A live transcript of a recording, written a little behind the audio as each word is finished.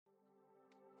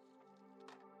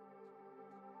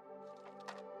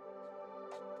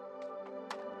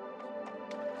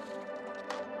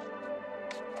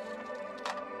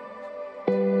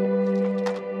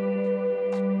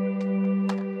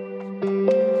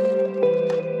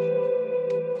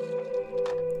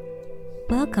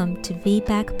Welcome to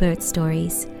VBAC Birth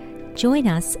Stories. Join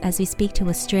us as we speak to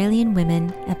Australian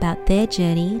women about their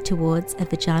journey towards a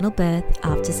vaginal birth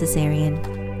after caesarean.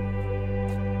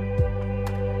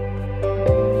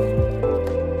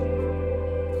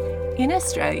 In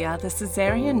Australia, the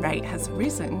caesarean rate has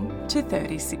risen to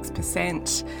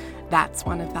 36%. That's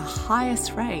one of the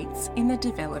highest rates in the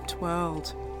developed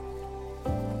world.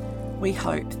 We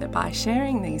hope that by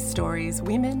sharing these stories,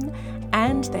 women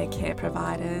and their care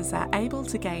providers are able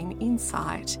to gain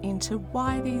insight into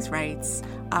why these rates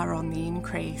are on the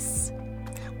increase.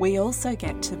 We also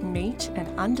get to meet and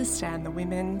understand the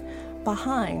women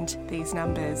behind these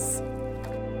numbers.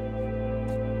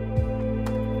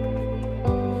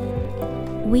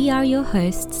 We are your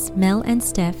hosts, Mel and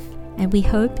Steph, and we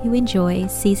hope you enjoy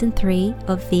Season 3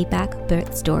 of VBAC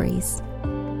Birth Stories.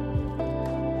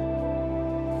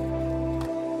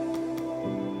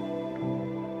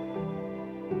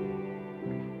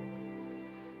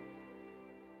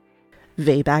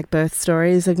 VBAC Birth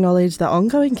Stories acknowledge the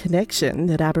ongoing connection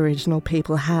that Aboriginal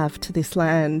people have to this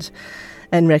land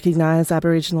and recognise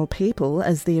Aboriginal people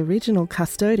as the original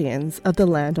custodians of the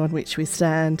land on which we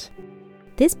stand.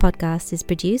 This podcast is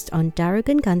produced on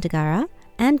Darugin Gundagara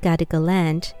and Gadigal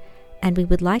land, and we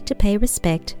would like to pay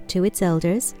respect to its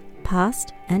elders,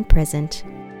 past and present.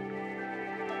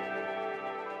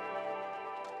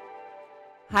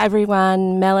 Hi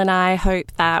everyone, Mel and I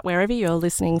hope that wherever you're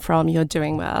listening from, you're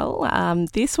doing well.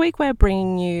 This week we're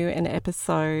bringing you an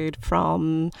episode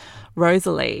from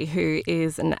Rosalie, who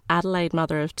is an Adelaide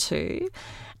mother of two,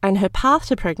 and her path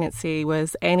to pregnancy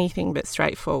was anything but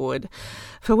straightforward.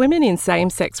 For women in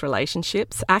same-sex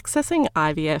relationships, accessing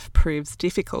IVF proves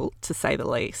difficult, to say the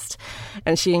least,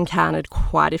 and she encountered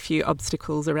quite a few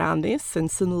obstacles around this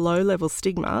and some low-level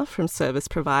stigma from service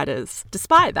providers.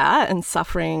 Despite that, and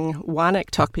suffering one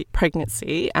ectopic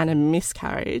pregnancy and a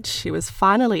miscarriage, she was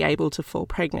finally able to fall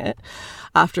pregnant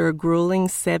after a gruelling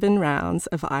 7 rounds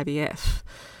of IVF.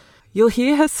 You'll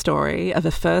hear her story of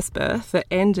a first birth that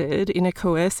ended in a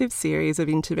coercive series of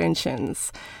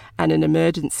interventions and an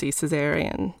emergency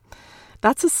caesarean.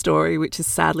 That's a story which is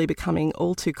sadly becoming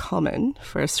all too common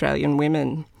for Australian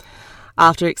women.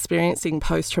 After experiencing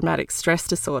post-traumatic stress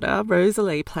disorder,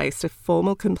 Rosalie placed a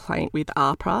formal complaint with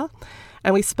AHPRA,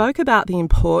 and we spoke about the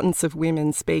importance of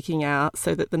women speaking out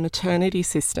so that the maternity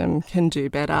system can do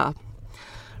better.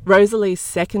 Rosalie's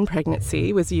second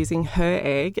pregnancy was using her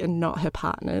egg and not her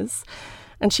partner's,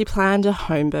 and she planned a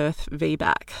homebirth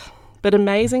VBAC. But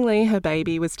amazingly, her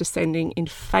baby was descending in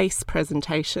face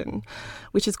presentation,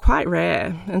 which is quite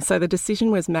rare, and so the decision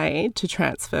was made to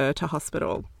transfer to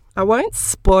hospital. I won't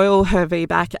spoil her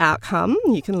VBAC outcome,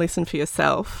 you can listen for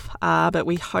yourself, but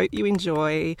we hope you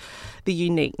enjoy the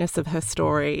uniqueness of her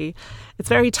story. It's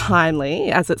very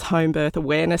timely as it's Homebirth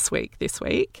Awareness Week this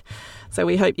week, so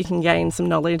we hope you can gain some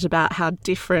knowledge about how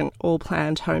different all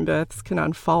planned home births can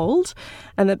unfold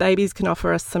and that babies can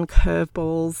offer us some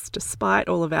curveballs despite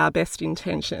all of our best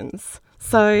intentions.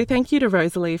 So thank you to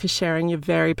Rosalie for sharing your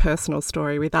very personal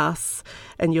story with us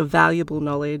and your valuable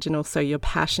knowledge and also your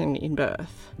passion in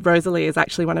birth. Rosalie is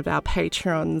actually one of our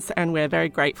patrons, and we're very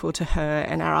grateful to her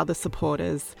and our other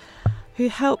supporters who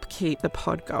help keep the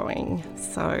pod going.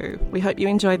 So we hope you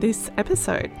enjoyed this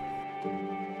episode.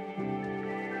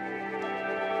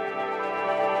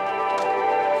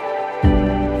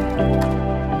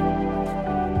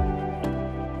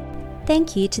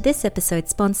 Thank you to this episode's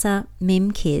sponsor,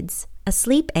 Mim Kids, a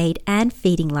sleep aid and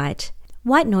feeding light.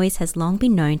 White noise has long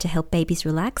been known to help babies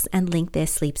relax and link their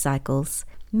sleep cycles.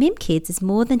 Mim Kids is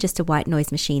more than just a white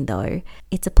noise machine though.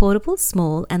 It's a portable,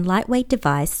 small and lightweight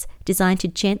device designed to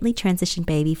gently transition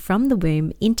baby from the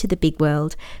womb into the big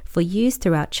world for use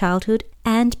throughout childhood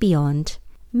and beyond.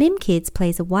 Mim Kids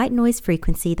plays a white noise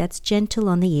frequency that's gentle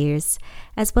on the ears,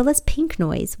 as well as pink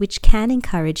noise, which can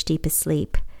encourage deeper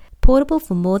sleep. Portable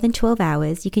for more than 12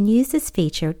 hours, you can use this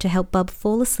feature to help bub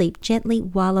fall asleep gently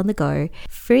while on the go,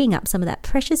 freeing up some of that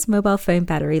precious mobile phone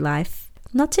battery life.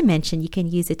 Not to mention, you can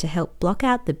use it to help block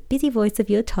out the busy voice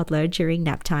of your toddler during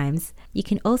nap times. You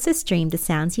can also stream the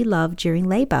sounds you love during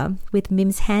labour with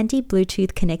Mim's handy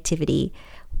Bluetooth connectivity,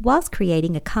 whilst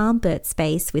creating a calm birth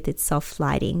space with its soft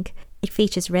lighting. It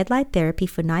features red light therapy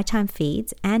for nighttime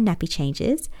feeds and nappy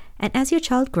changes, and as your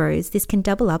child grows, this can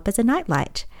double up as a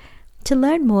nightlight. To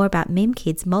learn more about Mim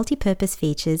Kids' multi-purpose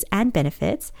features and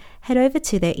benefits, head over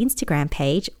to their Instagram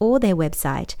page or their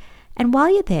website. And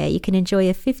while you're there, you can enjoy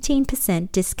a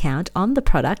 15% discount on the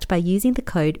product by using the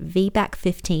code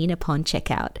VBAC15 upon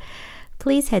checkout.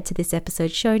 Please head to this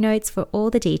episode's show notes for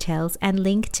all the details and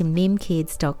link to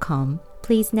mimkids.com.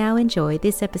 Please now enjoy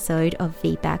this episode of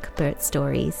VBAC Birth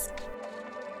Stories.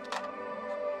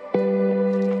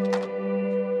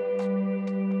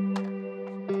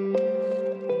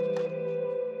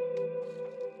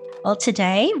 Well,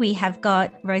 today we have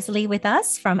got Rosalie with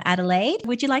us from Adelaide.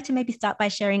 Would you like to maybe start by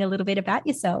sharing a little bit about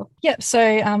yourself? Yep.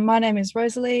 So my name is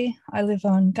Rosalie. I live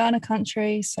on Kaurna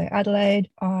country, so Adelaide.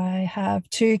 I have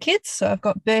 2 kids. So I've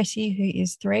got Bertie, who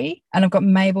is 3, and I've got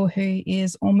Mabel, who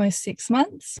is almost 6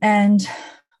 months. And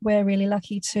we're really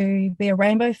lucky to be a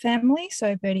rainbow family.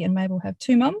 So Bertie and Mabel have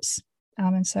 2 mums.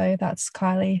 And so that's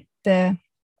Kylie, their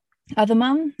other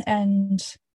mum. And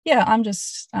yeah, I'm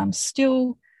just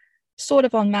still sort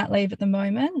of on mat leave at the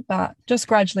moment, but just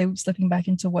gradually slipping back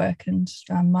into work. And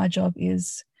my job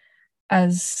is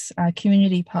as a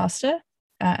community pastor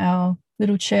at our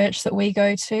little church that we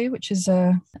go to, which is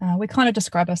we kind of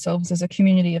describe ourselves as a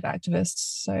community of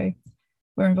activists. So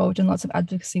we're involved in lots of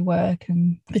advocacy work,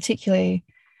 and particularly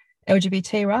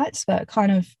LGBT rights, but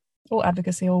kind of all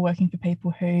advocacy, all working for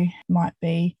people who might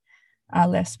be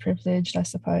less privileged, I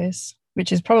suppose,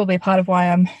 which is probably part of why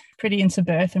I'm pretty into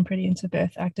birth and pretty into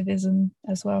birth activism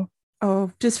as well.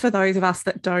 Oh, just for those of us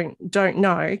that don't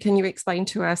know, can you explain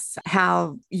to us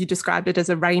how you described it as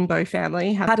a rainbow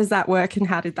family? How does that work and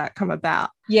how did that come about?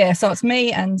 Yeah, so it's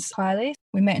me and Kylie.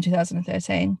 We met in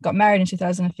 2013, got married in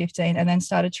 2015, and then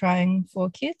started trying for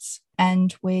kids.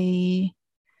 And we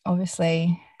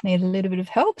obviously needed a little bit of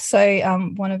help. So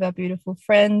one of our beautiful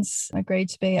friends agreed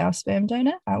to be our sperm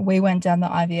donor. We went down the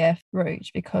IVF route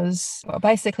because, well,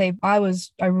 basically I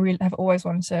really have always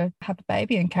wanted to have a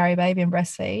baby and carry a baby and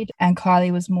breastfeed. And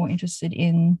Kylie was more interested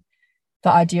in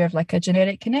the idea of like a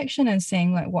genetic connection and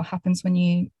seeing like what happens when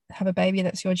you have a baby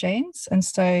that's your genes. And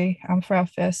so for our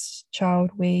first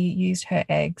child, we used her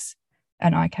eggs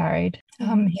and I carried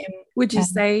him. Would you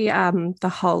say the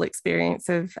whole experience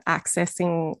of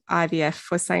accessing IVF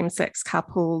for same-sex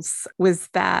couples, was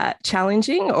that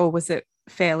challenging or was it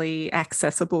fairly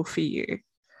accessible for you?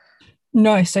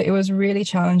 No, so it was really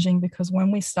challenging because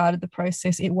when we started the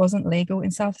process, it wasn't legal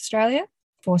in South Australia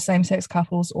for same-sex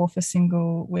couples or for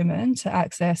single women to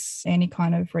access any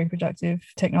kind of reproductive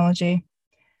technology.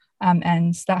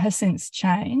 And that has since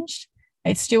changed.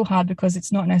 It's still hard because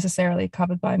it's not necessarily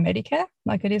covered by Medicare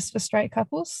like it is for straight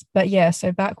couples. But yeah,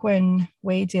 so back when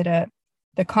we did it,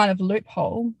 the kind of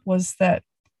loophole was that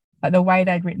the way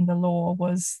they'd written the law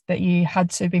was that you had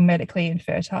to be medically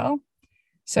infertile.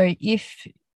 So if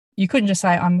you couldn't just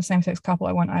say, I'm a same-sex couple,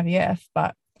 I want IVF,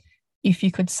 but if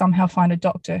you could somehow find a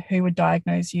doctor who would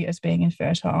diagnose you as being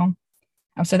infertile.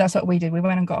 So that's what we did. We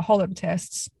went and got a whole lot of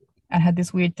tests and had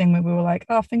this weird thing where we were like,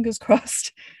 oh, fingers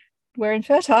crossed, we're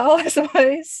infertile, I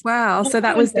suppose. Wow. So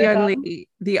that was the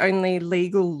only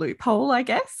legal loophole, I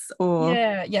guess? Or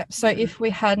Yeah. So if we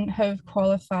hadn't have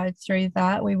qualified through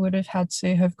that, we would have had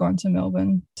to have gone to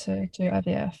Melbourne to do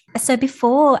IVF. So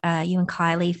before you and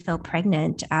Kylie fell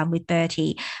pregnant with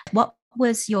Bertie, what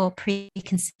was your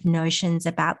preconceived notions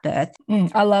about birth?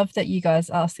 I love that you guys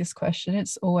asked this question.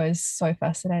 It's always so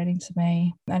fascinating to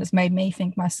me, and it's made me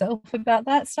think myself about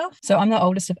that stuff. So I'm the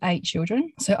oldest of 8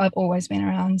 children. So I've always been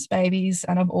around babies,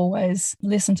 and I've always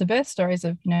listened to birth stories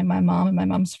of, my mum and my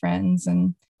mum's friends.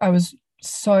 And I was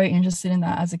so interested in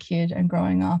that as a kid and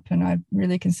growing up, and I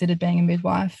really considered being a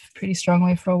midwife pretty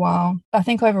strongly for a while. I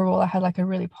think overall I had like a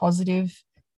really positive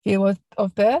view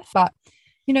of birth, but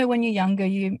when you're younger,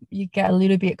 you get a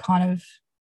little bit kind of,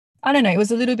 I don't know, it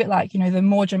was a little bit like, the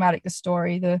more dramatic the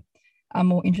story, the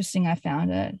more interesting I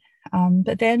found it.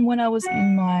 But then when I was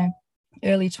in my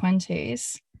early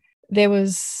 20s, there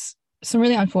was some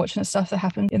really unfortunate stuff that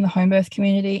happened in the homebirth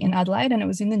community in Adelaide, and it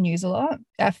was in the news a lot.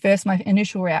 At first, my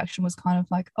initial reaction was kind of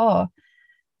like, oh,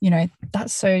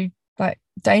 that's so like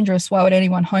dangerous. Why would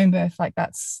anyone homebirth? Like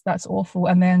that's awful.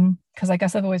 And then, because I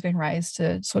guess I've always been raised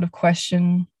to sort of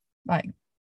question like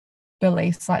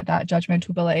beliefs like that,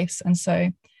 judgmental beliefs. And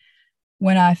so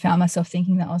when I found myself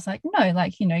thinking that, I was like, no,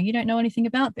 like, you don't know anything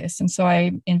about this. And so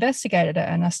I investigated it,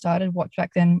 and I started back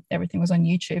then everything was on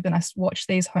YouTube, and I watched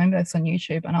these home births on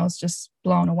YouTube, and I was just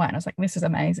blown away. And I was like, this is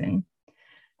amazing.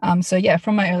 So yeah,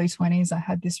 from my early 20s, I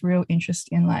had this real interest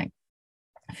in like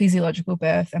physiological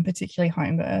birth and particularly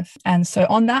home birth. And so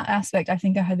on that aspect, I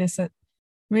think I had this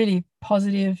really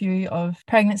positive view of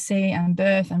pregnancy and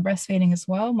birth and breastfeeding as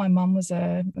well. My mum was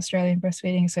an Australian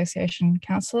Breastfeeding Association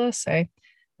counsellor, so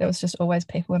there was just always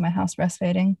people in my house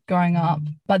breastfeeding growing up.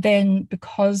 But then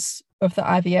because of the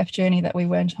IVF journey that we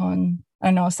went on,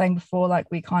 I know I was saying before, like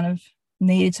we kind of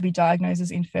needed to be diagnosed as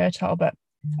infertile, but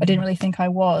I didn't really think I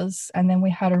was. And then we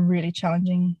had a really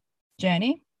challenging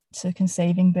journey to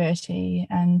conceiving Bertie,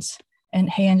 and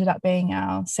he ended up being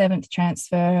our 7th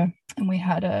transfer, and we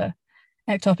had a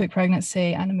ectopic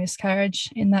pregnancy and a miscarriage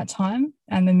in that time.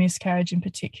 And the miscarriage in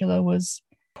particular was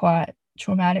quite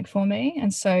traumatic for me.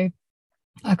 And so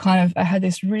I had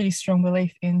this really strong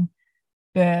belief in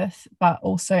birth, but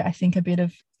also I think a bit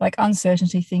of like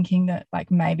uncertainty, thinking that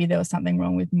like maybe there was something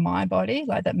wrong with my body,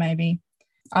 like that maybe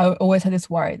I always had this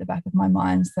worry at the back of my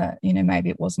mind that, you know, maybe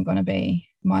it wasn't going to be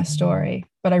my story,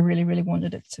 but I really, really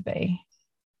wanted it to be.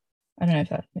 I don't know if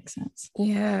that makes sense.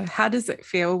 Yeah. How does it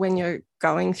feel when you're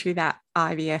going through that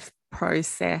IVF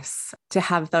process to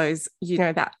have those, you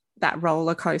know, that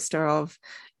roller coaster of,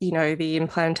 you know, the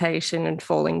implantation and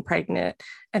falling pregnant,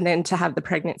 and then to have the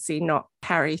pregnancy not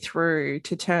carry through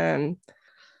to term?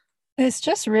 It's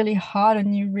just really hard.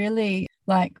 And you really,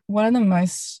 like, one of the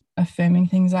most affirming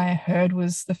things I heard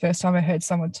was the first time I heard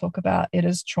someone talk about it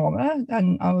as trauma.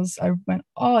 And I went,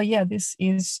 oh yeah, this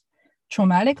is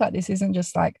traumatic. Like, this isn't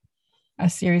just like a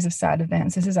series of sad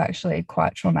events. This is actually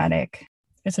quite traumatic.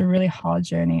 It's a really hard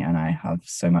journey. And I have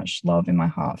so much love in my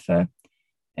heart for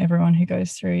everyone who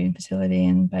goes through infertility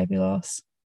and baby loss.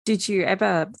 Did you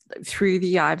ever, through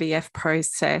the IVF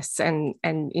process and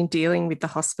in dealing with the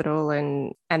hospital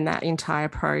and that entire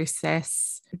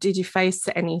process, did you face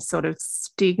any sort of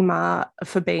stigma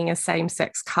for being a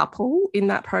same-sex couple in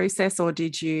that process, or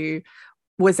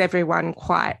was everyone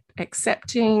quite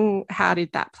accepting? How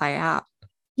did that play out?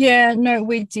 Yeah, no,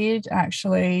 we did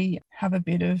actually have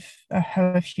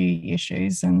a few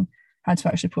issues, and had to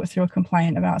actually put through a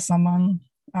complaint about someone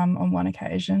on one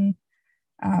occasion.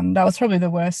 That was probably the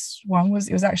worst one.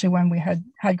 It was actually when we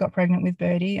had got pregnant with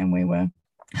Birdie, and we were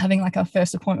having like our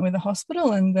first appointment with the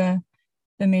hospital, and the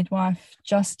midwife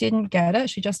just didn't get it.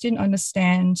 She just didn't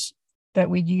understand that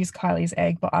we'd used Kylie's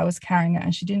egg, but I was carrying it,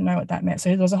 and she didn't know what that meant. So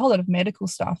there was a whole lot of medical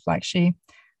stuff. Like, she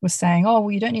was saying, oh,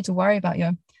 well, you don't need to worry about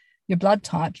your blood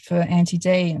type for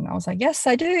anti-D. And I was like, yes,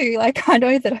 I do. Like, I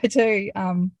know that I do.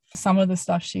 Some of the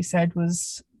stuff she said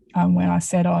was when I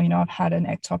said, oh, you know, I've had an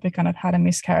ectopic and I've had a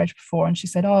miscarriage before. And she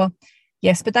said, oh,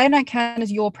 yes, but they don't count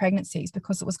as your pregnancies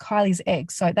because it was Kylie's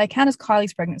eggs. So they count as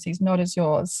Kylie's pregnancies, not as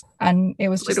yours. And it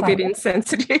was just a little bit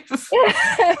insensitive.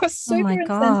 Yeah, it was super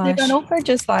insensitive. And also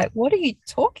just like, what are you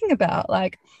talking about?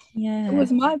 Like, yeah, it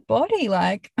was my body.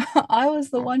 Like, I was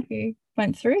the one who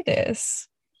went through this.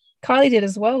 Kylie did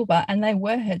as well, and they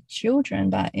were her children,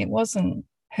 but it wasn't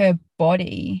her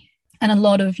body. And a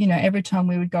lot of, you know, every time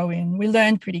we would go in, we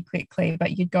learned pretty quickly,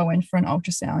 but you'd go in for an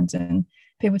ultrasound and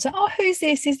people would say, oh, who's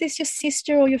this? Is this your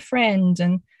sister or your friend?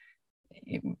 And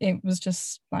it was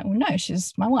just like, well, no,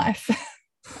 she's my wife.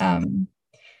 And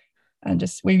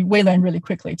just, we learned really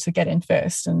quickly to get in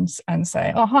first and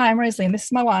say, oh, hi, I'm Rosalie, and this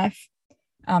is my wife,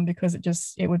 because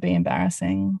it would be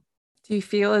embarrassing. Do you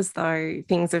feel as though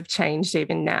things have changed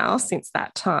even now since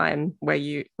that time where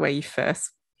you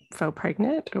first fell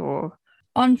pregnant, or?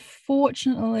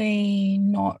 Unfortunately,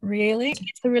 not really.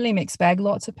 It's a really mixed bag.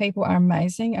 Lots of people are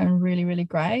amazing and really, really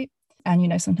great. And, you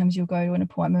know, sometimes you'll go to an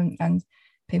appointment and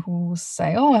people will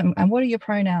say, oh, and what are your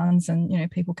pronouns? And, you know,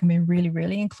 people can be really,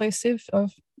 really inclusive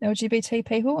of LGBT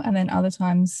people. And then other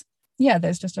times, yeah,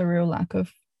 there's just a real lack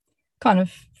of kind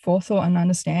of forethought and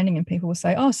understanding. And people will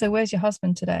say, oh, so where's your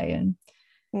husband today? And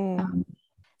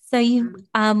so you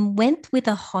went with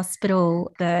a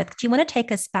hospital birth. Do you want to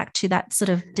take us back to that sort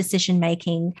of decision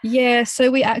making? Yeah, so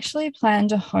we actually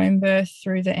planned a home birth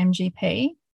through the MGP.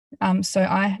 So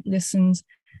I listened,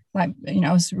 like, you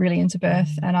know, I was really into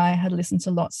birth, and I had listened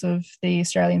to lots of the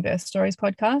Australian Birth Stories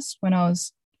podcast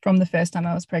from the first time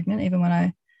I was pregnant, even when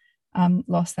I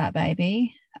lost that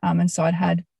baby. And so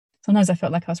sometimes I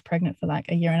felt like I was pregnant for like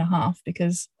a year and a half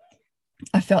because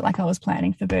I felt like I was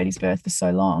planning for Birdie's birth for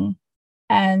so long.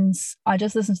 And I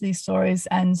just listened to these stories,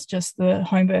 and just the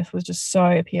home birth was just so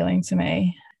appealing to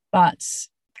me. But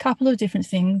a couple of different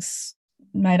things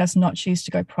made us not choose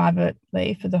to go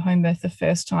privately for the home birth the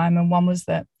first time. And one was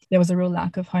that there was a real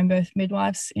lack of home birth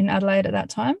midwives in Adelaide at that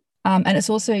time. And it's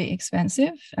also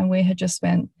expensive. And we had just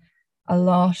spent a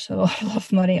lot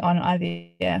of money on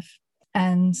IVF.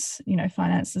 And, you know,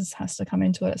 finances has to come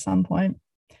into it at some point.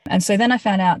 And so then I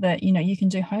found out that, you know, you can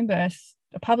do home birth,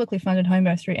 a publicly funded home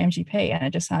birth through MGP, and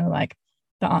it just sounded like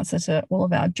the answer to all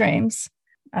of our dreams.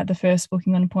 At the first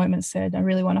booking on appointment said, I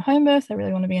really want a home birth, I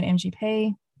really want to be an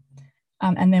MGP.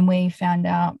 And then we found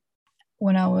out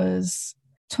when I was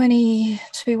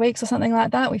 22 weeks or something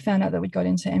like that, we found out that we'd got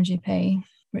into MGP,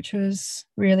 which was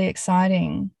really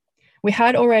exciting. We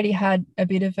had already had a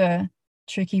bit of a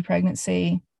tricky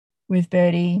pregnancy with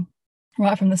Birdie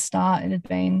right from the start. It had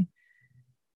been,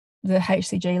 the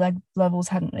HCG levels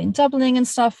hadn't been doubling and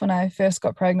stuff when I first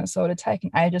got pregnant, so it had taken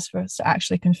ages for us to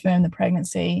actually confirm the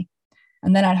pregnancy.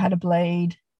 And then I'd had a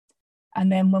bleed.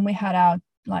 And then when we had our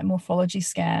like morphology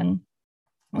scan,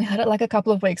 we had it like a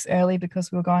couple of weeks early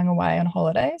because we were going away on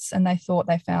holidays, and they thought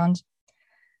they found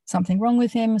something wrong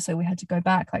with him. So we had to go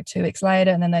back like 2 weeks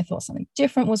later, and then they thought something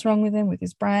different was wrong with him with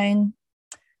his brain.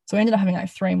 So we ended up having like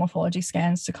 3 morphology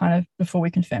scans to kind of before we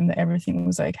confirmed that everything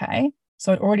was okay.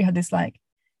 So I'd already had this like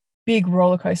big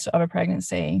roller coaster of a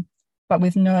pregnancy, but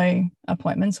with no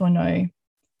appointments or no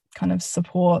kind of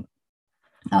support,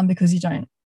 because you don't,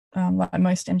 like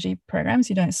most MG programs,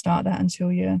 you don't start that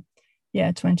until you're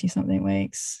 20 something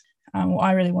weeks. Well,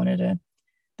 I really wanted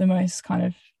the most kind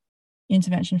of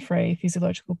intervention-free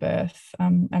physiological birth,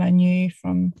 and I knew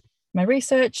from my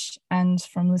research and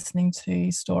from listening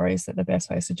to stories that the best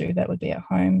ways to do that would be at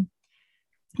home.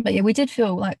 But yeah, we did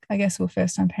feel like, I guess we're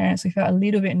first-time parents, we felt a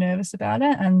little bit nervous about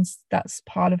it, and that's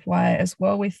part of why as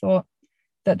well we thought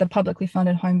that the publicly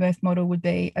funded home birth model would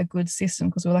be a good system,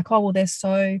 because we're like, oh well, they're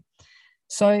so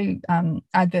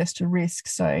adverse to risk,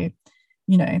 so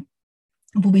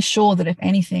we'll be sure that if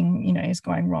anything is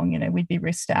going wrong, we'd be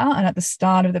risked out. And at the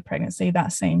start of the pregnancy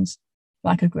that seemed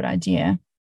like a good idea,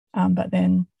 but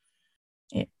then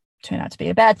it turned out to be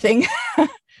a bad thing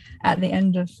at the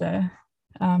end of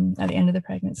the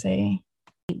pregnancy.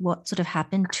 What sort of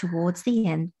happened towards the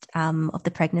end of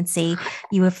the pregnancy?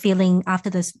 You were feeling after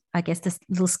those, I guess, the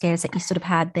little scares that you sort of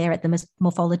had there at the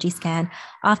morphology scan.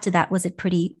 After that, was it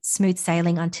pretty smooth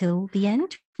sailing until the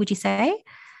end, would you say?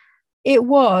 It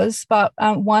was, but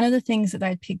one of the things that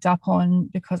they'd picked up on,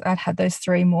 because I'd had those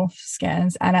 3 morph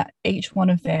scans, and at each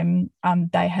one of them,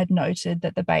 they had noted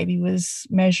that the baby was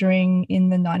measuring in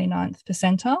the 99th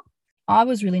percentile. I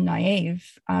was really naive,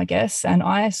 I guess, and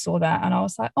I saw that and I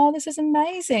was like, oh, this is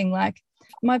amazing. Like,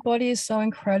 my body is so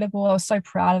incredible. I was so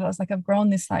proud of it. I was like, I've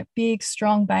grown this like big,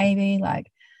 strong baby.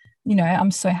 Like, I'm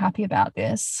so happy about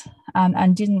this.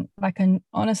 And didn't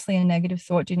honestly, a negative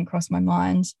thought didn't cross my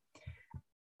mind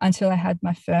until I had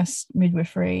my first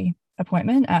midwifery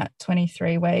appointment at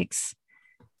 23 weeks.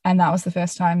 And that was the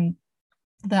first time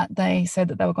that they said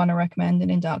that they were going to recommend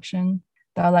an induction.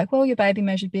 They were like, well, your baby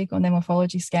measured big on their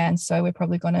morphology scan, so we're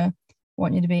probably going to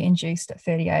want you to be induced at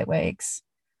 38 weeks.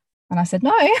 And I said,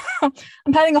 no,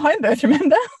 I'm having a home birth,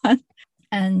 remember?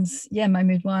 And yeah, my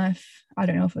midwife, I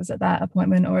don't know if it was at that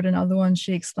appointment or at another one,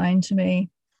 she explained to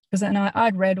me, because then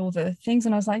I'd read all the things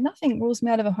and I was like, nothing rules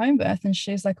me out of a home birth. And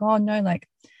she's like, oh no, like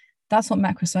that's what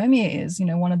macrosomia is.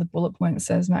 One of the bullet points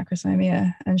says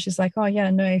macrosomia. And she's like, oh yeah,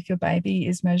 no, if your baby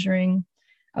is measuring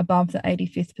above the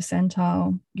 85th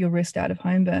percentile, you're risked out of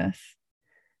home birth.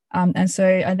 And so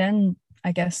I then,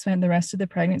 I guess, spent the rest of the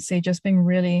pregnancy just being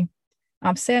really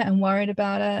upset and worried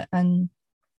about it. And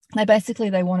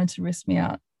they wanted to risk me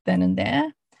out then and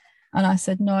there. And I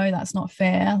said, no, that's not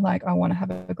fair. Like, I want to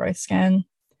have a growth scan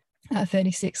at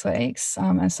 36 weeks.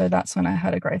 And so that's when I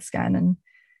had a growth scan and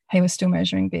he was still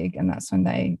measuring big. And that's when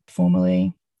they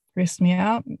formally risked me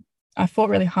out. I fought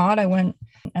really hard. I went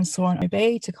and saw an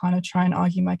OB to kind of try and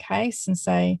argue my case and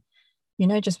say,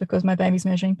 just because my baby's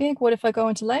measuring big, what if I go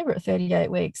into labour at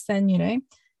 38 weeks? Then,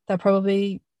 they'll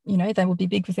probably, they will be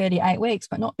big for 38 weeks,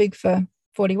 but not big for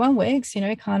 41 weeks.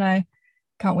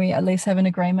 Can't we at least have an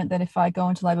agreement that if I go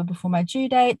into labour before my due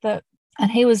date, that, and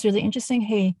he was really interesting.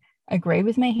 He agreed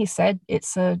with me. He said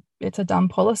it's a dumb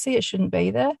policy. It shouldn't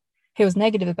be there. He was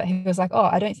negative, but he was like, oh,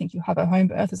 I don't think you'll have a home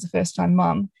birth as a first-time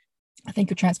mum. I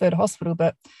think you'll transfer to hospital,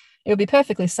 but it'll be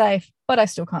perfectly safe, but I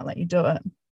still can't let you do it.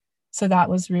 So that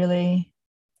was really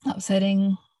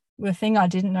upsetting. The thing I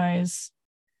didn't know is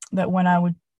that when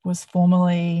I was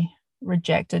formally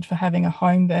rejected for having a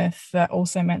home birth, that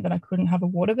also meant that I couldn't have a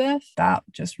water birth. That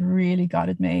just really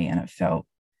gutted me, and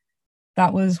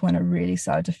that was when it really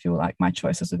started to feel like my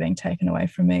choices were being taken away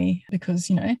from me, because,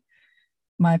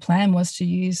 my plan was to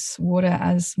use water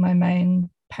as my main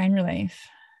pain relief.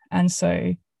 And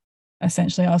so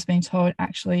essentially I was being told,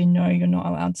 actually, no, you're not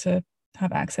allowed to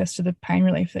have access to the pain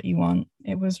relief that you want.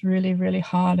 It was really, really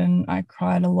hard and I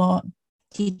cried a lot.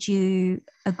 Did you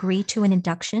agree to an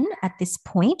induction at this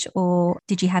point, or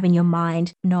did you have in your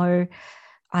mind, no,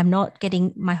 I'm not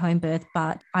getting my home birth,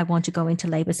 but I want to go into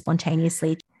labour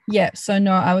spontaneously? Yeah, so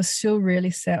no, I was still really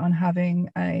set on having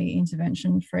a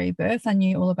intervention-free birth. I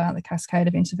knew all about the cascade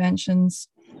of interventions.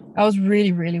 I was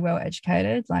really, really well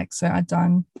educated. So I'd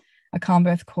done a calm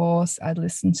birth course. I'd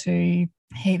listened to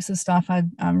heaps of stuff. I'd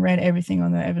read everything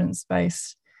on the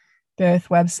evidence-based birth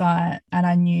website, and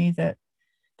I knew that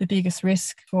the biggest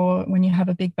risk for when you have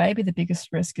a big baby, the biggest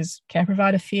risk is care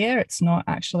provider fear. It's not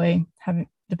actually having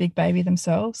the big baby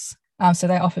themselves. So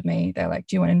they offered me, they're like,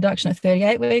 do you want induction at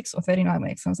 38 weeks or 39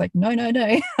 weeks? I was like, no.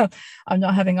 I'm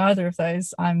not having either of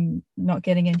those. I'm not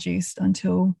getting induced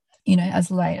until, as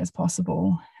late as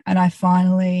possible. And I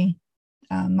finally,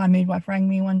 my midwife rang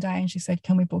me one day and she said,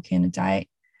 can we book in a date?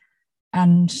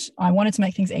 And I wanted to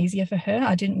make things easier for her.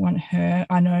 I didn't want her,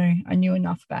 I knew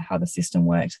enough about how the system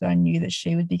worked that I knew that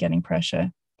she would be getting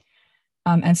pressure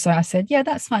And so I said, yeah,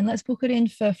 that's fine. Let's book it in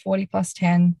for 40 plus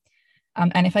 10.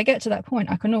 And if I get to that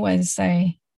point, I can always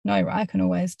say no, right? I can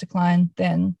always decline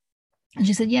then. And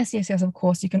she said, yes, of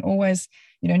course. You can always,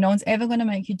 no one's ever going to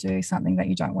make you do something that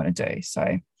you don't want to do. So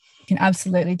you can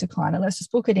absolutely decline it. Let's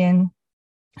just book it in.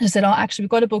 She said, oh, actually, we've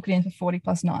got to book it in for 40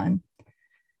 plus 9.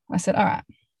 I said, all right,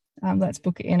 let's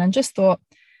book it in. And just thought,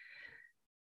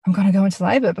 I'm going to go into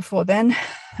labour before then.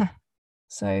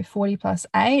 So 40 plus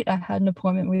 8, I had an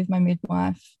appointment with my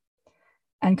midwife,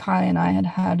 and Kylie and I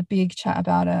had a big chat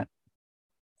about it.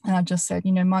 And I just said,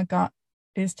 my gut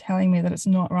is telling me that it's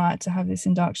not right to have this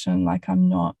induction. Like, I'm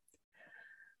not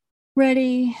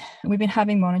ready. We've been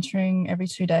having monitoring every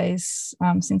 2 days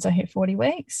since I hit 40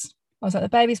 weeks. I was like, the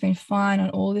baby's been fine on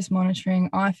all this monitoring.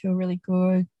 I feel really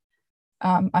good.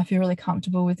 I feel really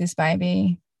comfortable with this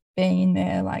baby being in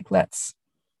there. Like, let's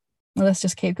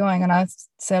just keep going. And I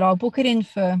said, I'll book it in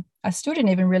I still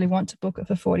didn't even really want to book it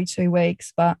for 42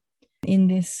 weeks, but in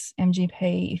this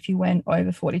MGP, if you went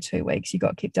over 42 weeks, you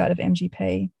got kicked out of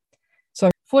MGP. So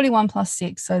 41 plus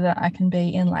 6, so that I can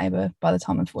be in labour by the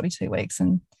time I'm 42 weeks.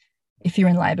 And if you're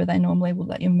in labour, they normally will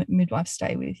let your midwife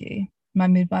stay with you. My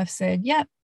midwife said, yep,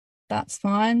 that's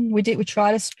fine. We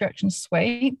tried a stretch and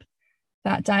sweep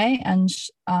that day, and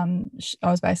I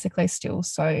was basically still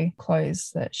so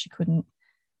closed that she couldn't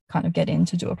kind of get in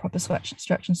to do a proper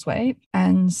stretch and sweep.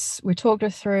 And we talked her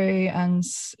through, and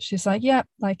she's like, yep,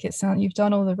 like you've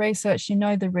done all the research,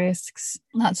 the risks,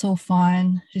 that's all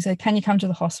fine. She said, can you come to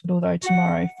the hospital though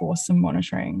tomorrow for some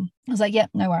monitoring? I was like, yep,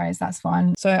 no worries, that's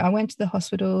fine. So I went to the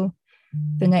hospital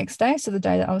the next day, so the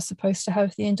day that I was supposed to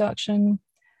have the induction.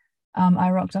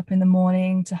 I rocked up in the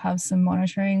morning to have some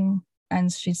monitoring,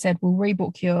 and she said, we'll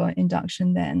rebook your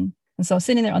induction then. And so I was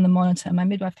sitting there on the monitor, and my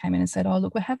midwife came in and said, oh,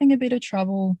 look, we're having a bit of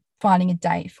trouble finding a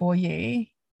date for you.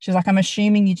 She was like, I'm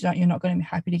assuming you're not going to be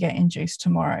happy to get induced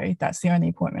tomorrow. That's the only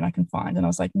appointment I can find. And I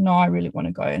was like, no, I really want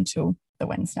to go until the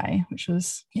Wednesday, which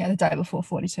was, the day before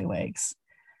 42 weeks.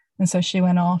 And so she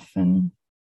went off, and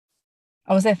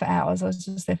I was there for hours. I was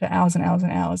just there for hours and hours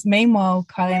and hours. Meanwhile,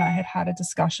 Kylie and I had a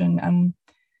discussion, and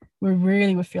we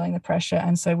really were feeling the pressure.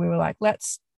 And so we were like,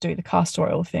 let's do the castor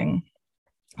oil thing.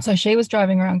 So she was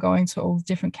driving around going to all the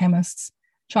different chemists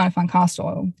trying to find castor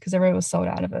oil because everyone was sold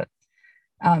out of it.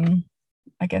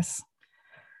 I guess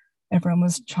everyone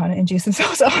was trying to induce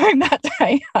themselves at home that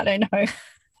day. I don't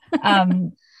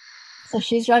know. So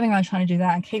she's driving around trying to do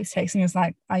that and keeps texting us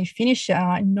like, are you finished yet? I'm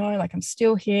like, no, like I'm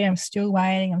still here. I'm still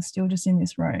waiting. I'm still just in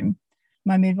this room.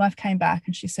 My midwife came back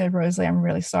and she said, Rosalie, I'm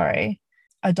really sorry.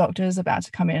 A doctor is about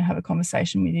to come in and have a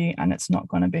conversation with you, and it's not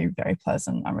going to be very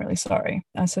pleasant. I'm really sorry.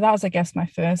 And so that was, I guess, my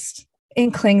first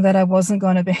inkling that I wasn't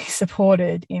going to be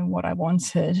supported in what I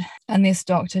wanted. And this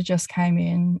doctor just came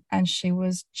in, and she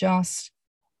was just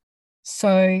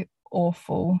so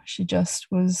awful. She just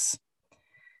was,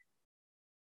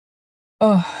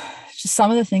 just some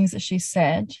of the things that she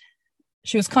said.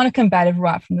 She was kind of combative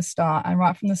right from the start. And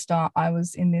right from the start, I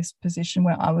was in this position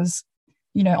where I was,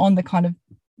 on the kind of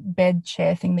bed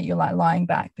chair thing that you're like lying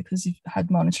back because you've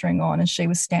had monitoring on, and she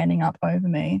was standing up over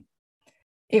me.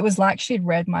 It was like she'd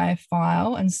read my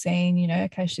file and seen,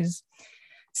 okay, she's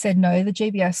said no to the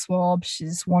GBS swab,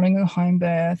 she's wanting a home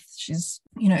birth, she's,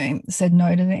 said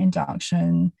no to the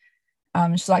induction.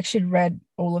 She's like she'd read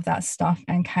all of that stuff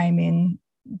and came in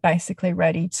basically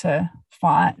ready to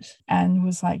fight, and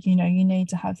was like, you need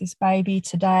to have this baby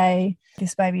today.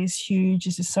 This baby is huge.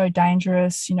 This is so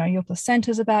dangerous. Your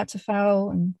placenta's about to fail.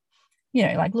 And,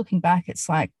 like looking back, it's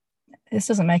like, this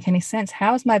doesn't make any sense.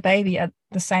 How is my baby at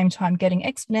the same time getting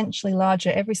exponentially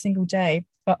larger every single day,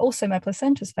 but also my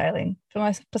placenta's failing? For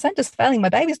my placenta's failing, my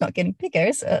baby's not getting bigger,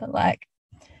 is it? Like,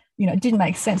 it didn't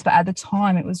make sense. But at the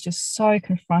time, it was just so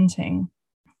confronting.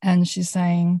 And she's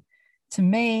saying to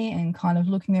me, and kind of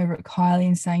looking over at Kylie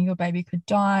and saying, your baby could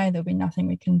die, there'll be nothing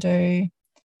we can do.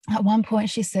 At one point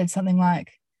she said something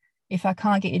like, if I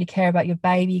can't get you to care about your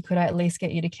baby, could I at least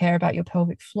get you to care about your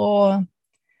pelvic floor?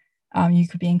 You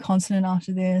could be incontinent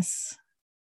after this.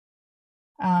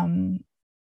 It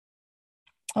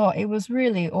was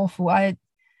really awful.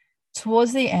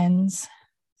 Towards the end,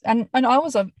 and I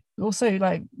was also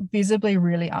like visibly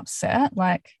really upset,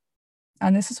 like,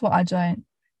 and this is what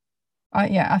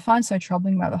I find so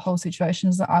troubling about the whole situation,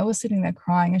 is that I was sitting there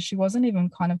crying, and she wasn't even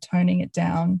kind of toning it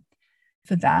down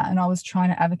for that. And I was trying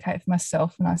to advocate for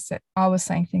myself, and I was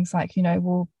saying things like,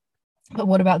 well, but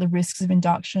what about the risks of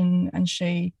induction? And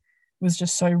she was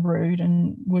just so rude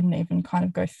and wouldn't even kind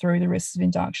of go through the risks of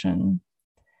induction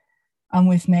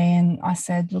with me. And I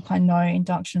said, look, I know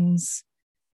inductions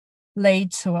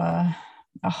lead to a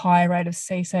higher rate of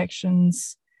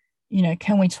C-sections.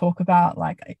 can we talk about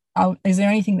like, is there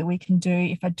anything that we can do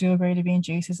if I do agree to be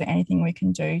induced? Is there anything we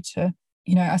can do to,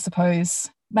 I suppose,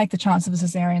 make the chance of a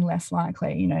cesarean less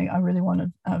likely? I really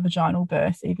want a vaginal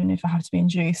birth, even if I have to be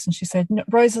induced. And she said, no,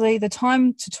 Rosalie, the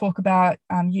time to talk about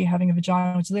you having a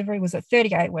vaginal delivery was at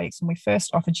 38 weeks when we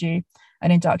first offered you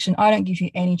an induction. I don't give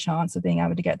you any chance of being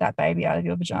able to get that baby out of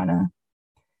your vagina.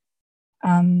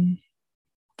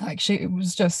 It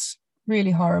was just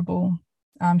really horrible.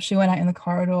 She went out in the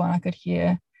corridor and I could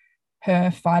hear her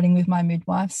fighting with my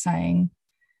midwife,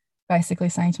 basically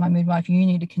saying to my midwife, you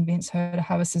need to convince her to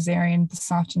have a cesarean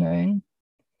this afternoon,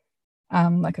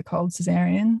 like a cold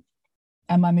cesarean.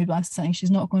 And my midwife saying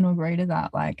she's not going to agree to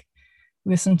that. Like,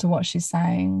 listen to what she's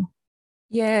saying.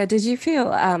 Yeah. Did you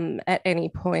feel at any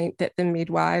point that the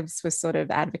midwives were sort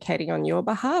of advocating on your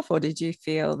behalf, or did you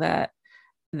feel that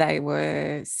they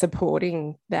were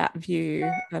supporting that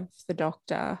view of the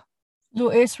doctor? Well,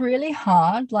 it's really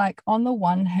hard. Like, on the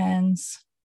one hand,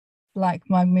 like,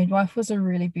 my midwife was a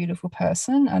really beautiful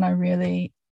person and I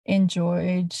really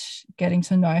enjoyed getting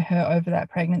to know her over that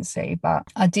pregnancy, but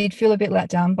I did feel a bit let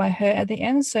down by her at the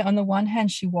end. So on the one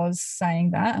hand, she was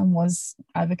saying that and was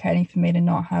advocating for me to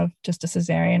not have just a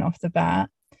cesarean off the bat.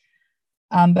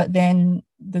 But then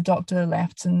the doctor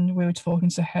left and we were talking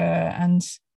to her and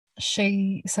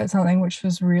she said something which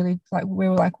was really like, we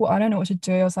were like, well, I don't know what to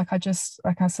do. I was like, I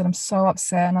said, I'm so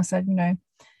upset. And I said,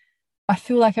 I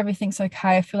feel like everything's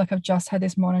okay. I feel like I've just had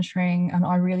this monitoring and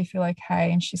I really feel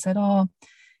okay. And she said, oh,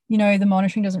 the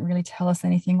monitoring doesn't really tell us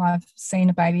anything. I've seen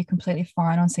a baby completely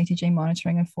fine on CTG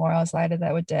monitoring and 4 hours later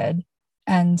they were dead.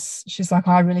 And she's like,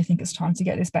 I really think it's time to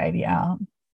get this baby out.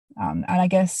 And I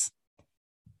guess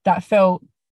that felt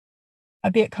a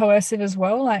bit coercive as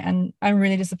well, and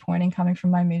really disappointing coming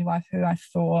from my midwife, who I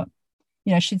thought,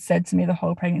 she'd said to me the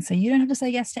whole pregnancy, you don't have to say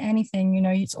yes to anything,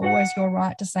 it's always your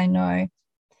right to say no.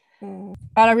 And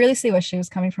I really see where she was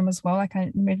coming from as well. Like,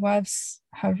 midwives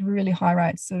have really high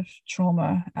rates of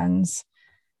trauma and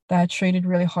they're treated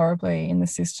really horribly in the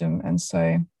system. And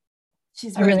so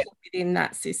she's really within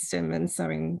that system, and so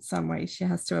in some ways she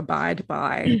has to abide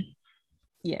by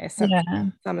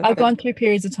I've gone through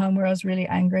periods of time where I was really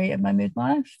angry at my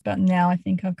midwife, but now I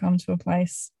think I've come to a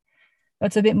place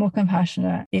that's a bit more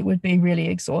compassionate. It would be really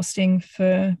exhausting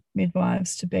for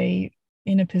midwives to be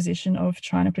in a position of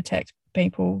trying to protect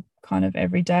people kind of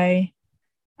every day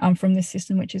from this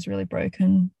system, which is really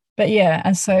broken. But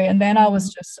and then I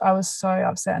was so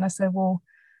upset and I said, well,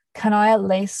 can I at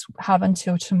least have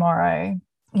until tomorrow?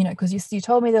 Because you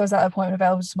told me there was that appointment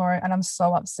available tomorrow and I'm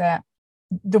so upset.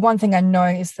 The one thing I know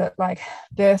is that like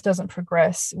birth doesn't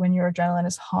progress when your adrenaline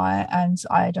is high, and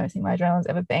I don't think my adrenaline's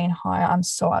ever been higher. I'm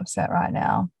so upset right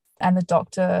now. And the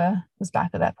doctor was back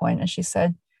at that point and she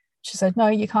said, no,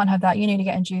 you can't have that. You need to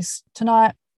get induced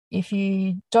tonight. If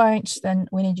you don't, then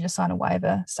we need you to sign a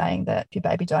waiver saying that if your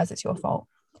baby dies, it's your fault.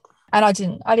 And I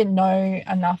didn't know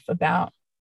enough about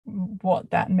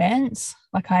what that meant.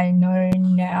 Like, I know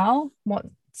now what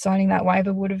signing that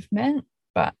waiver would have meant,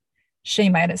 but she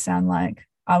made it sound like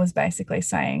I was basically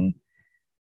saying,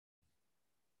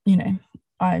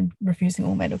 I'm refusing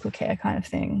all medical care kind of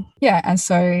thing. Yeah. And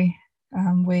so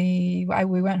we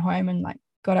went home and like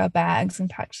got our bags and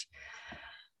packed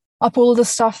up all the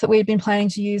stuff that we'd been planning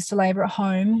to use to labour at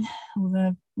home, all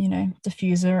the,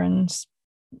 diffuser and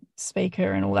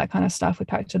speaker and all that kind of stuff. We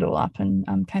packed it all up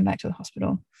and came back to the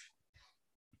hospital.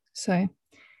 So,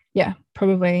 yeah,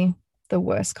 probably the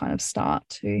worst kind of start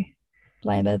to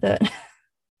labour that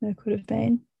there could have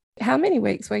been. How many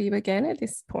weeks were you again at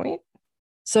this point?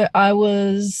 So I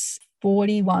was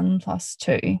 41 plus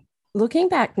 2. Looking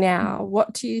back now,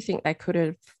 what do you think they could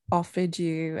have offered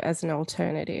you as an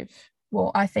alternative?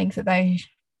 Well, I think that they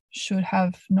should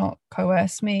have not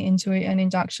coerced me into an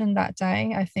induction that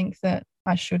day. I think that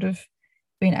I should have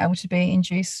been able to be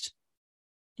induced,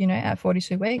 at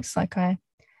 42 weeks like I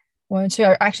wanted to.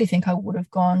 I actually think I would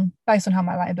have gone, based on how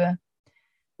my labour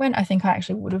went, I think I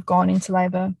actually would have gone into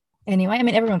labour anyway. I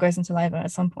mean, everyone goes into labour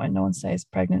at some point. No one stays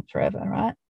pregnant forever,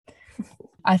 right?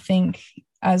 I think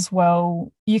as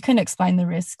well, you can explain the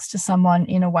risks to someone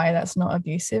in a way that's not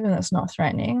abusive and that's not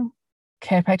threatening.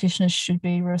 Care practitioners should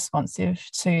be responsive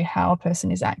to how a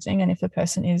person is acting. And if a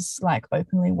person is like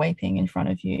openly weeping in front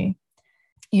of you,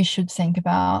 you should think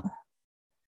about,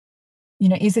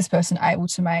 is this person able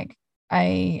to make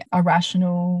a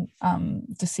rational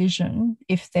decision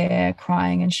if they're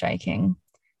crying and shaking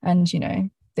and,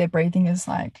 their breathing is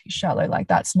like shallow? Like,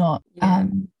 that's not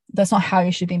how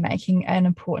you should be making an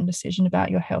important decision about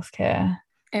your healthcare.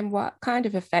 And what kind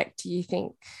of effect do you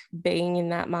think being in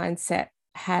that mindset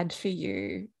had for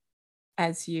you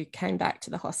as you came back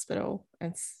to the hospital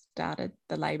and started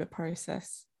the labour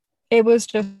process? It was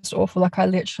just awful. Like I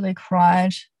literally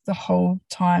cried the whole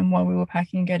time while we were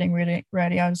packing and getting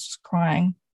ready. I was just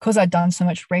crying because I'd done so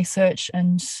much research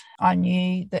and I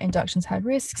knew that inductions had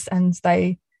risks, and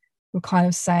they were kind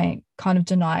of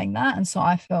denying that. And so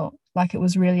I felt like it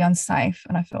was really unsafe,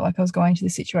 and I felt like I was going to the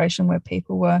situation where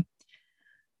people were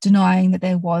denying that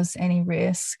there was any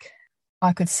risk.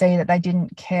 I could see that they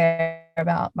didn't care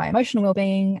about my emotional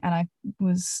well-being, and I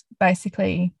was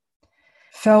basically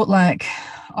felt like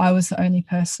I was the only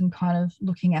person kind of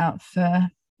looking out for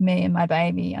me and my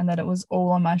baby, and that it was all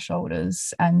on my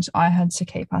shoulders and I had to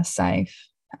keep us safe.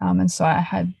 And so I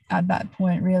had, at that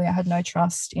point, really, I had no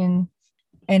trust in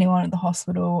anyone at the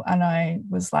hospital, and I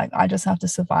was like, I just have to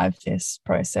survive this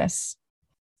process,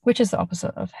 which is the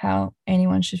opposite of how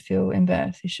anyone should feel in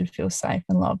birth. You should feel safe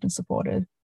and loved and supported.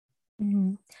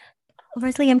 Mm.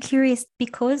 Rosalie, I'm curious,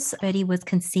 because Bertie was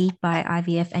conceived by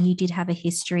IVF and you did have a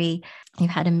history, you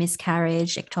had a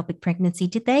miscarriage, ectopic pregnancy,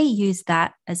 did they use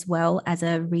that as well as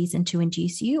a reason to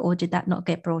induce you, or did that not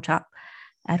get brought up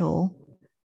at all?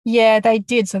 Yeah, they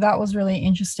did. So that was really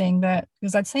interesting, that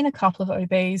because I'd seen a couple of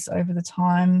OBs over the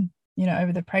time,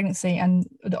 over the pregnancy, and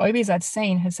the OBs I'd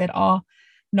seen had said, oh,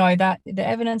 no, that the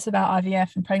evidence about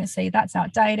IVF and pregnancy, that's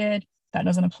outdated. That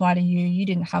doesn't apply to you. You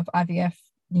didn't have IVF,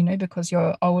 because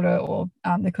you're older, or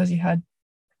because you had,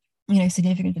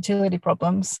 significant fertility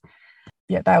problems.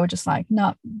 Yeah, they were just like,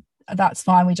 no, that's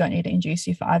fine. We don't need to induce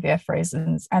you for IVF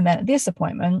reasons. And then at this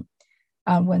appointment,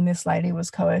 when this lady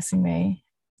was coercing me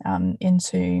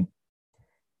into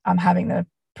having the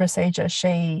procedure,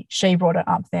 she brought it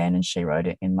up then, and she wrote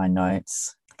it in my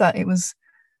notes that it was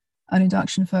an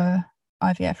induction for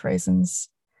IVF reasons,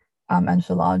 and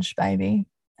for large baby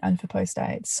and for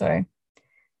post-8. So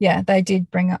yeah, they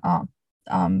did bring it up,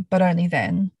 but only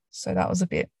then. So that was a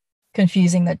bit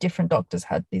confusing that different doctors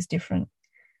had these different,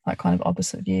 like, kind of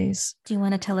opposite views. Do you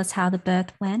want to tell us how the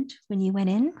birth went when you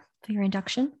went in for your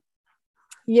induction?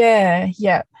 Yeah.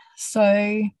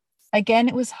 So again,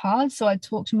 it was hard. So I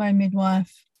talked to my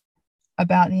midwife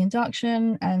about the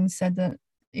induction and said that,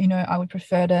 I would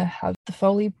prefer to have the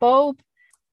Foley bulb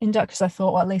induct, because I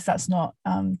thought, well, at least that's not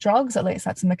drugs, at least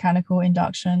that's a mechanical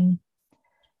induction.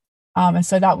 And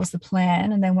so that was the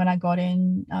plan. And then when I got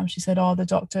in, she said, oh, the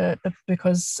doctor,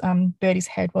 because Bertie's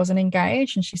head wasn't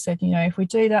engaged, and she said, if we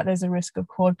do that, there's a risk of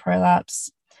cord prolapse.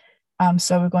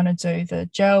 So we're going to do the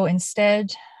gel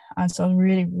instead. And so I was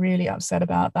really, really upset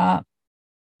about that,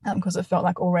 because it felt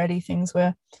like already things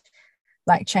were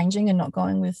like changing and not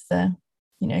going with the,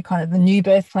 kind of the new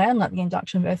birth plan, like the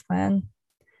induction birth plan.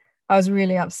 I was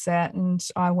really upset, and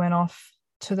I went off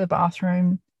to the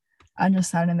bathroom and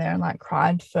just sat in there and like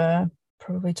cried for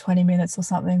probably 20 minutes or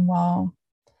something while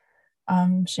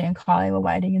she and Kylie were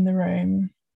waiting in the room.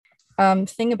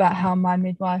 Thing about how my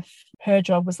midwife, her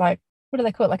job was like, what do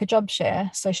they call it? Like a job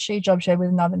share. So she job shared with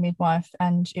another midwife,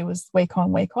 and it was week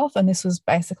on, week off. And this was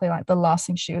basically like the last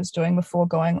thing she was doing before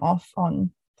going off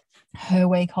on her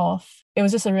week off. It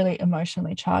was just a really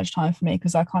emotionally charged time for me,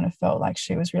 because I kind of felt like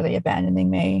she was really abandoning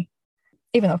me,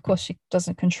 even though, of course, she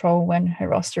doesn't control when her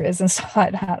roster is and stuff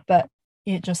like that. But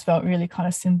it just felt really kind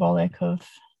of symbolic of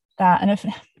that. And if,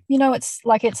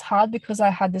 it's hard, because I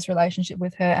had this relationship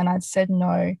with her and I'd said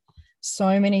no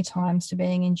so many times to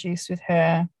being induced with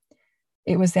her.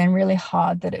 It was then really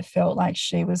hard that it felt like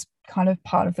she was kind of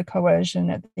part of the coercion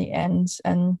at the end.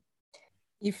 And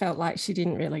you felt like she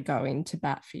didn't really go into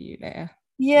bat for you there.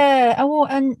 Yeah. Well,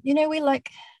 and, we're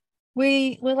like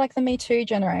the Me Too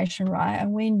generation, right?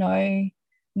 And we know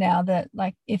now that,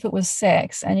 like, if it was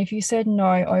sex, and if you said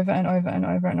no over and over and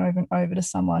over and over and over to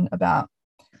someone about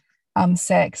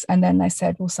sex, and then they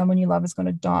said, well, someone you love is going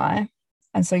to die,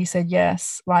 and so you said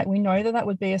yes, like, we know that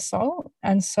would be assault.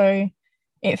 And so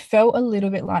it felt a little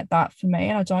bit like that for me,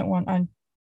 and I don't want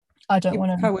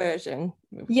to coercion.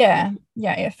 Yeah,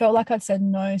 it felt like I'd said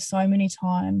no so many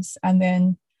times, and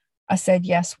then I said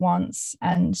yes once,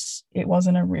 and it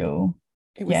wasn't a real.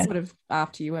 It was sort of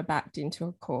after you were backed into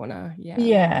a corner.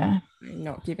 Yeah.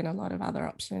 Not given a lot of other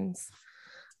options.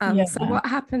 So what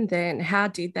happened then? How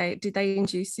did they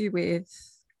induce you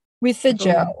with the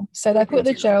gel? So they put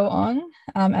the gel on,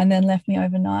 and then left me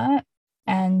overnight,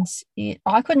 and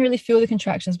I couldn't really feel the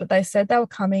contractions, but they said they were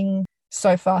coming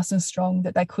so fast and strong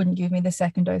that they couldn't give me the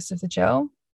second dose of the gel.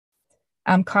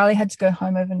 Kylie had to go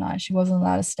home overnight. She wasn't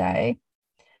allowed to stay.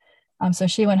 So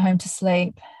she went home to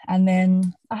sleep, and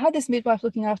then I had this midwife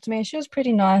looking after me, and she was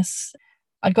pretty nice.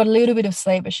 I'd got a little bit of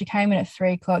sleep, but she came in at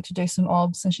 3 o'clock to do some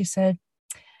obs, and she said,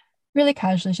 really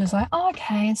casually, she was like, oh,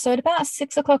 okay. So at about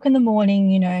 6 o'clock in the morning,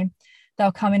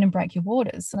 they'll come in and break your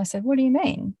waters. And I said, what do you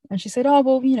mean? And she said, oh,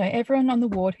 well, everyone on the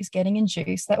ward who's getting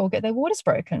induced, they all get their waters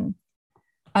broken.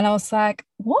 And I was like,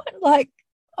 what? Like,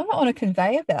 I'm not on a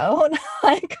conveyor belt.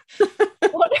 Like,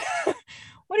 what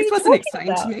are you wasn't talking explained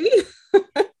about?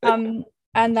 to me.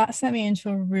 And that sent me into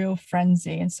a real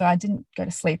frenzy. And so I didn't go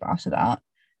to sleep after that,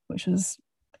 which was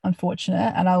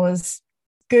unfortunate. And I was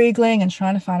Googling and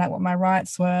trying to find out what my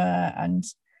rights were. And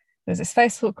there's this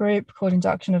Facebook group called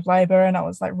Induction of Labour. And I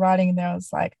was like writing in there. I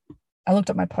was like, I looked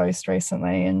at my post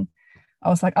recently and I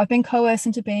was like, I've been coerced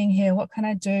into being here. What can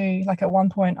I do? Like at one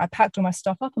point I packed all my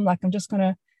stuff up. I'm like, I'm just going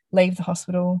to leave the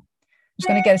hospital. I'm just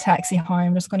going to get a taxi home.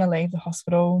 I'm just going to leave the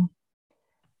hospital.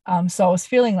 So I was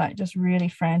feeling like just really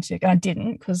frantic, and I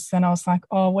didn't, because then I was like,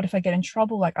 oh, what if I get in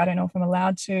trouble? Like, I don't know if I'm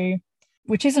allowed to,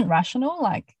 which isn't rational.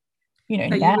 Like, So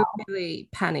now. you were really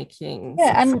panicking.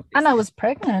 Yeah, and I was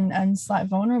pregnant and like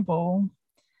vulnerable.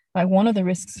 Like one of the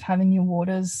risks of having your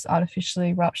waters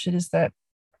artificially ruptured is that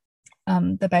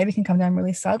the baby can come down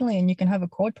really suddenly and you can have a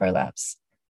cord prolapse.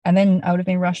 And then I would have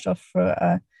been rushed off for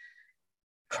a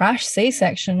crash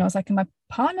C-section. I was like, and my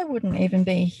partner wouldn't even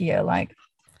be here. Like,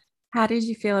 how did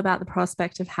you feel about the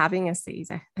prospect of having a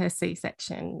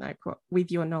C-section, like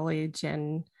with your knowledge?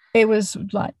 And it was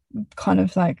like kind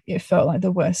of like it felt like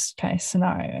the worst case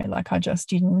scenario. Like I just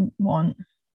didn't want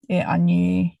it. I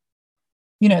knew,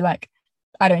 like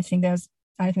I don't think there's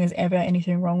ever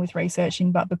anything wrong with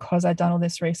researching, but because I'd done all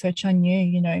this research, I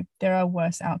knew, there are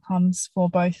worse outcomes for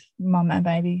both mum and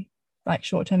baby, like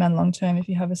short-term and long-term if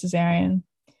you have a cesarean.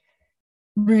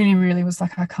 Really, really was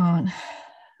like, I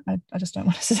just don't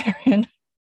want a cesarean.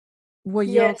 Were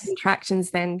your contractions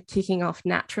then kicking off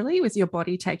naturally? Was your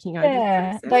body taking over?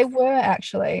 Yeah, they were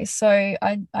actually. So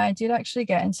I did actually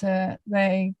get into,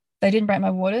 they didn't break my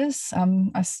waters.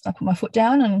 I put my foot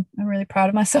down and I'm really proud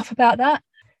of myself about that.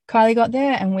 Kylie got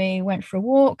there and we went for a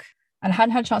walk, and I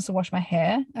hadn't had a chance to wash my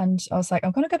hair. And I was like,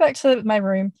 I'm going to go back to my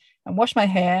room and wash my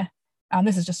hair. And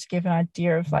this is just to give an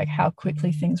idea of like how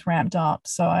quickly things ramped up.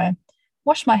 So I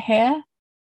washed my hair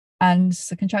and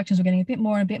the contractions were getting a bit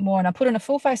more and a bit more. And I put on a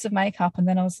full face of makeup. And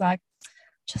then I was like,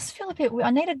 just feel a bit,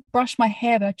 I need to brush my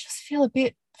hair, but I just feel a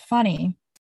bit funny.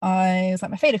 I was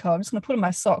like, my feet are cold. I'm just going to put on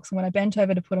my socks. And when I bent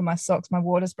over to put on my socks, my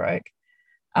waters broke.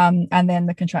 And then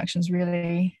the contractions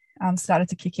really started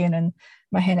to kick in and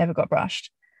my hair never got brushed.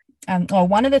 And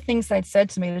one of the things they'd said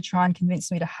to me to try and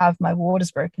convince me to have my waters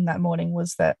broken that morning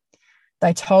was that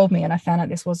they told me, and I found out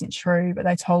this wasn't true, but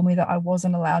they told me that I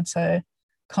wasn't allowed to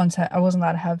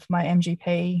have my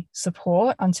MGP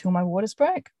support until my waters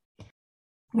broke.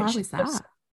 Why was that?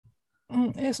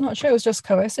 It's not true. It was just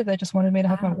coercive. They just wanted me to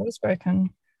have my waters broken.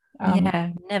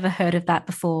 Never heard of that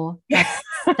before.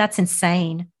 That's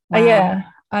insane. Wow. Yeah,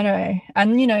 I know.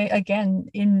 And, again,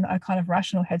 in a kind of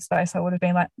rational headspace, I would have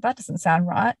been like, that doesn't sound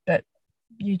right. But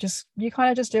you kind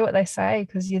of just do what they say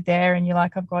because you're there and you're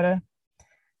like, I've got to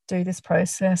do this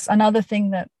process. Another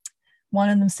thing that one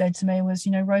of them said to me was,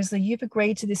 Rosalie, you've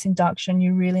agreed to this induction.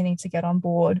 You really need to get on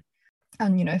board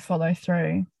and, follow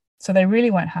through. So they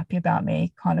really weren't happy about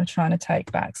me kind of trying to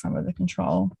take back some of the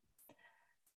control.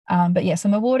 But yeah, so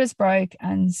my waters broke,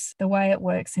 and the way it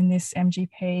works in this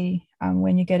MGP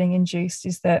when you're getting induced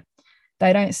is that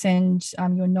they don't send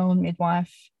your known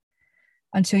midwife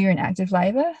until you're in active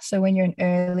labour. So when you're in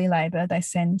early labour, they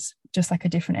send just like a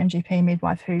different MGP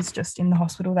midwife who's just in the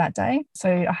hospital that day. So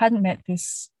I hadn't met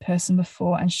this person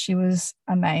before, and she was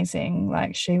amazing.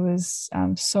 Like she was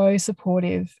so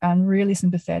supportive and really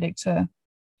sympathetic to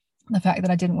the fact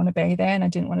that I didn't want to be there and I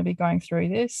didn't want to be going through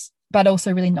this, but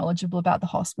also really knowledgeable about the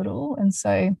hospital. And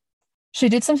so she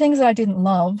did some things that I didn't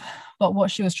love, but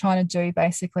what she was trying to do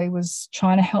basically was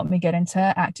trying to help me get into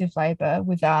active labour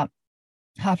without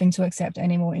having to accept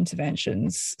any more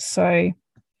interventions. So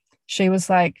she was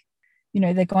like,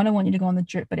 they're going to want you to go on the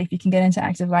drip, but if you can get into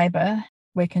active labour,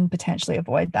 we can potentially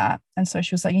avoid that. And so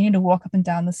she was like, you need to walk up and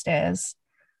down the stairs.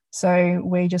 So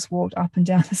we just walked up and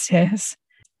down the stairs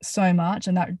so much,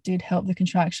 and that did help the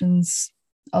contractions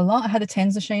a lot. I had a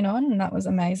TENS machine on, and that was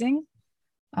amazing.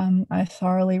 I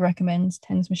thoroughly recommend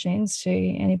TENS machines to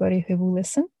anybody who will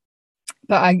listen.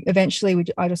 But I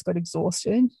just got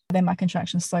exhausted. Then my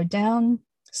contractions slowed down.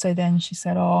 So then she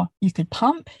said, you could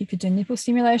pump, you could do nipple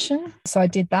stimulation. So I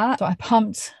did that. So I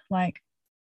pumped like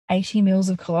 80 mils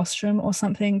of colostrum or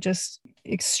something, just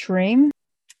extreme,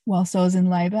 whilst I was in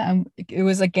labour. And it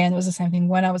was the same thing.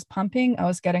 When I was pumping, I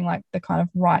was getting like the kind of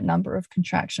right number of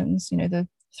contractions, the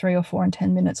 3 or 4 and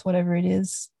 10 minutes, whatever it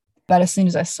is. But as soon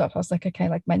as I stopped, I was like, okay,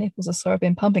 like my nipples are sore. I've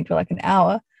been pumping for like an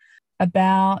hour.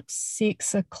 About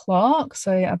 6 o'clock,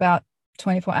 so about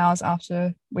 24 hours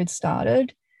after we'd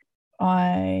started,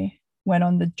 I went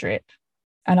on the drip.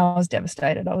 And I was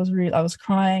devastated. I was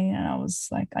crying, and I was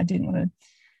like, I didn't want to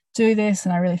do this,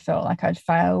 and I really felt like I'd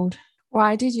failed.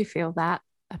 Why did you feel that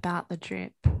about the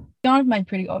drip? I've made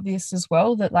pretty obvious as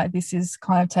well that like this is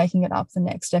kind of taking it up the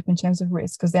next step in terms of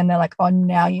risk, because then they're like, oh,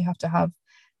 now you have to have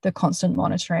the constant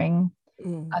monitoring.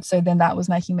 So then that was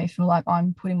making me feel like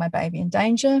I'm putting my baby in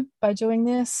danger by doing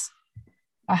this.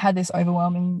 I had this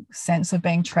overwhelming sense of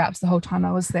being trapped the whole time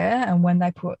I was there. And when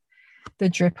they put the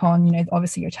drip on, you know,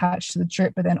 obviously you're attached to the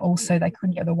drip, but then also they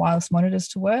couldn't get the wireless monitors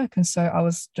to work. And so I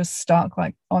was just stuck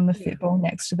like on the football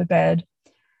next to the bed.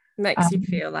 Makes you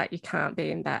feel like you can't be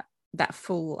in that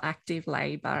full active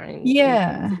labor, and in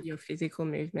terms of your physical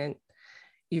movement,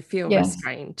 you feel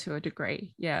restrained to a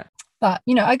degree. Yeah. But,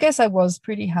 you know, I guess I was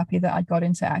pretty happy that I got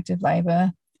into active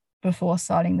labor before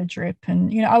starting the drip.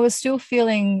 And, you know, I was still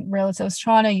feeling relative. I was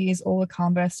trying to use all the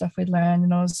calm birth stuff we'd learned,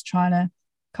 and I was trying to,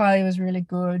 Kylie was really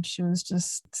good. She was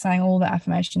just saying all the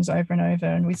affirmations over and over,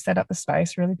 and we set up the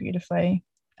space really beautifully.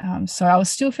 So I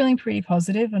was still feeling pretty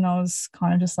positive, and I was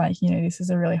kind of just like, you know, this is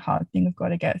a really hard thing we've got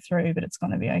to get through, but it's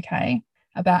going to be okay.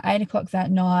 About 8 o'clock that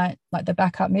night, like the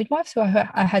backup midwife who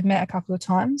I had met a couple of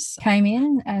times came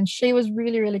in, and she was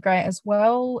really, really great as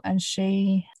well. And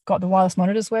she got the wireless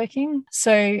monitors working.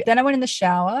 So then I went in the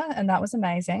shower, and that was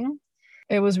amazing.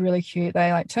 It was really cute.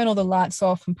 They like turned all the lights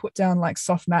off and put down like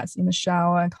soft mats in the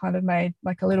shower and kind of made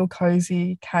like a little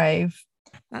cozy cave.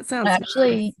 That sounds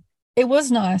nice. It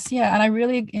was nice, yeah. And I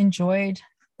really enjoyed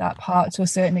that part to a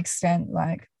certain extent.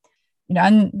 Like, you know,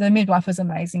 and the midwife was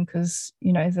amazing because,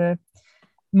 you know, the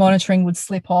monitoring would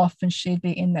slip off and she'd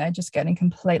be in there just getting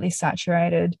completely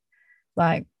saturated,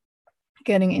 like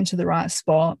getting into the right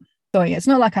spot. So yeah, it's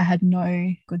not like I had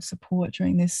no good support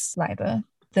during this labor.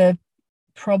 The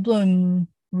problem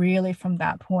really from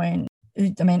that point,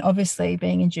 I mean, obviously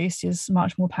being induced is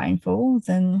much more painful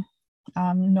than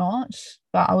not,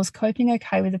 but I was coping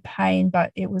okay with the pain,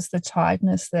 but it was the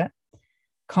tiredness that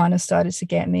kind of started to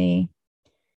get me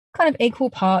kind of equal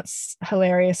parts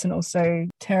hilarious and also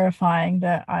terrifying.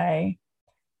 That I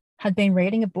had been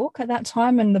reading a book at that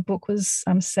time, and the book was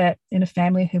set in a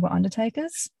family who were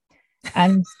undertakers,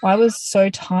 and I was so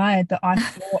tired that I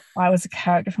thought I was a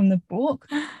character from the book,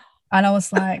 and I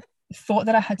was like, thought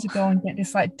that I had to go and get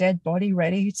this like dead body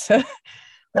ready to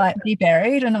like be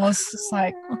buried, and I was just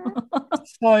like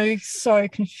so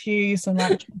confused and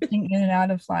like jumping in and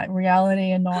out of like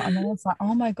reality and not, and I was like,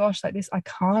 oh my gosh, like this, I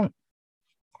can't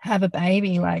have a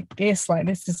baby like this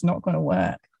is not going to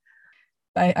work.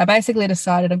 I basically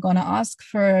decided I'm going to ask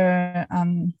for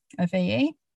a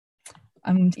VE,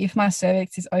 and if my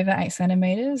cervix is over 8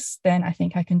 centimeters, then I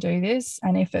think I can do this,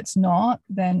 and if it's not,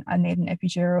 then I need an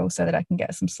epidural so that I can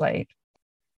get some sleep.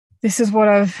 This is what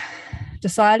I've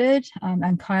decided,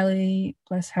 and Kylie,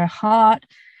 bless her heart,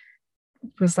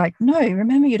 was like, no,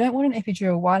 remember, you don't want an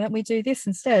epidural. Why don't we do this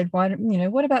instead? Why don't, you know,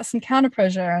 what about some counter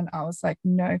pressure? And I was like,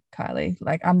 no, Kylie,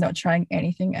 like, I'm not trying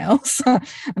anything else. I'm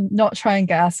not trying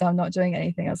gas. I'm not doing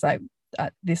anything. I was like,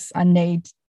 I need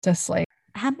to sleep.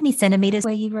 How many centimeters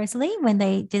were you, Rosalie, when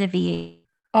they did a VE?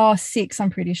 6, I'm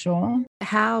pretty sure.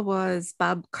 How was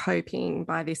Bub coping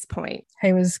by this point?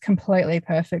 He was completely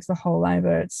perfect the whole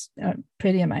labor. It's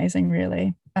pretty amazing,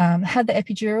 really. Had the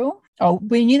epidural. Oh,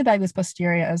 we knew the baby was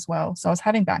posterior as well. So I was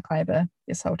having back labor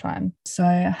this whole time. So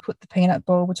I put the peanut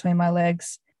ball between my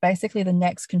legs, basically the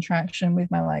next contraction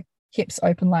with my like hips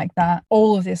open like that.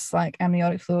 All of this like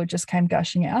amniotic fluid just came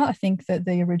gushing out. I think that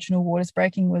the original waters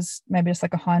breaking was maybe just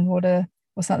like a hindwater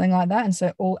or something like that. And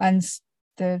so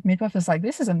the midwife was like,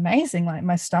 this is amazing. Like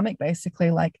my stomach basically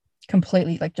like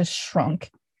completely like just shrunk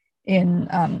in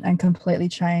and completely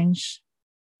changed.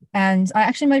 And I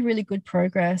actually made really good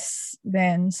progress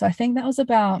then. So I think that was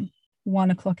about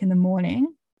 1 o'clock in the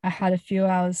morning. I had a few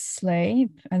hours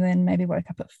sleep and then maybe woke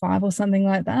up at 5 or something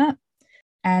like that.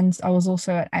 And I was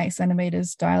also at 8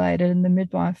 centimeters dilated, and the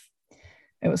midwife,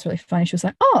 it was really funny. She was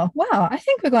like, oh, wow, I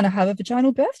think we're going to have a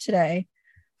vaginal birth today.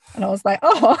 And I was like,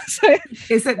 oh, so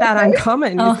is it that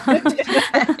uncommon?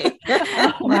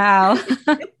 Wow.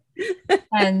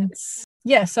 And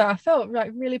yeah, so I felt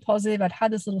like really positive. I'd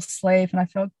had this little sleep and I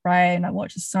felt great, and I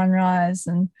watched the sunrise,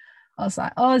 and I was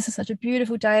like, oh, this is such a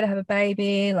beautiful day to have a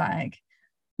baby. Like,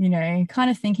 you know, kind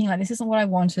of thinking like, this isn't what I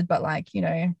wanted, but like, you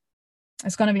know,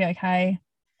 it's going to be okay.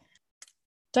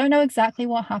 Don't know exactly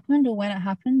what happened or when it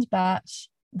happened, but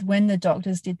when the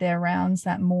doctors did their rounds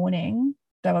that morning,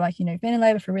 they were like, you know, been in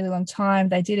labor for a really long time.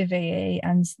 They did a VE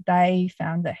and they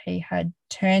found that he had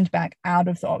turned back out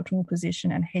of the optimal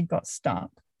position and he got stuck.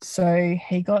 So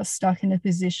he got stuck in a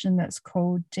position that's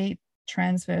called deep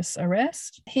transverse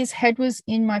arrest. His head was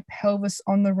in my pelvis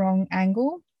on the wrong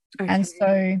angle. Okay. And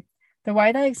so the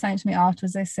way they explained to me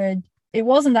afterwards, they said, it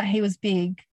wasn't that he was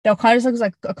big. They were kind of just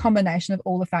like a combination of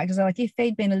all the factors. They're like, if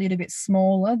he'd been a little bit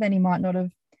smaller, then he might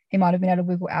have been able to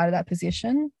wiggle out of that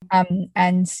position.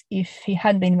 And if he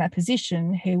hadn't been in that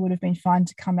position, he would have been fine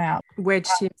to come out. Wedged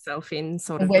himself in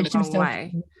sort of the wrong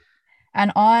way.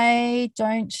 And I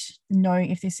don't know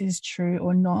if this is true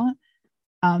or not.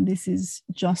 This is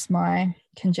just my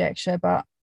conjecture, but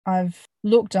I've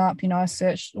looked up, I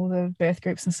searched all the birth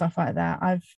groups and stuff like that.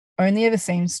 I've only ever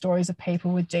seen stories of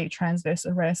people with deep transverse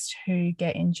arrest who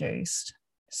get induced.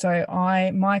 So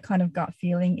my kind of gut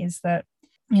feeling is that,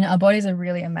 our bodies are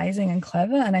really amazing and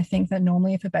clever. And I think that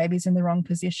normally if a baby's in the wrong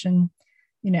position,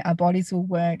 our bodies will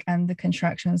work and the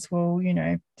contractions will,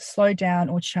 slow down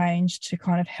or change to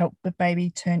kind of help the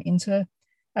baby turn into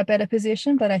a better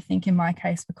position. But I think in my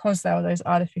case, because they were those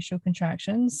artificial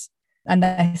contractions and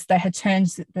they had turned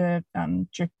the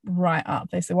drip right up.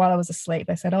 They said, while I was asleep,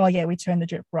 they said, oh yeah, we turned the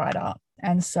drip right up.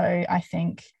 And so I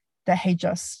think that he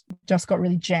just got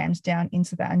really jammed down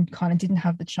into that and kind of didn't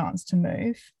have the chance to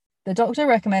move. The doctor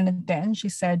recommended then, she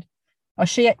said,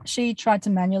 she tried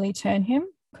to manually turn him,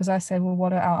 because I said, well,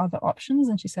 what are our other options?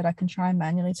 And she said, I can try and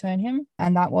manually turn him.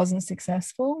 And that wasn't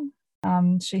successful.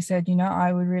 She said,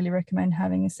 I would really recommend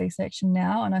having a C-section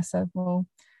now. And I said, well,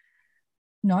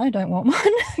 no, I don't want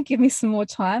one. Give me some more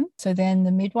time. So then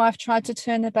the midwife tried to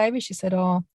turn the baby. She said,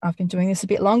 oh, I've been doing this a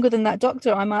bit longer than that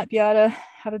doctor. I might be able to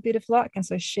have a bit of luck. And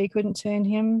so she couldn't turn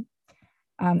him.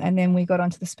 And then we got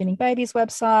onto the Spinning Babies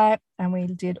website and we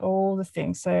did all the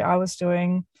things. So I was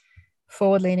doing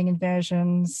forward leaning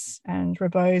inversions and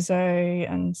rebozo,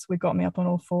 and we got me up on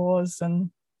all fours. And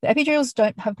the epidurals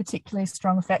don't have particularly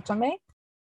strong effect on me.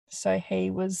 So he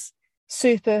was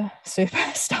super, super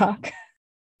stuck.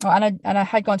 Oh, and I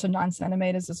had gone to 9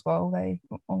 centimeters as well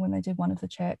when they did one of the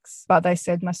checks, but they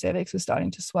said my cervix was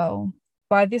starting to swell.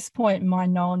 By this point, my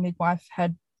known midwife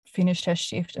had finished her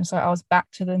shift, and so I was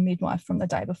back to the midwife from the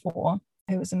day before,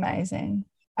 who was amazing.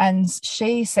 And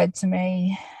she said to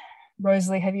me,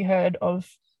 Rosalie, have you heard of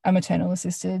a maternal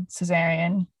assisted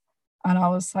caesarean? And I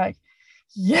was like,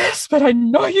 yes, but I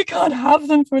know you can't have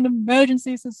them for an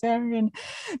emergency caesarean.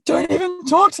 Don't even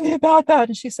talk to me about that.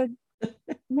 And she said,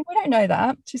 no, we don't know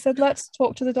that. She said, let's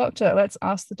talk to the doctor. Let's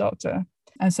ask the doctor.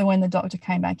 And so when the doctor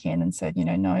came back in and said,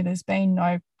 no, there's been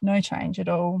no change at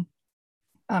all.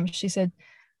 She said,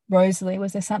 Rosalie,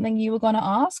 was there something you were going to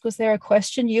ask? Was there a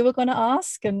question you were going to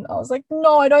ask? And I was like,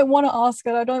 no, I don't want to ask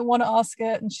it. I don't want to ask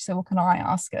it. And she said, well, can I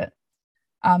ask it?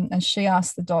 And she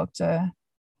asked the doctor,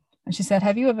 and she said,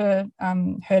 have you ever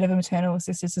heard of a maternal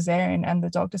assisted caesarean? And the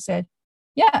doctor said,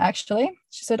 yeah, actually.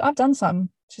 She said, I've done some.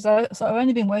 She said, so I've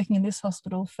only been working in this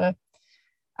hospital for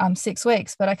 6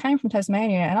 weeks, but I came from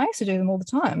Tasmania and I used to do them all the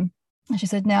time. And she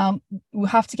said, now we'll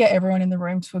have to get everyone in the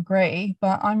room to agree,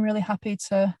 but I'm really happy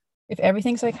to, if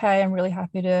everything's okay, I'm really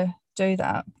happy to do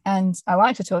that. And I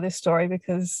like to tell this story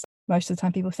because most of the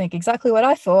time people think exactly what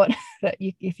I thought, that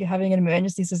if you're having an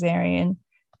emergency caesarean,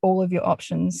 all of your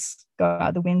options go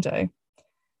out the window,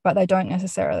 but they don't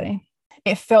necessarily.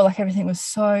 It felt like everything was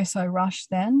so rushed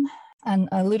then. And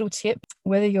a little tip,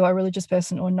 whether you're a religious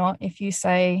person or not, if you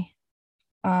say,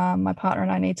 my partner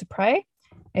and I need to pray,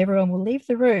 everyone will leave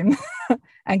the room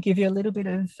and give you a little bit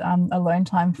of alone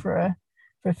time for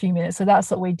a few minutes. So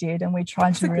that's what we did, and we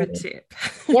tried to really. That's a good tip.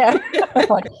 Yeah,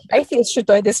 like atheists should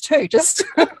know this too. Just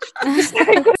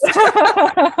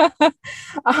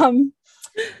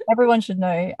everyone should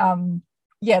know.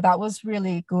 Yeah, that was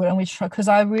really good, and we tried, because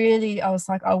I was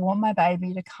like, I want my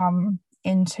baby to come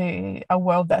into a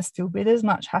world that's filled with as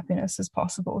much happiness as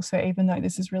possible. So even though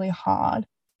this is really hard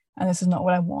and this is not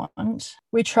what I want,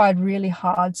 we tried really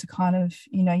hard to kind of,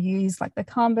 use like the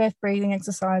calm birth breathing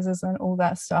exercises and all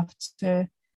that stuff to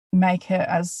make it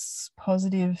as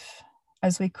positive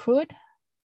as we could.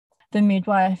 The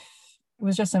midwife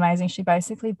was just amazing. She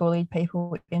basically bullied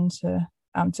people into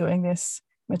doing this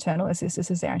maternal assisted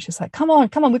cesarean. She's like, come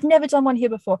on, we've never done one here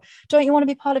before. Don't you want to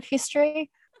be part of history?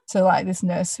 So like this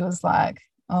nurse who was like,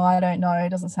 oh, I don't know, it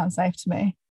doesn't sound safe to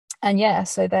me. And yeah,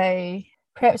 so they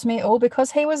prepped me all,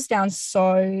 because he was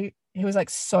like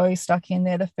so stuck in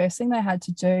there. The first thing they had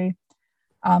to do,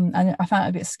 and I found it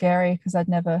a bit scary because I'd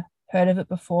never heard of it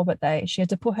before, but she had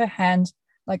to put her hand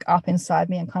like up inside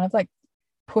me and kind of like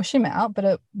push him out,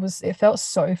 but it felt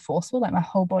so forceful, like my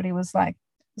whole body was like,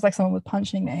 it was like someone was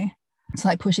punching me to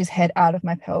like push his head out of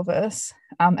my pelvis.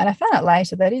 And I found out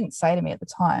later, they didn't say to me at the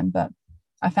time, but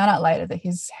I found out later that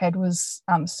his head was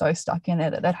so stuck in there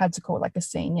that they'd had to call like a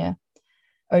senior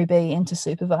OB in to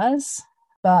supervise.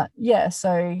 But yeah,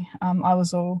 so I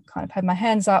was all kind of had my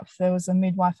hands up. There was a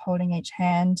midwife holding each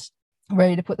hand,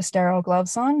 ready to put the sterile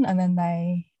gloves on, and then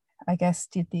they I guess,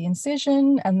 did the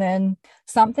incision, and then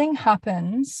something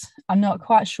happens. I'm not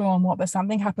quite sure on what, but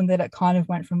something happened that it kind of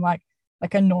went from like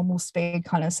a normal speed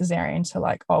kind of cesarean to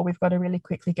like, oh, we've got to really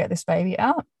quickly get this baby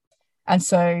out. And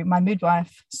so my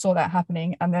midwife saw that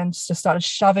happening and then just started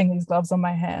shoving these gloves on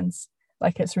my hands.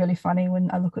 Like, it's really funny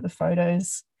when I look at the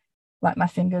photos, like my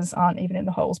fingers aren't even in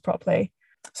the holes properly.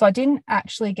 So I didn't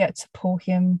actually get to pull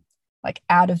him like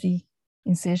out of the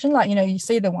incision. Like, you know, you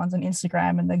see the ones on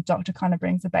Instagram and the doctor kind of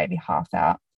brings the baby half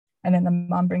out and then the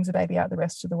mum brings the baby out the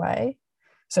rest of the way.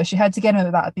 So she had to get him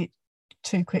about a bit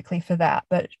too quickly for that.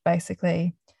 But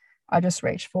basically I just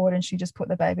reached forward and she just put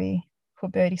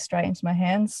Birdie straight into my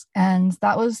hands. And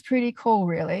that was pretty cool,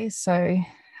 really. So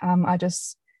I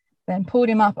just then pulled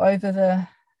him up over the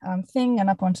thing and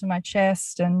up onto my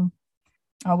chest, and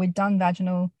we'd done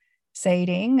vaginal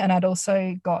seeding, and I'd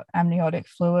also got amniotic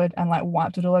fluid and like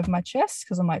wiped it all over my chest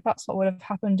because I'm like, that's what would have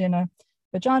happened in a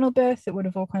vaginal birth. It would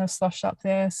have all kind of sloshed up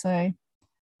there. So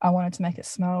I wanted to make it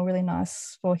smell really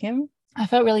nice for him. I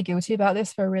felt really guilty about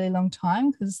this for a really long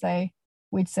time because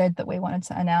we'd said that we wanted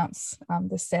to announce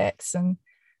the sex, and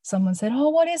someone said, oh,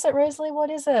 what is it, Rosalie? What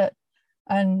is it?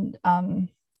 And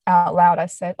out loud I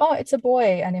said, oh, it's a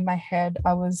boy. And in my head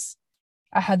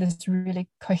I had this really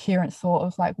coherent thought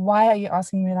of like, why are you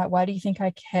asking me that? Why do you think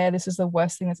I care? This is the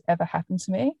worst thing that's ever happened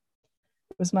to me.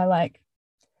 It was my like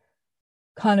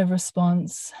kind of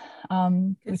response,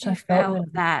 which I felt really...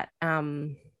 that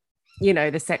you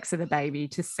know, the sex of the baby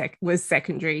was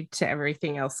secondary to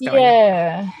everything else going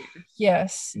on.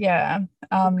 Yes.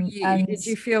 And did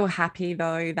you feel happy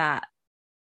though that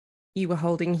you were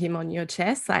holding him on your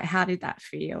chest? Like, how did that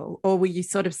feel? Or were you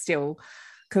sort of still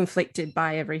conflicted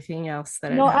by everything else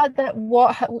that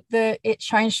it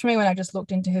changed for me when I just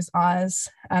looked into his eyes,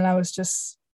 and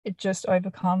it just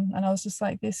overcome, and I was just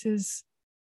like,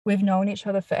 we've known each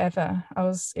other forever.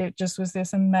 It just was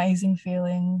this amazing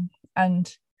feeling.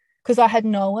 And because I had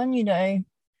no one, you know,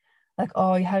 like,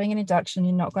 oh, you're having an induction,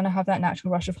 you're not going to have that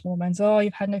natural rush of hormones, oh,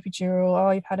 you've had an epidural,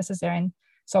 oh, you've had a cesarean.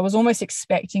 So I was almost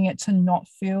expecting it to not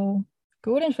feel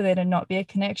good and for there to not be a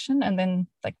connection, and then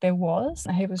like there was.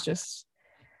 He was just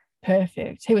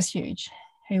perfect. He was huge.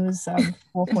 He was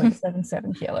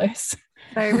 4.77 kilos.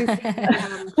 So it was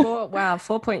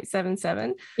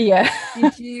 4.77. Yeah.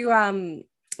 Did you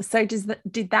so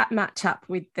did that match up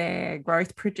with their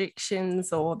growth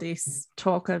predictions or this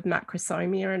talk of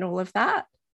macrosomia and all of that?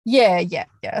 Yeah.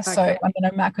 Okay. So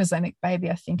a macrosomic baby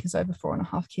I think is over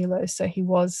 4.5 kilos. So he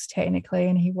was technically,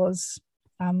 and he was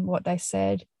what they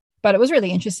said. But it was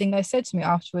really interesting. They said to me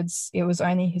afterwards, it was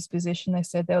only his position. They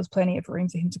said there was plenty of room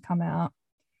for him to come out.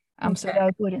 So they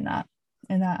were good in that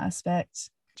aspect.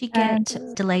 Did you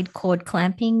get delayed cord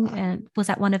clamping? And was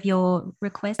that one of your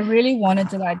requests? I really wanted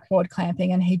delayed cord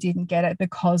clamping, and he didn't get it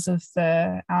because of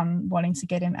the wanting to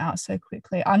get him out so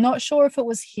quickly. I'm not sure if it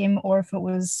was him or if it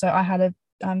was. So I had a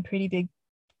pretty big,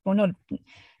 well, not. It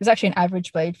was actually an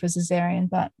average bleed for cesarean,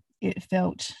 but it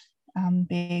felt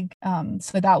big.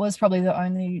 So that was probably the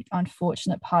only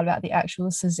unfortunate part about the actual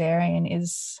cesarean,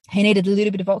 is he needed a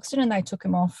little bit of oxygen and they took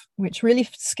him off, which really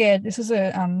scared. This is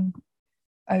an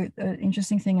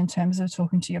interesting thing in terms of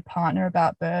talking to your partner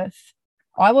about birth.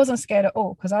 I wasn't scared at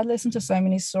all because I'd listened to so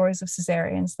many stories of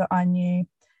cesareans that I knew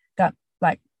that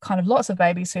like kind of lots of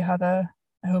babies who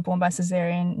are born by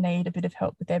cesarean need a bit of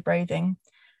help with their breathing.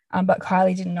 But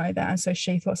Kylie didn't know that, and so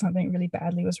she thought something really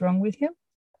badly was wrong with him.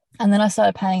 And then I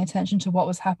started paying attention to what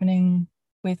was happening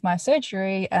with my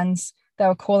surgery, and they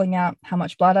were calling out how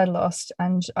much blood I'd lost,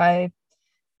 and I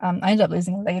ended up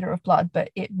losing a litre of blood,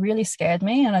 but it really scared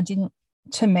me, and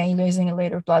to me, losing a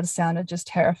litre of blood sounded just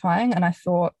terrifying, and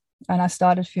I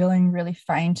started feeling really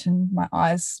faint, and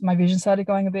my vision started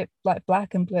going a bit like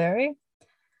black and blurry,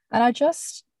 and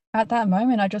at that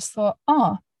moment, I just thought,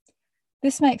 oh,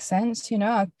 this makes sense, you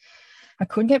know, I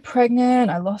couldn't get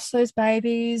pregnant. I lost those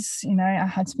babies. You know, I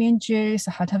had to be induced.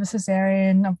 I had to have a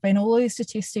cesarean. I've been all these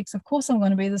statistics. Of course, I'm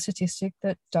going to be the statistic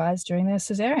that dies during their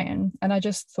cesarean. And I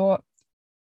just thought,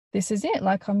 this is it.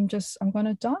 Like, I'm going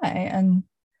to die. And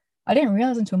I didn't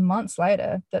realize until months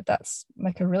later that that's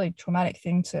like a really traumatic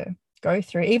thing to go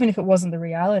through, even if it wasn't the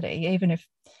reality, even if,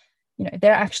 you know,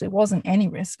 there actually wasn't any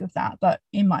risk of that. But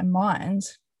in my mind,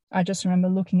 I just remember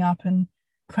looking up and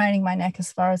craning my neck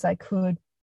as far as I could,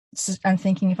 and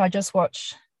thinking, if I just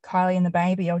watch Kylie and the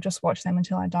baby, I'll just watch them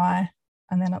until I die,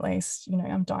 and then at least, you know,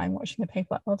 I'm dying watching the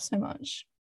people I love so much.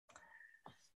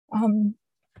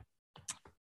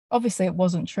 Obviously it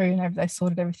wasn't true, and they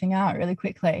sorted everything out really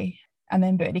quickly, and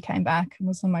then Birdie came back and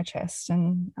was on my chest,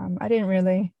 and I didn't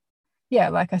really,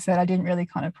 like I said, I didn't really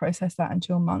kind of process that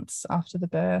until months after the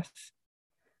birth.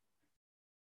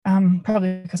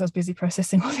 probably because I was busy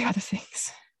processing all the other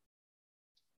things.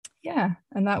 Yeah,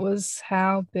 and that was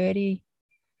how Birdie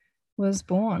was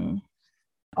born.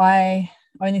 I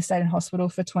only stayed in hospital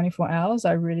for 24 hours.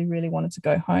 I really, really wanted to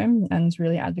go home and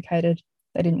really advocated.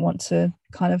 They didn't want to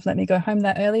kind of let me go home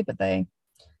that early, but I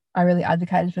really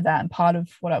advocated for that. And part of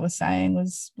what I was saying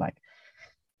was like,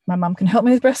 my mum can help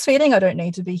me with breastfeeding. I don't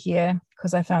need to be here,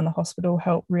 because I found the hospital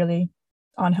help really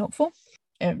unhelpful.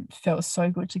 It felt so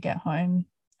good to get home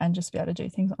and just be able to do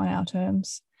things on our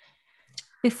terms.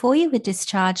 Before you were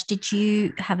discharged, did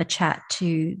you have a chat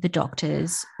to the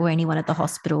doctors or anyone at the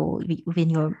hospital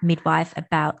within your midwife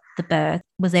about the birth?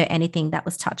 Was there anything that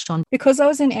was touched on? Because I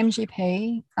was in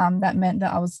MGP, that meant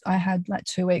that I had like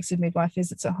 2 weeks of midwife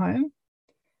visits at home.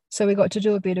 So we got to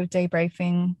do a bit of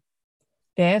debriefing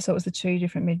there. So it was the 2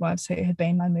 different midwives who had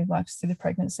been my midwives through the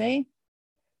pregnancy.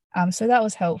 So that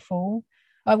was helpful.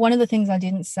 One of the things I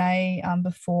didn't say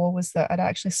before was that I'd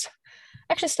actually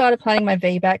started planning my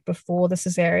VBAC before the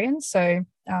Caesarean. So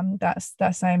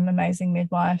that same amazing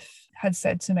midwife had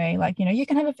said to me, like, you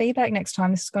can have a VBAC next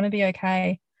time. This is going to be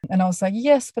okay. And I was like,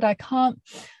 yes, but I can't.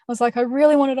 I was like, I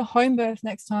really wanted a home birth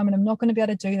next time, and I'm not going to be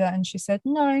able to do that. And she said,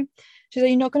 no. She said,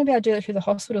 you're not going to be able to do it through the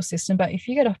hospital system, but if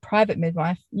you get a private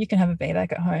midwife, you can have a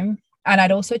VBAC at home. And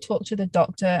I'd also talked to the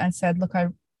doctor and said, look,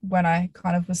 when I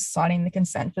kind of was signing the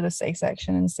consent for the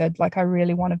C-section, and said, like, I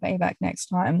really want a VBAC next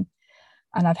time.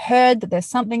 And I've heard that there's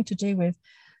something to do with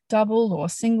double or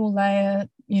single layer,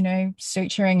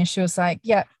 suturing. And she was like,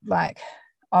 yeah, like,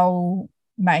 I'll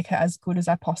make it as good as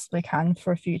I possibly can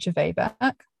for a future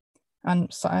VBAC.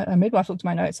 And so a midwife looked at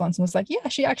my notes once and was like, yeah,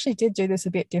 she actually did do this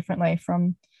a bit differently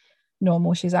from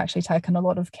normal. She's actually taken a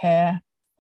lot of care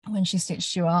when she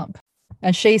stitched you up.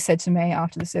 And she said to me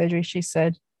after the surgery, she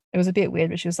said, it was a bit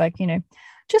weird, but she was like,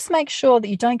 just make sure that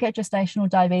you don't get gestational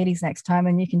diabetes next time,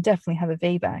 and you can definitely have a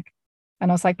VBAC. And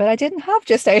I was like, but I didn't have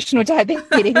gestational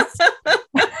diabetes.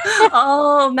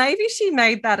 Oh, maybe she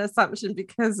made that assumption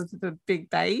because of the big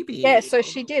baby. Yeah, so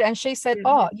she did. And she said,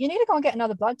 oh, you need to go and get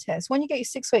another blood test. When you get your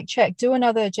 6-week check, do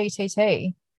another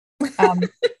GTT. And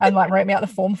like wrote me out the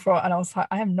form for it. And I was like,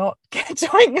 I am not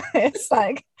doing this.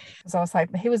 Like, so I was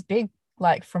like, he was big,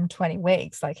 like from 20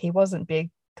 weeks. Like, he wasn't big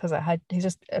because he's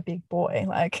just a big boy.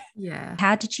 Like, yeah.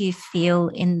 How did you feel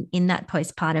in that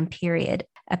postpartum period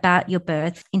about your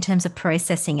birth in terms of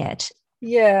processing it?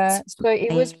 Yeah, so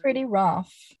it was pretty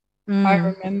rough. I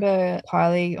remember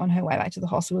Kylie, on her way back to the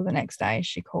hospital the next day,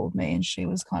 she called me and she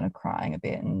was kind of crying a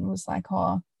bit and was like,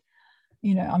 oh,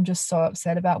 I'm just so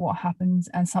upset about what happened.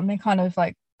 And something kind of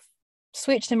like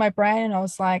switched in my brain, and I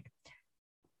was like,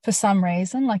 for some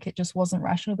reason, like, it just wasn't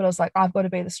rational, but I was like, I've got to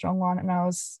be the strong one. And I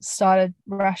started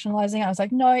rationalizing it. I was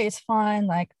like, no, it's fine.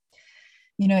 Like,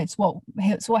 it's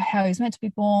how he's meant to be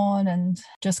born. And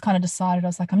just kind of decided, I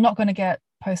was like, I'm not going to get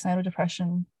postnatal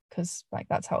depression, because like,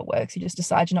 that's how it works. You just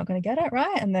decide you're not going to get it,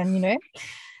 right? And then, it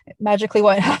magically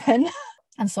won't happen.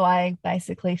 And so I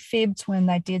basically fibbed when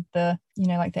they did the,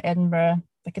 like the Edinburgh,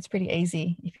 like, it's pretty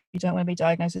easy. If you don't want to be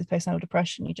diagnosed with postnatal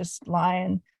depression, you just lie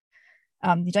and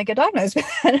you don't get diagnosed with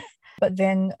it. But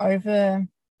then over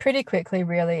pretty quickly,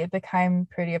 really, it became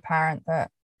pretty apparent that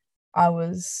I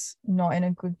was not in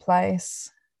a good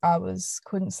place.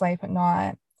 Couldn't sleep at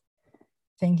night,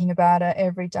 thinking about it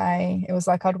every day. It was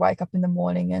like I'd wake up in the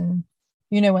morning and,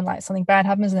 when like something bad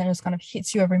happens and then it just kind of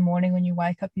hits you every morning when you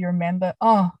wake up, you remember,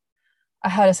 oh, I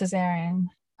had a cesarean.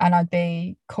 And I'd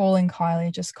be calling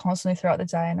Kylie just constantly throughout the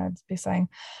day, and I'd be saying,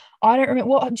 I don't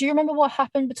remember do you remember what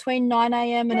happened between 9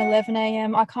 a.m. and 11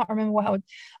 a.m.? I can't remember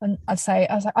and I was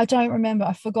like, I don't remember.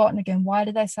 I've forgotten again. Why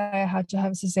did they say I had to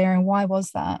have a cesarean? Why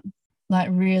was that? Like,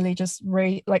 really just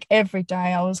like every day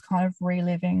I was kind of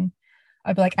reliving.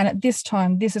 I'd be like, and at this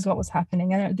time, this is what was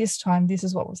happening. And at this time, this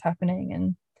is what was happening.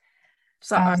 And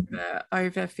so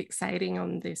over fixating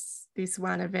on this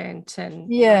one event.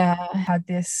 And yeah, I had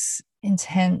this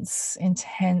intense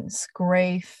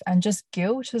grief and just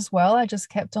guilt as well. I just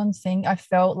kept on thinking, I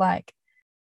felt like,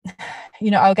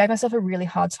 I gave myself a really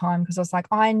hard time, because I was like,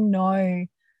 I know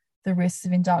the risks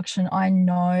of induction, I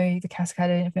know the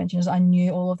cascaded interventions, I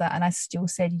knew all of that, and I still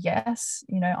said yes.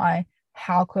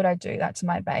 How could I do that to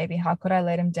my baby? How could I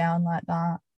let him down like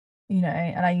that?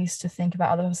 And I used to think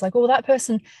about others, like, well, that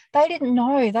person, they didn't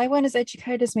know, they weren't as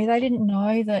educated as me, they didn't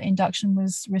know that induction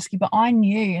was risky, but I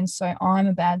knew, and so I'm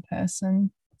a bad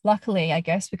person. Luckily, I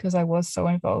guess, because I was so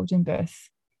involved in birth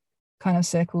kind of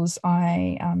circles,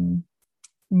 I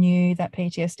knew that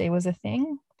PTSD was a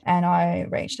thing, and I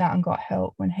reached out and got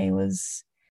help when he was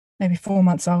maybe 4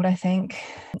 months old, I think,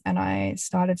 and I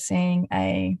started seeing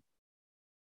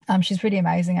she's pretty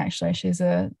amazing, actually. She's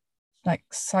a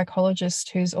psychologist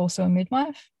who's also a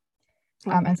midwife.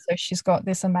 And so she's got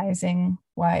this amazing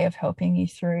way of helping you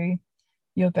through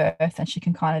your birth, and she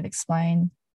can kind of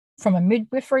explain from a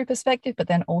midwifery perspective, but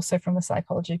then also from a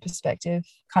psychology perspective,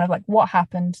 kind of like what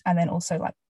happened, and then also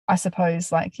like, I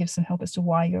suppose, like give some help as to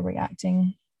why you're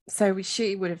reacting. So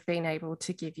she would have been able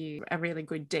to give you a really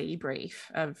good debrief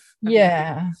of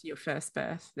your first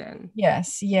birth then.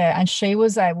 Yes, yeah. And she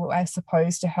was able, I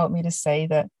suppose, to help me to see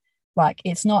that like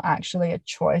it's not actually a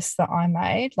choice that I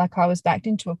made. Like I was backed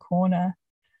into a corner,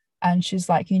 and she's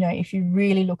like, you know, if you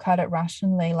really look at it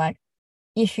rationally, like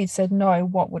if you'd said no,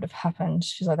 what would have happened?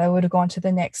 She's like, they would have gone to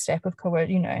the next step of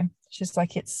you know. She's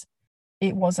like,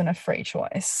 it wasn't a free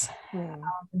choice.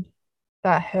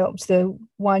 That helped. The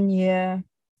 1 year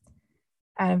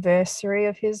anniversary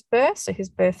of his birth, so his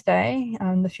birthday,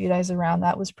 the few days around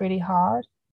that was pretty hard.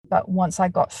 But once I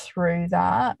got through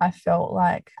that, I felt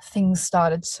like things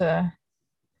started to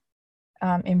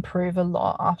improve a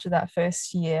lot after that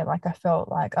first year. Like I felt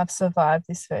like I've survived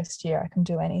this first year, I can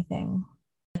do anything.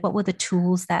 What were the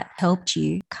tools that helped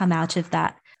you come out of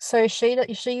that? So she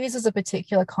uses a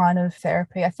particular kind of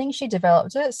therapy. I think she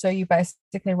developed it. So you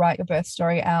basically write your birth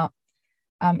story out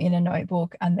in a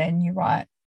notebook, and then you write,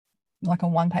 like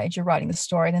on one page you're writing the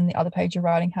story, then the other page you're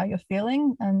writing how you're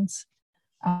feeling, and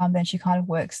then she kind of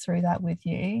works through that with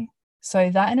you. So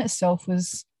that in itself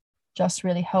was just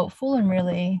really helpful and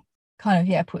really kind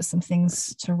of put some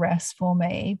things to rest for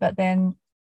me. But then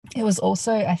it was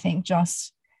also, I think,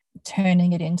 just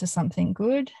turning it into something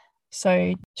good.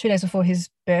 So 2 days before his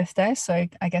birthday, so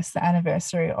I guess the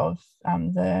anniversary of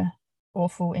the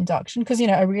awful induction, because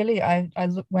I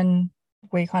look, when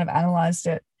we kind of analysed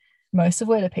it, most of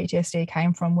where the PTSD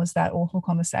came from was that awful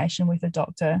conversation with the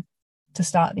doctor to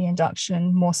start the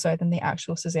induction, more so than the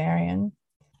actual Caesarean.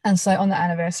 And so on the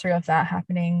anniversary of that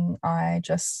happening, I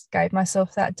just gave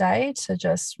myself that day to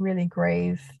just really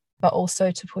grieve, but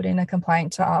also to put in a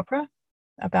complaint to AHPRA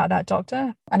about that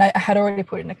doctor. And I had already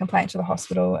put in a complaint to the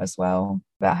hospital as well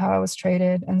about how I was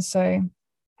treated. And so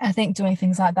I think doing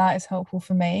things like that is helpful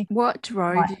for me. What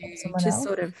drove you to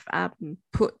sort of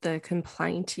put the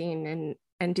complaint in,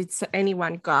 and did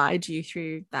anyone guide you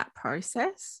through that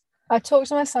process? I talked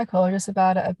to my psychologist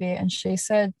about it a bit, and she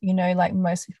said, like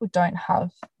most people don't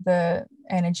have the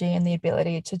energy and the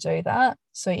ability to do that.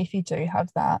 So if you do have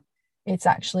that, it's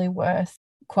actually worth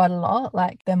quite a lot.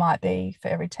 Like there might be, for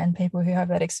every 10 people who have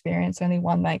that experience, only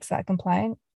one makes that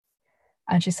complaint.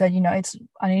 And she said, it's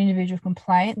an individual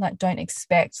complaint. Like don't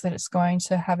expect that it's going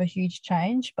to have a huge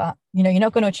change, but, you're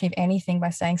not going to achieve anything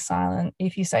by staying silent.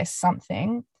 If you say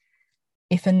something,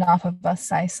 if enough of us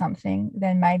say something,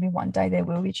 then maybe one day there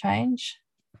will be change.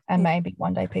 And maybe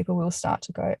one day people will start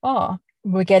to go, oh,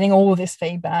 we're getting all this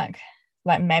feedback.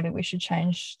 Like maybe we should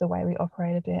change the way we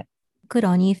operate a bit. Good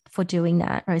on you for doing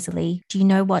that, Rosalie. Do you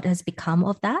know what has become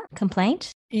of that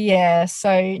complaint? Yeah,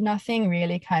 so nothing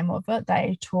really came of it.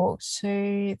 They talked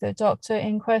to the doctor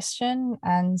in question,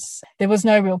 and there was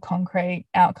no real concrete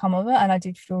outcome of it. And I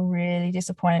did feel really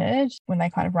disappointed when they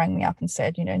kind of rang me up and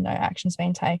said, no action's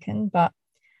been taken. But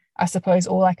I suppose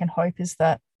all I can hope is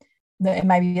that it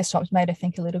maybe just made her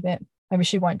think a little bit. Maybe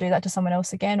she won't do that to someone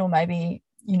else again, or maybe,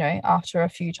 after a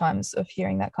few times of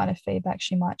hearing that kind of feedback,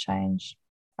 she might change.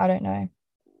 I don't know.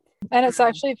 And it's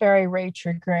actually very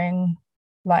re-triggering,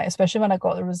 like especially when I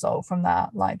got the result from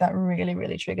that, like that really,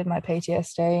 really triggered my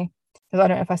PTSD. Because I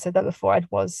don't know if I said that before,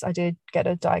 I did get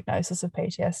a diagnosis of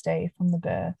PTSD from the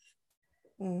birth.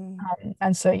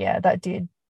 And so, that did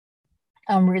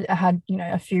really, I had,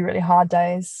 a few really hard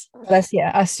days. But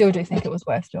I still do think it was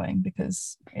worth doing,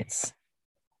 because it's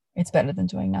better than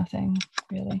doing nothing,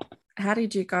 really. How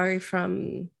did you go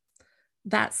from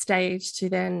that stage to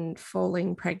then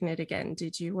falling pregnant again?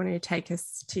 Did you want to take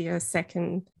us to your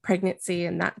second pregnancy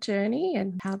and that journey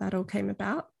and how that all came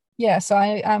about? Yeah, so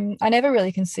I never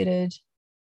really considered,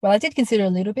 well, I did consider a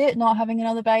little bit not having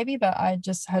another baby, but I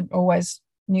just had always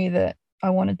knew that I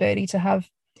wanted Bertie to have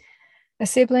a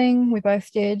sibling. We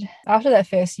both did. After that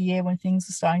first year, when things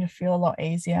were starting to feel a lot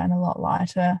easier and a lot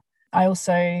lighter, I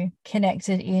also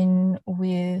connected in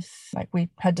with, like, we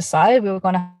had decided we were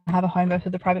going to have a home birth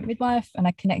with a private midwife, and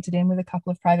I connected in with a couple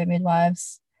of private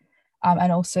midwives,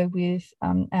 and also with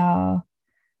our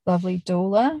lovely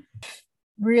doula.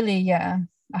 Really, I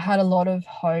had a lot of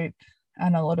hope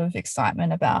and a lot of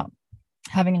excitement about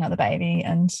having another baby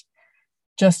and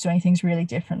just doing things really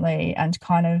differently, and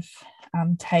kind of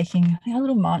taking a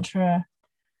little mantra.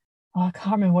 I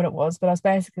can't remember what it was, but I was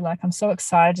basically like, I'm so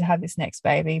excited to have this next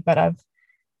baby, but I've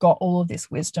got all of this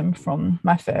wisdom from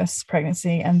my first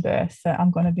pregnancy and birth that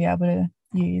I'm going to be able to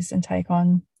use and take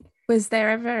on Was there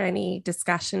ever any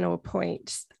discussion or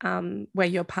point where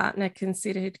your partner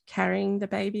considered carrying the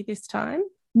baby this time?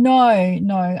 No.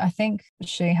 I think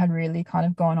she had really kind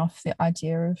of gone off the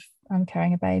idea of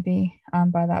carrying a baby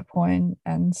by that point,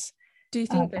 and do you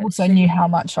think that also knew how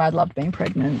much I loved being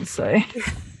pregnant. So,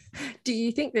 do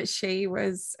you think that she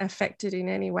was affected in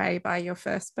any way by your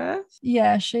first birth?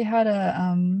 Yeah, she had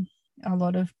a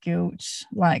lot of guilt,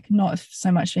 like not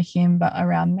so much for him, but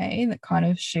around me. That kind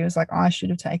of, she was like, I should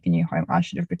have taken you home. I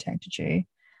should have protected you.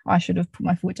 I should have put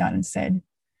my foot down and said,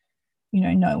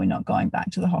 no, we're not going back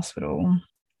to the hospital.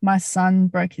 My son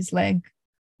broke his leg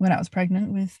when I was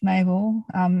pregnant with Mabel,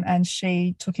 and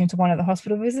she took him to one of the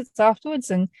hospital visits afterwards,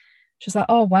 and she was like,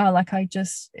 oh wow, like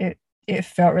it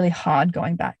felt really hard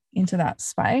going back into that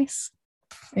space.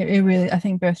 It really, I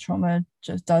think birth trauma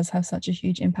just does have such a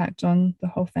huge impact on the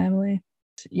whole family.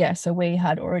 Yeah, so we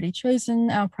had already chosen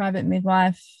our private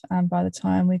midwife by the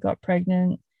time we got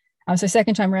pregnant. So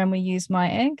second time around, we used my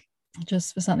egg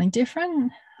just for something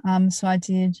different. So I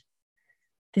did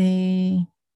the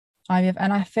IVF,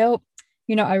 and I felt,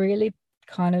 I really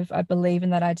I believe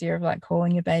in that idea of like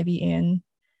calling your baby in,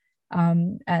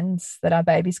 and that our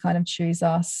babies kind of choose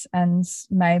us. And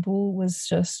Mabel was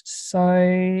just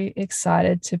so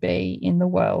excited to be in the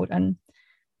world. And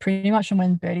pretty much from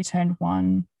when Bertie turned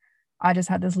 1, I just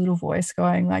had this little voice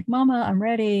going like, Mama, I'm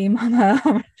ready,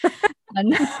 Mama.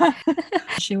 And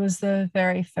she was the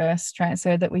very first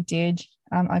transfer that we did.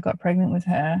 I got pregnant with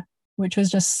her, which was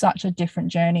just such a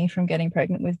different journey from getting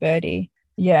pregnant with Bertie.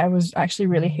 Yeah, it was actually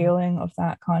really healing of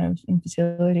that kind of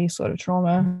infertility sort of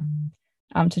trauma.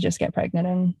 To just get pregnant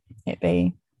and it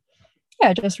be,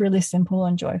 just really simple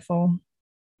and joyful.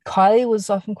 Kylie was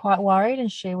often quite worried, and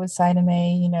she would say to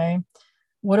me,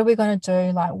 what are we going to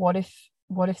do? Like, what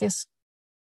if this,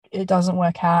 it doesn't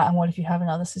work out, and what if you have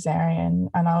another cesarean?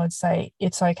 And I would say,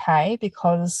 it's okay,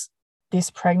 because this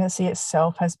pregnancy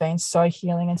itself has been so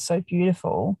healing and so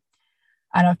beautiful,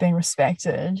 and I've been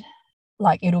respected.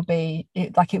 Like, it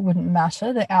wouldn't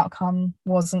matter. The outcome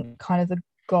wasn't kind of the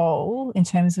goal in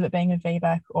terms of it being a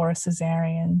VBAC or a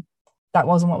cesarean. That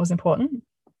wasn't what was important.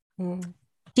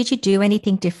 Did you do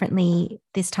anything differently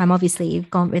this time? Obviously, you've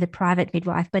gone with a private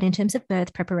midwife, but in terms of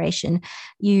birth preparation,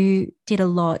 you did a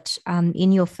lot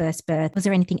in your first birth. Was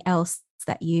there anything else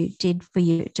that you did for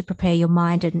you to prepare your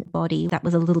mind and body that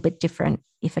was a little bit different,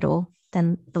 if at all,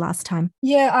 than the last time?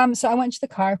 Yeah, so I went to the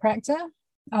chiropractor.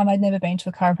 I'd never been to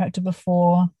a chiropractor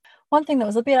before. One thing that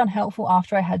was a bit unhelpful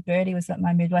after I had Bertie was that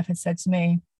my midwife had said to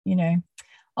me,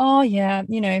 oh yeah,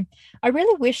 I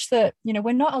really wish that,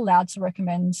 we're not allowed to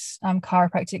recommend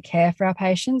chiropractic care for our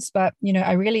patients, but,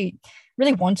 I really,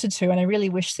 really wanted to, and I really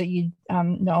wish that you'd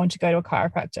known to go to a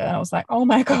chiropractor. And I was like, oh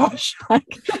my gosh, like,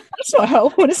 that's not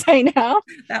helpful to say now.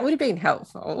 That would have been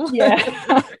helpful.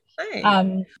 Yeah.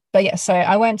 But yeah, so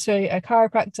I went to a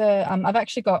chiropractor. I've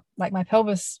actually got like my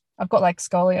pelvis, I've got like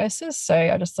scoliosis. So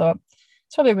I just thought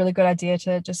it's probably a really good idea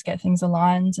to just get things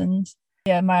aligned. And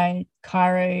yeah, my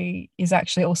chiro is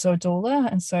actually also a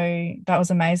doula. And so that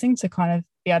was amazing to kind of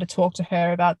be able to talk to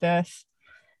her about birth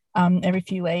every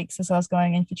few weeks as I was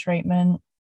going in for treatment.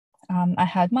 I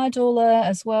had my doula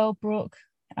as well, Brooke,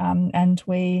 and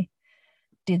we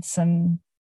did some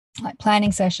like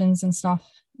planning sessions and stuff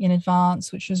in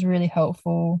advance, which was really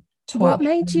helpful. What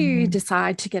made you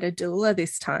decide to get a doula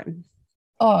this time?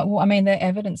 Oh, well, I mean, they're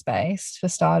evidence-based for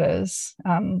starters.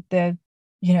 They're,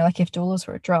 like if doulas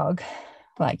were a drug,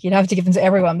 like you'd have to give them to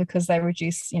everyone because they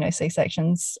reduce,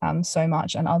 C-sections so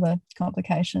much and other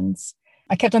complications.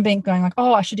 I kept on going like,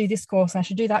 oh, I should do this course and I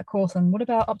should do that course. And what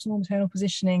about optimal maternal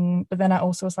positioning? But then I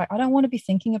also was like, I don't want to be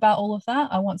thinking about all of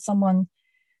that. I want someone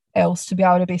else to be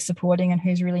able to be supporting and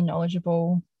who's really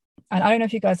knowledgeable. And I don't know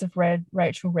if you guys have read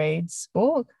Rachel Reed's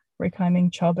book, Reclaiming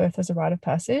Childbirth as a Rite of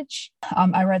Passage.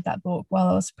 I read that book while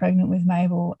I was pregnant with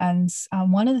Mabel. And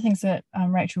one of the things that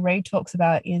Rachel Reed talks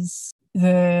about is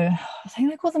I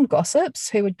think they call them gossips,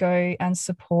 who would go and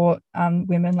support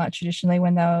women like traditionally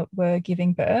when they were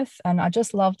giving birth. And I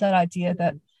just love that idea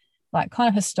that like kind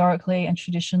of historically and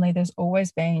traditionally there's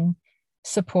always been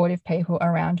supportive people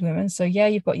around women. So yeah,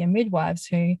 you've got your midwives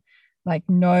who like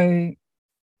know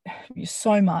you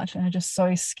so much and are just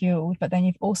so skilled, but then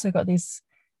you've also got these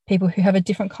people who have a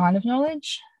different kind of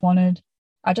knowledge.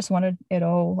 I just wanted it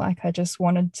all. Like I just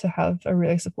wanted to have a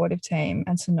really supportive team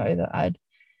and to know that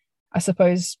I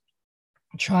suppose,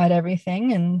 tried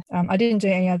everything. And I didn't do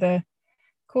any other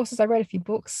courses. I read a few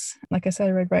books. Like I said,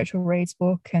 I read Rachel Reed's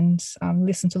book and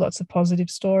listened to lots of positive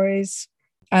stories.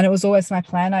 And it was always my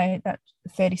plan. At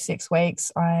 36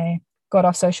 weeks, I got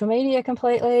off social media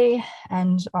completely.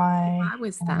 And Why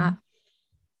was that?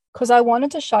 because I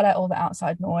wanted to shut out all the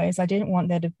outside noise. I didn't want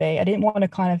to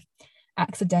kind of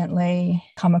accidentally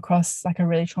come across like a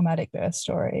really traumatic birth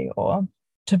story or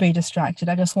to be distracted.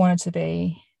 I just wanted to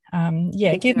be,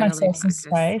 give myself some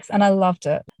space. And I loved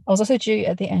it. I was also due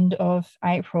at the end of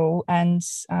April. And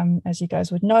as you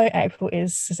guys would know, April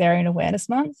is Caesarean Awareness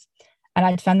Month. And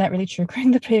I'd found that really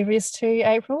triggering the previous 2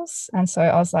 Aprils. And so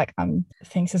I was like, I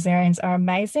think Caesareans are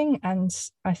amazing. And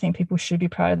I think people should be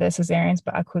proud of their Caesareans,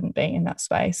 but I couldn't be in that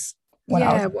space.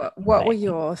 What were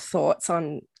your thoughts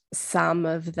on some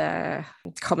of the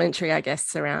commentary, I guess,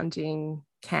 surrounding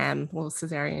CAM or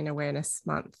Caesarean Awareness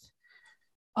Month?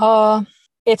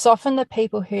 It's often the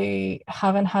people who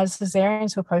haven't had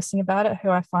Caesareans who are posting about it who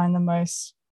I find the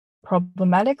most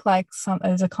problematic. Like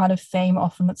there's a kind of theme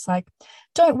often that's like,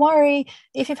 don't worry,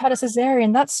 if you've had a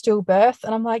Caesarean, that's still birth.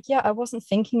 And I'm like, yeah, I wasn't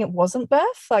thinking it wasn't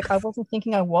birth. Like I wasn't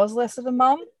thinking I was less of a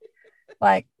mum.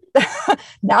 Like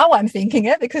now I'm thinking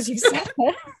it because you said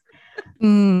it.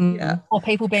 Yeah. Or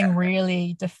people being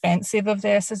really defensive of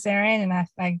their Caesarean, and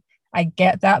I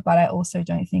get that, but I also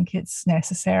don't think it's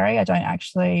necessary. I don't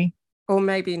actually, or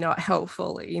maybe not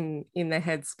helpful in the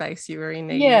headspace you were in.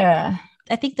 Yeah.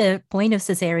 I think the point of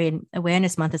Caesarean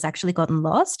Awareness Month has actually gotten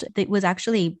lost. It was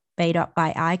actually made up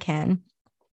by ICANN.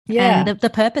 Yeah. And the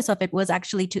purpose of it was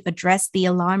actually to address the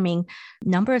alarming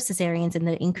number of cesareans and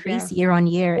the increase year on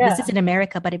year. Yeah. This is in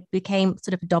America, but it became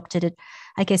sort of adopted,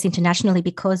 I guess, internationally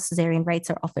because cesarean rates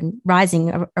are often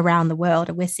rising around the world.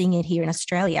 And we're seeing it here in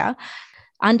Australia.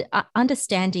 And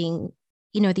understanding,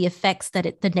 the effects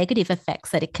the negative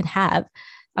effects that it can have.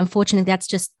 Unfortunately, that's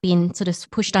just been sort of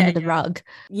pushed under the rug.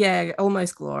 Yeah,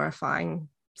 almost glorifying.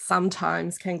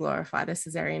 Sometimes can glorify the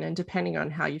cesarean, and depending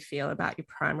on how you feel about your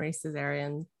primary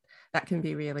cesarean, that can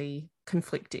be really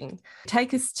conflicting.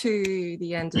 Take us to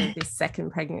the end of this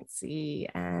second pregnancy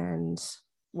and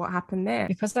what happened there.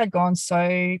 Because I'd gone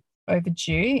so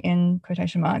overdue, in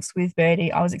quotation marks, with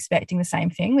Birdie, I was expecting the same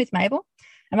thing with Mabel.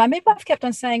 And my midwife kept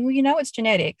on saying, well, it's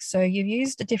genetic. So you've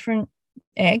used a different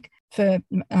egg for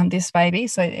this baby.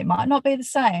 So it might not be the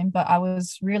same, but I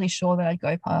was really sure that I'd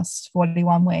go past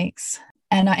 41 weeks.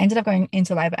 And I ended up going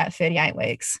into labour at 38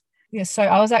 weeks. Yeah, so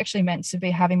I was actually meant to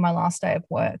be having my last day of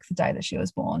work the day that she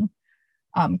was born,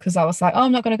 because I was like,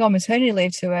 I'm not going to go on maternity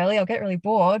leave too early. I'll get really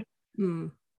bored.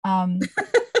 So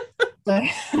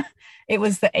it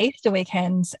was the Easter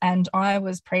weekend, and I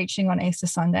was preaching on Easter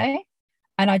Sunday,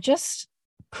 and I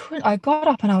got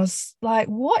up and I was like,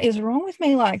 what is wrong with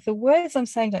me? Like, the words I'm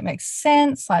saying don't make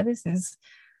sense. Like, this is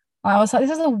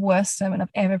the worst sermon I've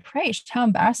ever preached. How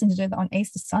embarrassing to do that on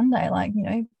Easter Sunday, like,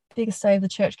 biggest day of the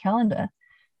church calendar.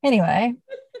 Anyway,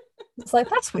 it's like,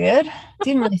 that's weird.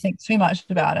 Didn't really think too much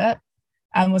about it,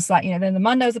 and was like, then the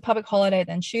Monday was a public holiday,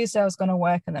 then Tuesday I was going to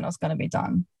work, and then I was going to be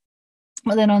done.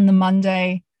 But then on the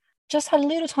Monday, just had a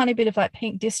little tiny bit of like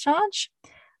pink discharge.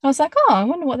 I was like, I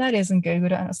wonder what that is, and Googled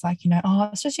it, and it's like,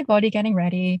 it's just your body getting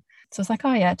ready. So I was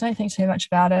like, don't think too much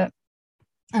about it.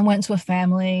 And went to a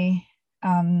family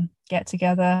get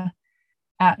together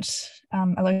at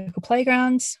a local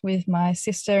playground with my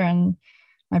sister and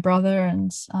my brother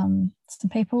and some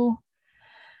people.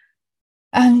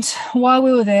 And while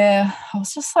we were there, I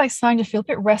was just like starting to feel a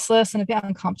bit restless and a bit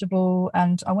uncomfortable.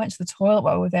 And I went to the toilet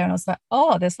while we were there, and I was like,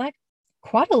 there's like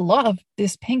quite a lot of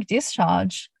this pink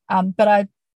discharge. But I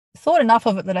thought enough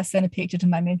of it that I sent a picture to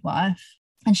my midwife,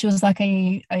 and she was like, are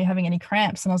you having any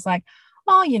cramps? And I was like,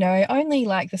 only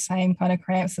like the same kind of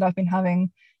cramps that I've been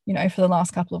having, for the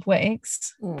last couple of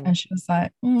weeks. And she was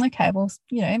like, okay, well,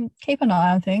 keep an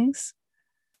eye on things.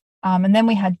 And then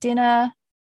we had dinner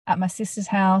at my sister's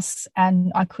house,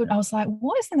 and I was like,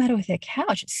 what is the matter with their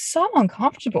couch? It's so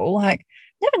uncomfortable. Like,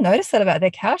 never noticed that about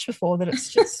their couch before, that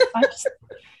it's just,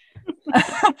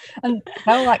 and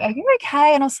they were like, are you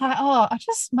okay? And I was like,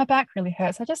 my back really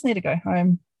hurts. I just need to go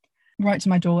home. Wrote to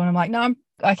my doula, and I'm like, no,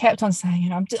 I kept on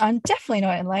saying, I'm definitely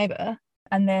not in labour.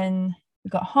 And then we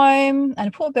got home, and I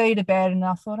put Bertie to bed, and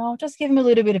I thought, I'll just give him a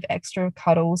little bit of extra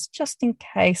cuddles just in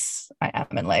case I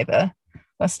am in labour.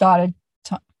 I started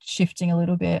shifting a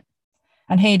little bit,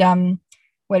 and he'd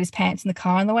wet his pants in the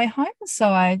car on the way home, so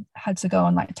I had to go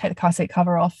and like take the car seat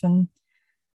cover off. And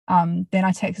then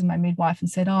I texted my midwife and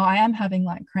said, I am having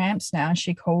like cramps now. And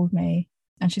she called me,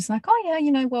 and she's like,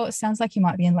 well, it sounds like you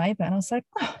might be in labour. And I was like,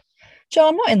 Joe,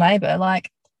 I'm not in labour. Like,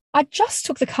 I just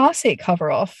took the car seat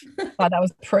cover off. Like, that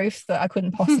was proof that I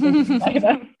couldn't possibly be in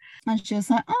labour. And she was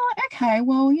like, okay,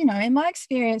 well, in my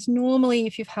experience, normally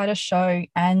if you've had a show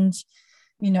and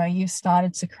you've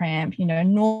started to cramp,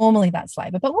 normally that's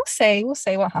labour, but we'll see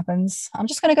what happens. I'm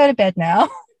just going to go to bed now.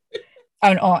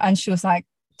 And she was like,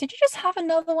 did you just have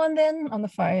another one then, on the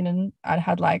phone? And I'd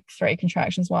had like 3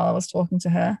 contractions while I was talking to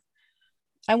her.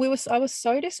 And I was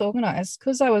so disorganized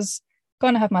because I was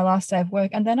going to have my last day of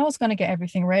work and then I was going to get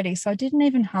everything ready. So I didn't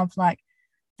even have like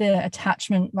the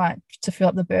attachment, like to fill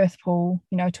up the birth pool,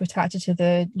 you know, to attach it to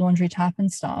the laundry tap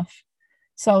and stuff.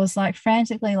 So I was like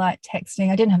frantically like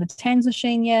texting. I didn't have the TENS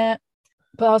machine yet,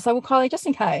 but I was like, well, Kylie, just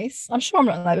in case, I'm sure I'm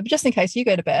not in labor, but just in case, you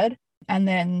go to bed. And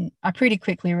then I pretty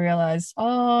quickly realized,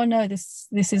 oh no, this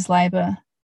is labor.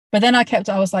 But then I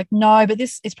was like, no, but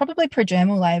this is probably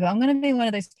prodromal labor. I'm going to be one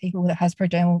of those people that has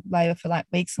prodromal labor for like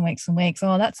weeks and weeks and weeks.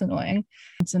 Oh, that's annoying.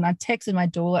 And I texted my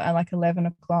doula at like 11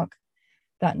 o'clock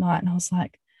that night. And I was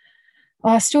like, oh,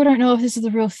 I still don't know if this is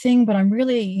the real thing, but I'm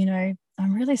really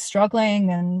struggling.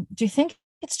 And do you think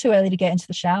it's too early to get into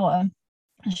the shower?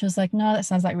 And she was like, no, that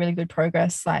sounds like really good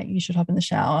progress. Like, you should hop in the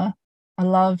shower.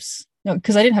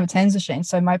 Because I didn't have a TENS machine.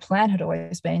 So my plan had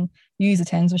always been use a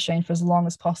TENS machine for as long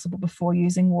as possible before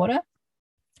using water.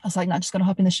 I was like, no, just got to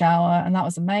hop in the shower. And that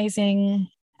was amazing.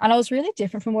 And I was really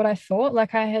different from what I thought.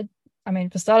 Like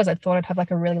for starters, I thought I'd have like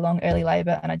a really long early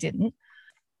labor and I didn't.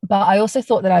 But I also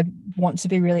thought that I'd want to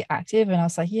be really active. And I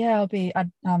was like, yeah, I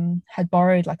had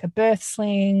borrowed like a birth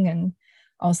sling. And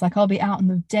I was like, I'll be out on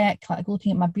the deck, like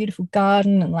looking at my beautiful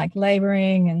garden and like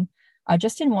laboring. And I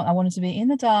wanted to be in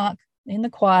the dark, in the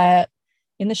quiet,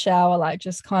 in the shower, like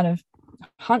just kind of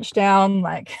hunched down,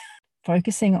 like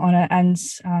focusing on it. And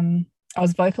I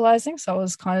was vocalizing. So I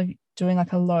was kind of doing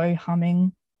like a low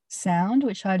humming sound,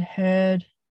 which I'd heard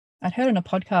on a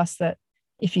podcast that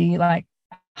if you like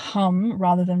hum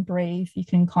rather than breathe, you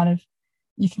can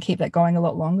keep that going a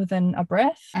lot longer than a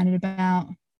breath. And at about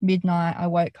midnight, I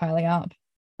woke Kylie up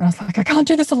and I was like, I can't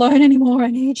do this alone anymore.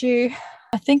 I need you.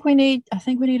 I think we need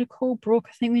to call Brooke.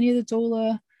 I think we need a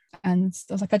doula. And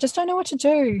I was like, I just don't know what to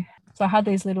do. So I had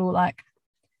these little like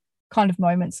kind of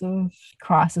moments of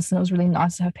crisis, and it was really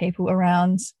nice to have people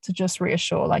around to just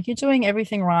reassure, like, you're doing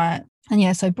everything right. And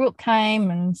yeah, so Brooke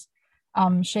came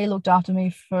and she looked after me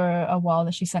for a while.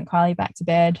 That she sent Kylie back to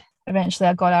bed. Eventually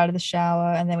I got out of the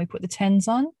shower and then we put the TENS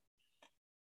on,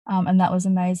 and that was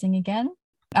amazing again.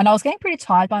 And I was getting pretty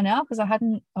tired by now because I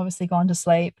hadn't obviously gone to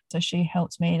sleep. So she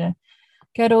helped me to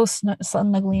get all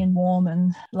snuggly and warm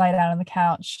and lay down on the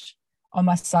couch on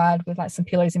my side with like some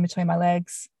pillows in between my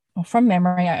legs. Well, from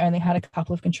memory, I only had a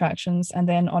couple of contractions, and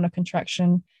then on a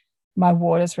contraction, my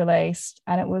waters released,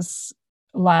 and it was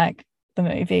like the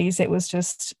movies. It was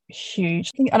just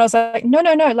huge. And I was like, no,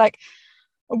 like,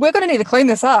 we're going to need to clean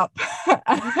this up.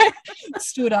 I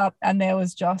stood up and there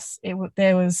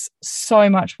was so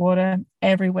much water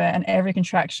everywhere, and every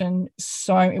contraction,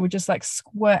 it would just like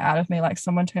squirt out of me like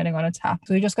someone turning on a tap.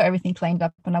 So we just got everything cleaned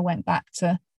up and I went back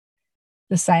to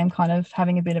the same kind of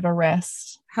having a bit of a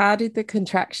rest. How did the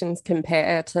contractions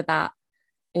compare to that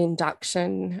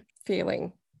induction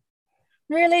feeling?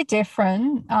 Really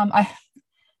different.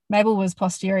 Mabel was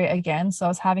posterior again, so I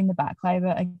was having the back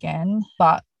labor again,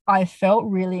 but I felt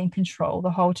really in control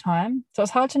the whole time. So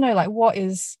it's hard to know like what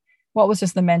was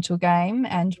just the mental game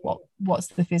and what's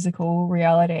the physical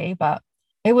reality. But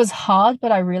it was hard,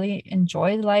 but I really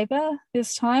enjoyed labor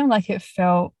this time. Like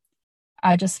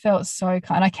I just felt so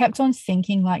kind. I kept on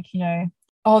thinking like,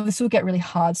 oh, this will get really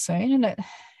hard soon. And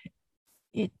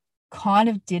it kind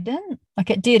of didn't. Like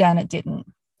it did and it didn't.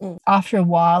 After a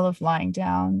while of lying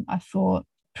down, I thought,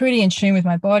 pretty in tune with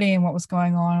my body and what was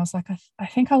going on, I was like, I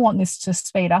think I want this to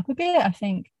speed up a bit. I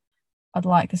think I'd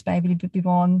like this baby to be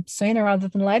born sooner rather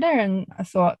than later. And I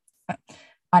thought,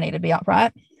 I need to be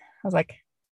upright. I was like,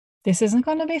 this isn't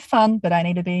going to be fun, but I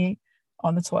need to be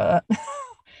on the toilet.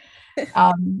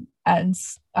 And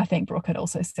I think Brooke had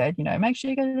also said, make sure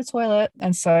you go to the toilet.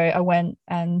 And so I went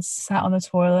and sat on the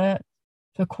toilet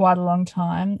for quite a long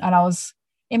time. And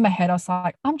in my head, I was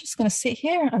like, I'm just going to sit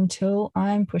here until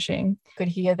I'm pushing. Could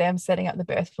hear them setting up the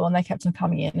birth pool, and they kept on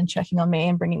coming in and checking on me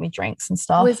and bringing me drinks and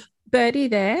stuff. Was Bertie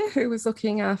there? Who was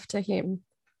looking after him?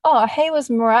 Oh, he was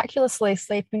miraculously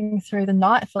sleeping through the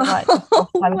night for like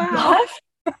wow.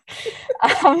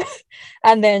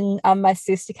 And then my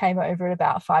sister came over at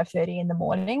about 5:30 in the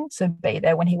morning to be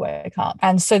there when he woke up.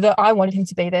 And so I wanted him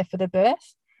to be there for the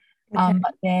birth. Okay.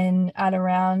 But then at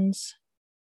around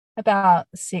about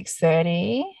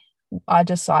 6:30, I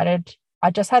decided,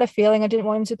 I just had a feeling I didn't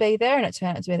want him to be there, and it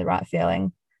turned out to be the right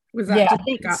feeling. Was that just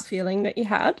a gut feeling that you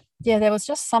had? Yeah, there was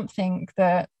just something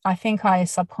that I think I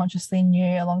subconsciously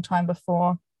knew a long time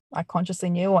before I consciously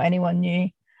knew or anyone knew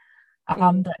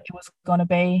that it was going to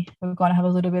be, we were going to have a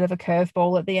little bit of a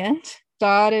curveball at the end.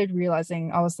 Started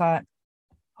realizing, I was like,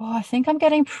 oh, I think I'm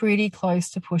getting pretty close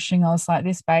to pushing. I was like,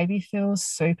 this baby feels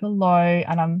super low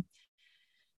and I'm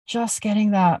just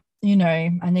getting that you know,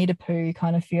 I need a poo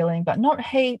kind of feeling, but not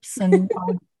heaps. And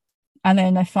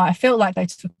then I felt like they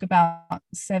took about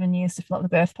 7 years to fill up the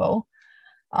birth pool.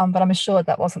 But I'm assured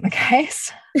that wasn't the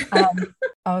case.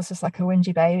 I was just like a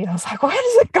whingy baby. I was like, why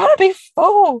does it gotta be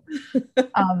full? If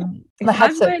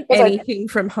I've learned anything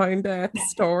from Homebirth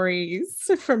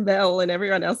stories from Mel and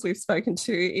everyone else we've spoken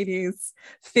to, it is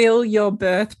fill your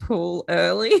birth pool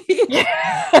early.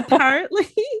 Apparently,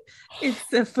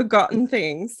 it's a forgotten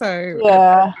thing. So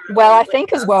yeah, well, I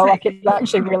think as well, like it's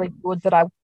actually really good that I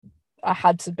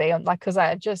had to be on, like, because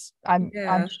I'm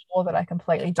sure that I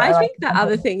completely don't. I think the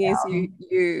other thing is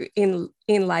you in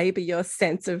labor, your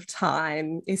sense of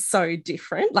time is so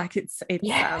different. Like it's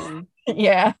yeah.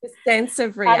 The sense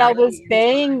of reality. And I was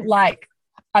being like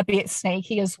a bit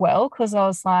sneaky as well, because I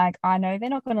was like, I know they're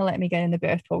not going to let me get in the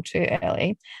birth pool too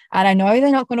early, and I know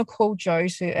they're not going to call Jo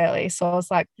too early. So I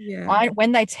was like,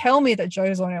 when they tell me that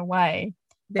Jo's on her way,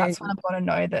 that's when I'm going to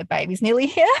know that baby's nearly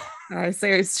here. Oh, so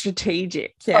it's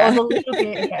strategic. Yeah. It was a little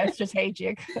bit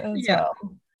strategic as well.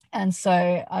 And so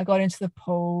I got into the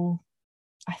pool,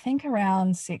 I think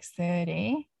around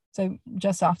 6:30. So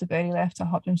just after Bertie left, I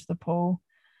hopped into the pool,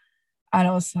 and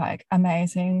it was like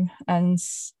amazing. And,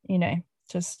 you know,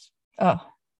 just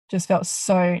felt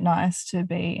so nice to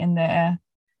be in there.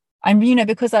 And, you know,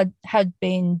 because I had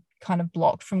been kind of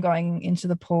blocked from going into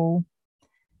the pool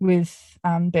with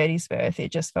Bertie's birth,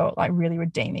 it just felt like really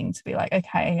redeeming to be like,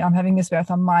 okay, I'm having this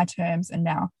birth on my terms. And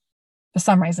now for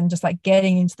some reason, just like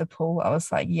getting into the pool, I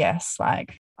was like, yes.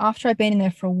 Like after I'd been in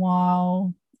there for a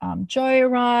while, Jo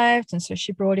arrived, and so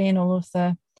she brought in all of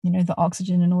the, you know, the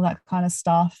oxygen and all that kind of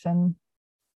stuff. And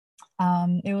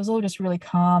it was all just really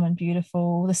calm and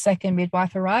beautiful. The second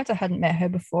midwife arrived. I hadn't met her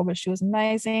before, but she was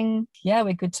amazing. Yeah,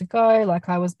 we're good to go. Like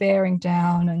I was bearing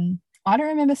down, and I don't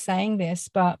remember saying this,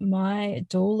 but my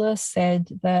doula said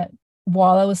that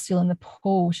while I was still in the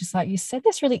pool, she's like, you said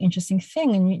this really interesting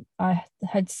thing. And I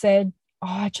had said, oh,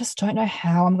 I just don't know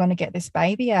how I'm going to get this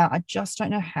baby out. I just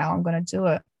don't know how I'm going to do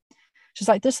it. She's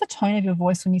like, just the tone of your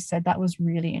voice when you said that was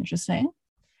really interesting.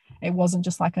 It wasn't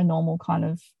just like a normal kind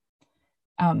of,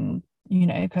 you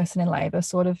know, person in labor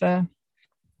sort of a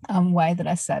way that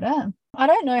I said it. I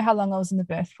don't know how long I was in the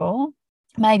birth pool,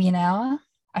 maybe an hour.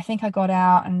 I think I got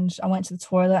out and I went to the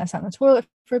toilet. I sat in the toilet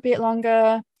for a bit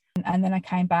longer, and then I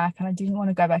came back, and I didn't want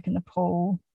to go back in the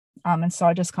pool. And so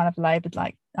I just kind of labored,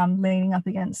 like leaning up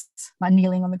against,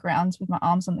 kneeling on the ground with my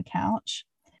arms on the couch.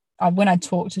 When I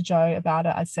talked to Jo about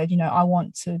it, I said, you know, I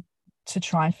want to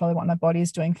try and follow what my body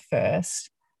is doing first.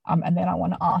 And then I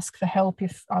want to ask for help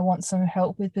if I want some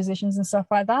help with positions and stuff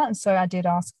like that. And so I did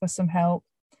ask for some help.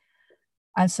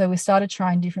 And so we started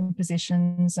trying different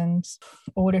positions and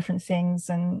all different things.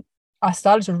 And I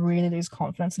started to really lose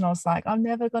confidence. And I was like, I'm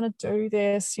never going to do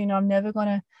this. You know, I'm never going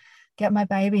to get my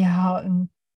baby out. And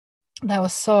they were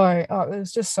it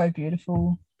was just so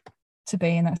beautiful to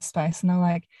be in that space. And they're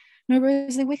like, no,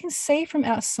 Rosalie, we can see from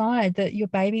outside that your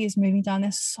baby is moving down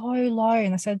there so low.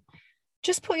 And I said,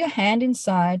 just put your hand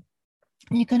inside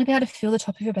and you're going to be able to feel the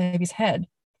top of your baby's head.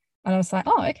 And I was like,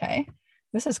 oh, okay,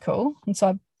 this is cool. And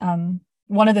so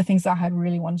one of the things that I had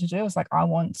really wanted to do was like, I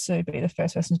want to be the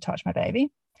first person to touch my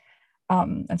baby.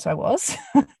 And so I was.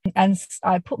 And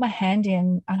I put my hand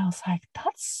in and I was like,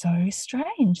 that's so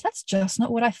strange. That's just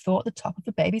not what I thought the top of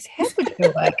the baby's head would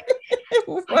feel like.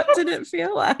 What did it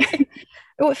feel like?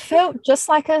 It felt just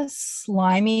like a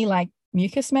slimy, like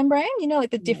mucous membrane, you know,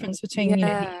 like the difference between you know,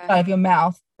 the inside of your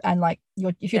mouth and like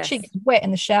if your cheek is wet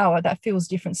in the shower, that feels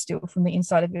different still from the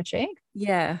inside of your cheek.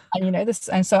 Yeah. And you know this,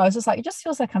 and so I was just like, it just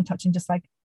feels like I'm touching just like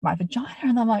my vagina.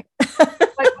 And I'm like,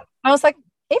 I was like,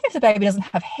 even if the baby doesn't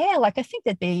have hair, like I think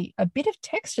there'd be a bit of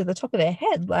texture at the top of their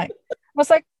head. Like I was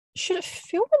like, should it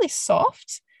feel really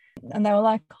soft? And they were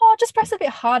like, oh, just press it a bit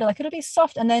harder, like it'll be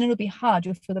soft and then it'll be hard,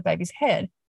 you'll feel the baby's head.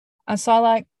 And so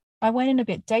I went in a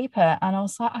bit deeper and I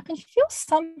was like, I can feel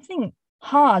something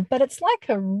hard, but it's like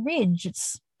a ridge.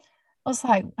 I was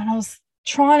like, and I was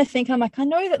trying to think, I'm like, I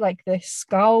know that like the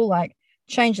skull like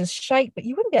changes shape, but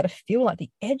you wouldn't be able to feel like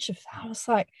the edge of that. I was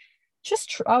like,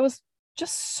 I was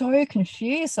just so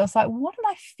confused. I was like, what am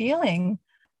I feeling?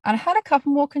 And I had a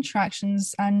couple more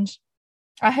contractions and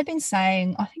I had been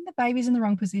saying, I think the baby's in the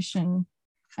wrong position.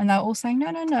 And they were all saying, no.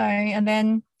 And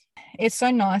then it's so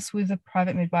nice with a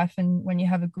private midwife and when you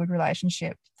have a good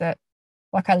relationship that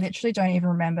like I literally don't even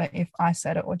remember if I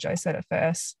said it or Jo said it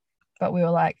first, but we were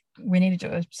like, we need to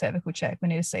do a cervical check. We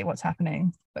need to see what's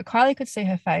happening. But Kylie could see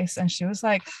her face and she was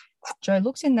like, Jo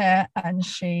looked in there and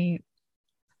she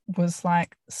was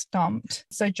like stumped.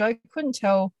 So Jo couldn't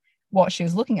tell what she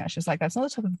was looking at. She was like, that's not the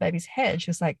top of the baby's head. She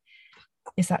was like,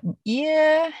 is that an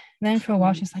ear? And then for a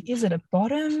while she's like, is it a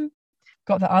bottom?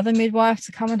 got the other midwife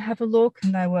to come and have a look,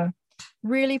 and they were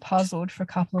really puzzled for a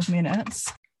couple of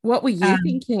minutes. What were you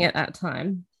thinking at that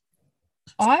time?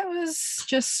 I was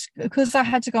just, because I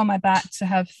had to go on my back to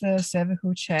have the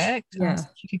cervical checked, so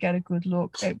you could get a good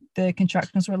look. The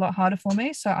contractions were a lot harder for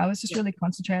me, so I was just really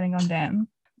concentrating on them.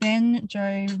 Then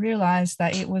Jo realised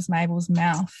that it was Mabel's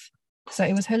mouth. So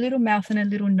it was her little mouth and her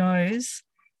little nose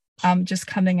just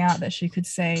coming out that she could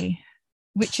see,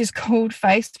 which is called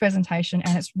face presentation,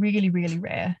 and it's really, really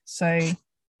rare. So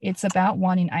it's about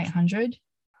 1 in 800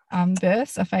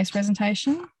 births, a face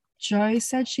presentation. Jo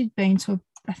said she'd been to,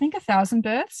 I think, 1,000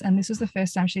 births, and this was the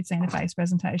first time she'd seen a face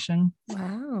presentation.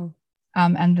 Wow.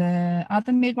 And the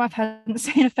other midwife hadn't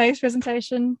seen a face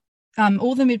presentation.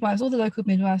 All the local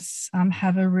midwives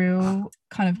have a real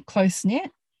kind of close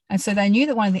knit. And so they knew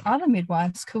that one of the other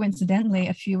midwives, coincidentally,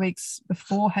 a few weeks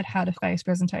before had had a face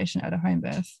presentation at a home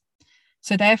birth.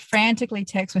 So they're frantically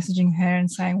text messaging her and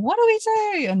saying, what do we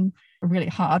do? And really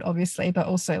hard, obviously, but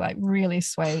also like really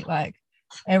sweet. Like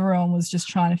everyone was just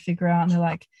trying to figure out, and they're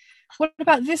like, what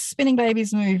about this spinning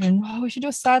baby's move? And we should do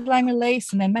a sideline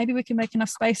release, and then maybe we can make enough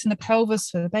space in the pelvis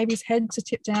for the baby's head to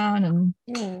tip down.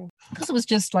 And because it was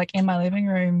just like in my living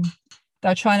room, they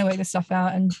were trying to work this stuff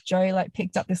out, and Jo like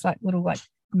picked up this like little like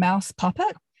mouse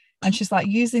puppet, and she's like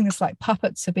using this like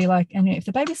puppet to be like, and if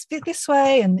the baby's fit this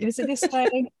way, and is it this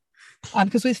way?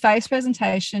 Because with face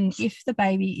presentation, if the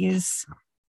baby is,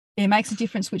 it makes a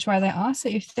difference which way they are. So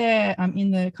if they're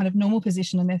in the kind of normal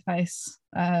position in their face,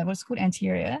 what's called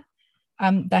anterior,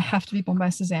 they have to be born by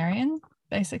Caesarean,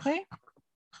 basically.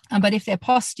 But if they're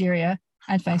posterior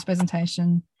and face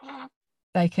presentation,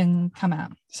 they can come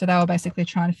out. So they were basically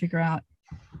trying to figure out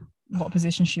what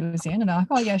position she was in, and they're like,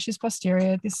 oh yeah, she's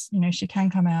posterior, this, she can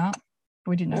come out. But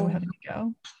we didn't know we had a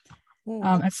girl.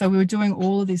 And so we were doing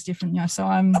all of these different, so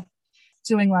I'm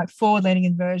doing like forward leaning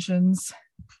inversions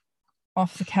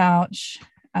off the couch,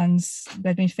 and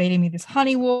they'd been feeding me this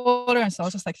honey water, and so I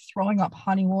was just like throwing up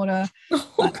honey water.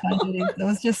 It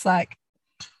was just like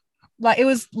it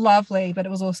was lovely, but it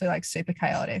was also like super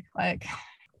chaotic, like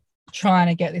trying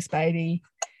to get this baby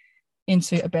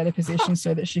into a better position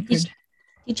so that she could.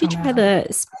 Did you try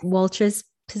the Walter's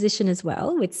position as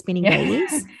well with spinning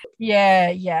babies?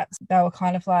 Yeah. They were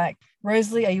kind of like,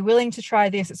 Rosalie, are you willing to try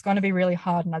this? It's going to be really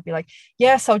hard. And I'd be like,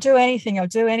 yes, I'll do anything.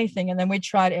 And then we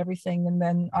tried everything. And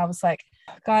then I was like,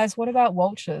 guys, what about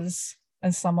Walters?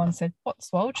 And someone said,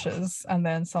 what's Walters? And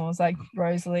then someone was like,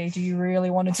 Rosalie, do you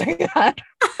really want to do that?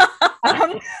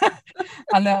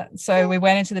 So we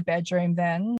went into the bedroom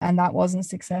then, and that wasn't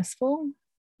successful.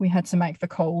 We had to make the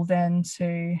call then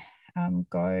to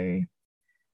go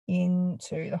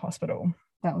into the hospital.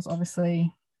 That was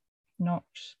obviously not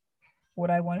what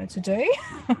I wanted to do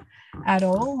at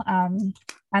all.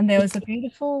 And there was a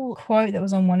beautiful quote that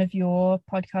was on one of your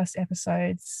podcast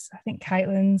episodes. I think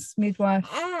Caitlin's midwife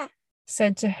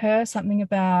said to her something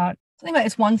about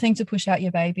it's one thing to push out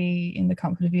your baby in the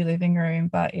comfort of your living room,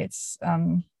 but it's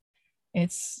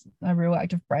a real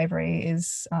act of bravery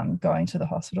is going to the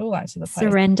hospital, like to the place.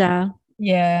 Surrender.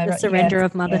 Yeah. The surrender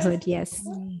of motherhood, yes.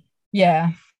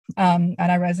 Yeah. And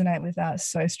I resonate with that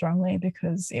so strongly,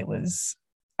 because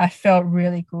I felt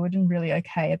really good and really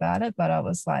okay about it, but I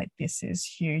was like, this is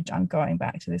huge. I'm going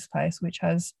back to this place, which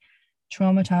has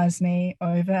traumatized me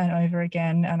over and over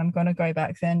again, and I'm going to go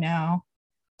back there now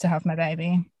to have my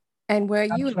baby. And were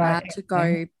you allowed to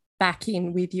go back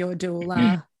in with your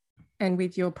doula and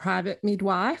with your private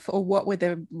midwife, or what were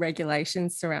the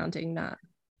regulations surrounding that?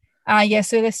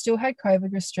 So they still had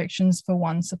COVID restrictions for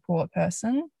one support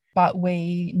person, but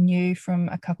we knew from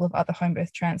a couple of other home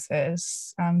birth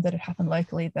transfers that had happened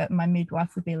locally that my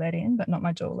midwife would be let in, but not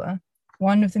my doula.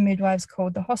 One of the midwives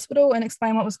called the hospital and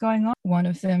explained what was going on. One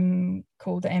of them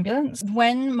called the ambulance.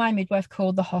 When my midwife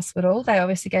called the hospital, they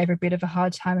obviously gave her a bit of a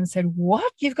hard time and said,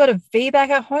 what? You've got a VBAC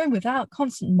at home without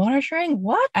constant monitoring?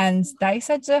 What? And they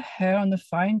said to her on the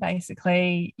phone,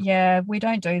 basically, yeah, we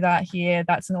don't do that here.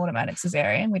 That's an automatic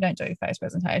cesarean. We don't do face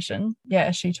presentation. Yeah,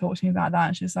 she talked to me about that.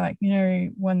 And she's like,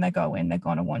 when they go in, they're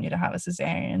going to want you to have a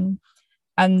cesarean.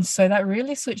 And so that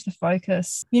really switched the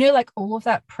focus. Like all of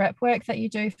that prep work that you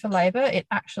do for labor, it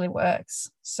actually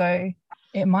works. So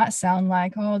it might sound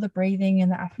like, the breathing and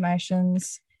the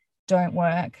affirmations don't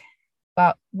work.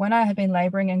 But when I had been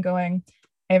laboring and going,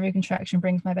 every contraction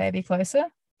brings my baby closer,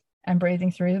 and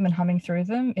breathing through them and humming through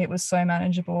them, it was so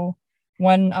manageable.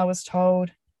 When I was told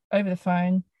over the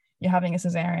phone, you're having a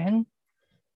cesarean,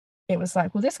 it was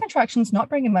like, well, this contraction's not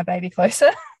bringing my baby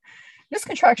closer. This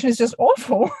contraction is just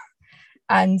awful.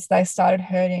 And they started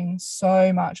hurting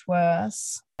so much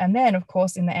worse. And then, of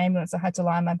course, in the ambulance, I had to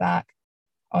lie on my back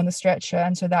on the stretcher.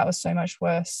 And so that was so much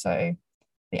worse. So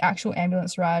the actual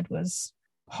ambulance ride was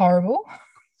horrible.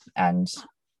 And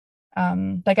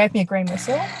they gave me a green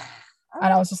whistle.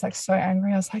 And I was just like so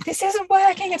angry. I was like, this isn't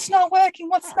working. It's not working.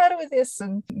 What's the matter with this?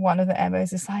 And one of the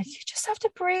ambos is like, you just have to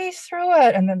breathe through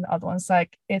it. And then the other one's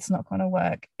like, it's not going to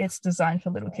work. It's designed for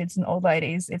little kids and old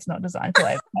ladies. It's not designed for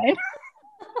labor pain.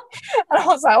 And I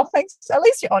was like, oh, thanks. At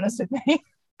least you're honest with me.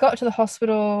 Got to the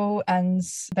hospital and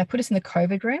they put us in the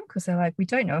COVID room because they're like, we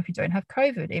don't know if you don't have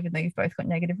COVID, even though you've both got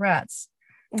negative rats.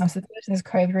 I was in this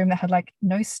COVID room that had like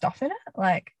no stuff in it.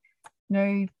 Like,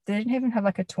 no, they didn't even have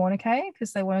like a tourniquet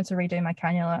because they wanted to redo my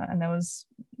cannula and there was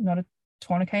not a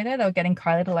tourniquet there. They were getting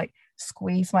Kylie to like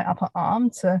squeeze my upper arm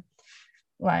to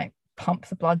like pump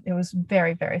the blood. It was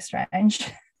very, very strange.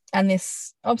 And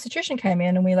this obstetrician came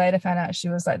in and we later found out she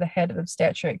was like the head of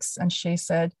obstetrics. And she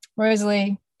said,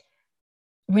 Rosalie,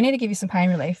 we need to give you some pain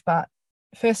relief. But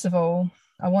first of all,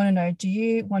 I want to know, do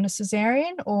you want a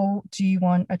caesarean or do you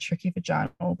want a tricky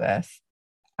vaginal birth?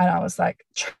 And I was like,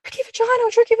 tricky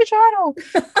vaginal.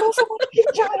 Of course I want tricky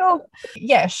vaginal.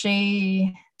 Yeah,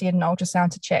 she did an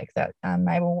ultrasound to check that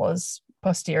Mabel was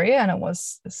posterior and it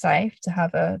was safe to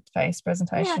have a face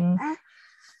presentation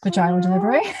vaginal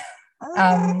delivery.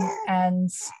 And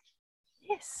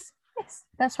yes,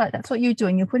 that's right. That's what you're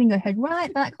doing. You're putting your head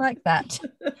right back like that.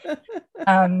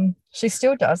 She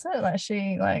still does it. Like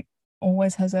she like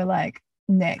always has her like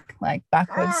neck like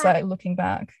backwards, like looking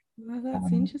back. Oh,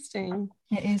 that's interesting.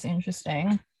 It is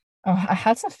interesting. Oh, I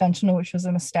had some fentanyl, which was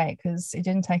a mistake because it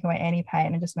didn't take away any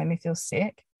pain. It just made me feel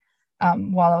sick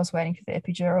while I was waiting for the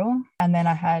epidural. And then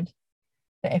I had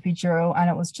the epidural and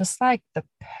it was just like the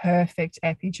perfect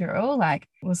epidural. Like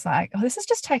it was like, oh, this is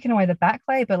just taking away the back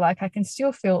labor. Like I can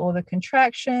still feel all the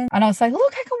contraction. And I was like,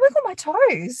 look, I can wiggle my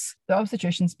toes. The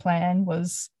obstetrician's plan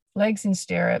was legs in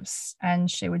stirrups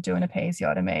and she would do an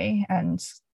episiotomy. And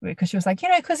because she was like,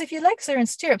 because if your legs are in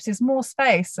stirrups, there's more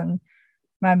space. And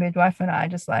my midwife and I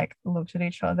just like looked at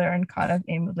each other and kind of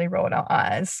inwardly rolled our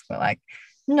eyes. We're like,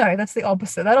 no, that's the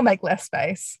opposite. That'll make less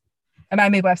space. And my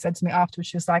midwife said to me afterwards,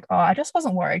 she was like, oh, I just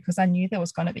wasn't worried because I knew there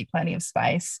was going to be plenty of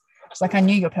space. She's like, I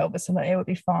knew your pelvis and that it would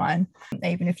be fine,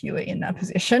 even if you were in that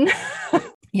position.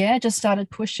 Yeah, just started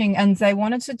pushing and they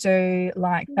wanted to do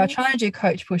like, they were trying to do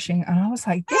coach pushing. And I was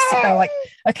like, they were like,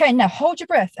 okay, now hold your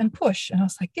breath and push. And I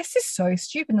was like, this is so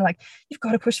stupid. And they're like, you've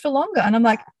got to push for longer. And I'm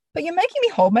like, but you're making me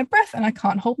hold my breath and I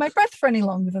can't hold my breath for any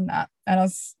longer than that. And I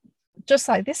was just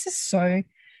like, this is so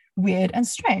weird and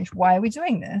strange. Why are we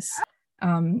doing this?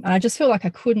 And I just feel like I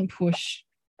couldn't push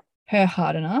her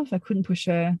hard enough. I couldn't push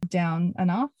her down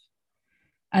enough.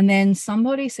 And then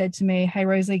somebody said to me, hey,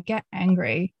 Rosalie, get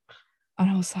angry. And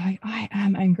I was like, I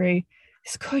am angry.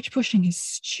 This coach pushing is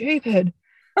stupid.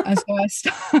 And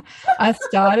so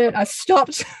I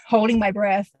stopped holding my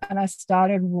breath and I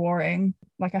started roaring.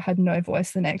 Like I had no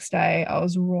voice the next day. I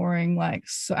was roaring like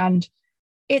so, and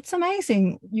it's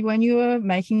amazing. When you are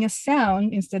making a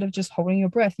sound, instead of just holding your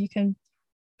breath, you can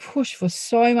push for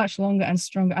so much longer and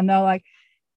stronger. And they're like,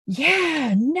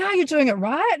 yeah, now you're doing it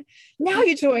right. Now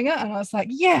you're doing it. And I was like,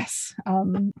 yes.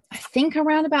 I think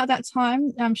around about that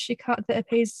time, she cut the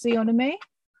episiotomy.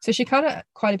 So she cut it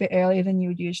quite a bit earlier than you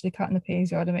would usually cut an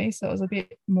episiotomy. So it was a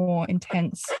bit more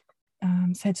intense.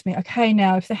 Said to me, okay,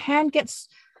 now if the hand gets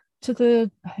to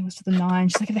I think it was to the 9.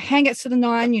 She's like, if the hand gets to the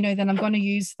 9, then I'm going to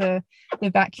use the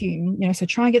vacuum, so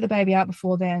try and get the baby out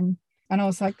before then. And I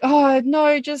was like, oh,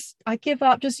 no, I give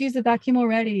up. Just use the vacuum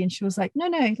already. And she was like, no,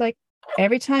 like,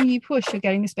 every time you push, you're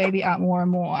getting this baby out more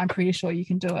and more. I'm pretty sure you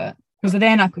can do it. Because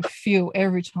then I could feel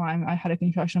every time I had a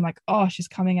contraction, I'm like, oh, she's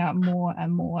coming out more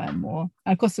and more and more.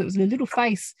 And of course, it was a little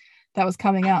face that was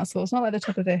coming out. So it's not like the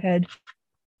top of her head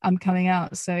coming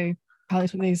out. So Carly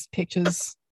took these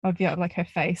pictures of like her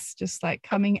face just like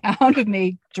coming out of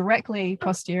me directly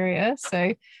posterior.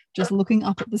 So just looking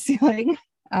up at the ceiling.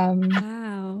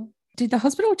 Wow. Did the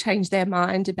hospital change their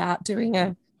mind about doing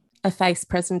a face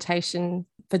presentation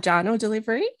vaginal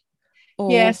delivery?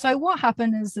 Yeah, so what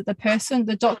happened is that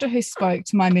the doctor who spoke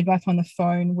to my midwife on the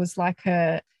phone was like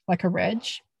a reg.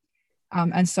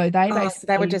 And so they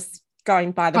were just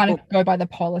going by the kind of go by the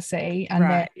policy. And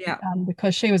right, yeah.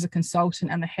 Because she was a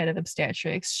consultant and the head of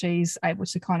obstetrics, she's able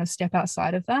to kind of step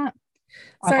outside of that.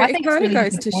 So I think it kind of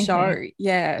goes to show,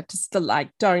 just to like,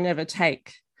 don't ever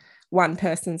take one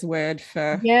person's word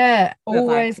for. Yeah,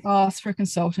 always ask for a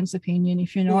consultant's opinion.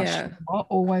 If you're not sure,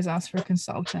 always ask for a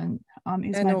consultant.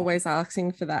 And always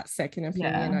asking for that second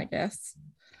opinion, I guess.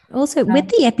 Also, with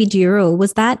the epidural,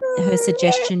 was that her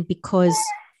suggestion because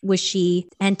was she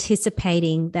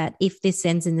anticipating that if this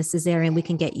ends in the caesarean, we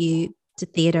can get you to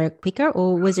theatre quicker,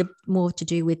 or was it more to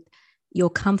do with your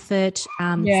comfort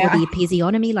for the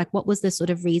episiotomy? Like, what was the sort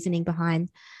of reasoning behind?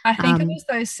 I think it was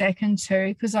those second two,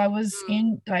 because I was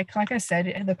in, like I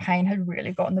said, the pain had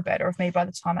really gotten the better of me by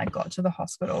the time I got to the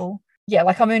hospital. Yeah,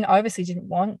 like, I mean, I obviously didn't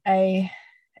want a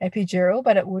epidural,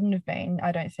 but it wouldn't have been,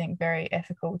 I don't think, very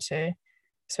ethical to,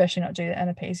 especially not do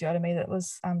an episiotomy that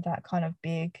was that kind of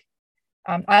big.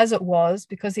 As it was,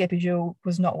 because the epidural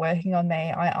was not working on me,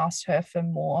 I asked her for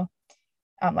more,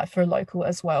 like for a local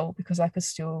as well, because I could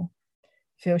still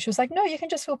feel. She was like, no, you can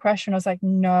just feel pressure. And I was like,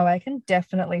 no, I can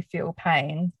definitely feel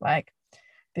pain. Like,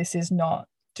 this is not,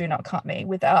 do not cut me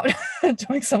without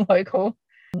doing some local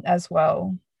as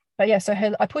well. But yeah, so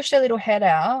I pushed her little head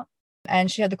out,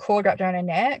 and she had the cord wrapped around her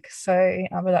neck. So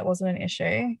but that wasn't an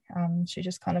issue. She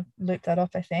just kind of looped that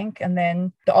off, I think. And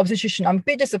then the obstetrician, I'm a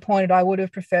bit disappointed. I would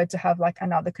have preferred to have like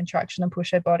another contraction and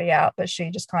push her body out, but she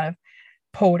just kind of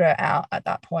pulled her out at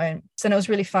that point. So it was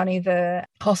really funny. The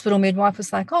hospital midwife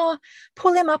was like, oh,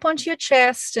 pull him up onto your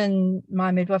chest. And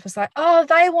my midwife was like, oh,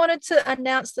 they wanted to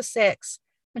announce the sex.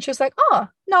 And she was like, oh,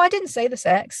 no, I didn't say the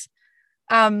sex.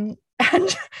 And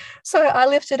so I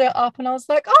lifted her up and I was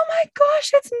like, oh my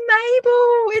gosh, it's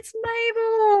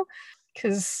Mabel.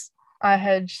 Because I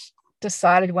had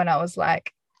decided when I was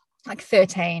like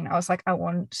 13, I was like,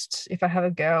 if I have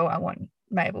a girl, I want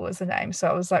Mabel as the name. So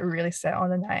I was like really set on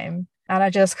the name, and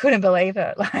I just couldn't believe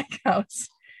it. Like,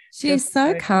 she's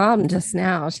so calm just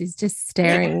now. She's just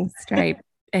staring straight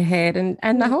ahead,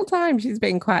 and the whole time she's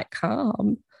been quite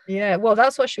calm. Yeah, well,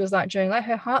 that's what she was like during, like,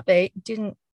 her heartbeat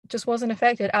just wasn't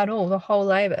affected at all the whole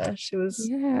labor. She was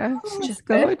she's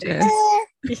gorgeous.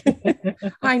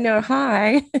 I know.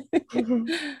 Hi.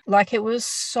 Like, it was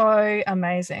so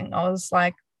amazing. I was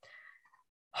like,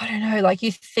 I don't know, like,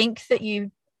 you think that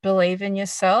you believe in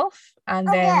yourself, and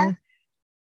then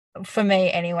for me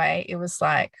anyway, it was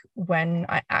like when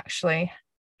I actually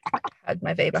had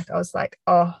my VBAC, I was like,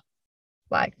 oh,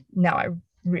 like, now I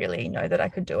really know that I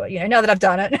could do it, now that I've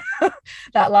done it.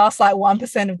 That last like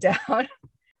 1% of doubt.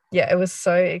 Yeah, it was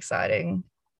so exciting.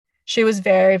 She was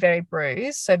very, very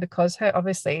bruised. So because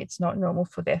obviously it's not normal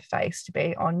for their face to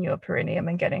be on your perineum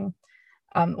and getting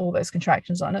all those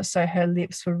contractions on it. So her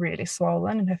lips were really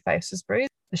swollen and her face was bruised.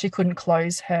 She couldn't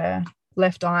close her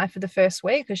left eye for the first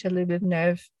week because she had a little bit of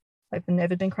nerve, like the nerve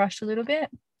had been crushed a little bit.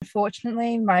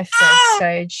 Unfortunately, my third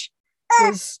stage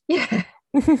was,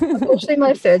 unfortunately,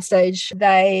 my third stage,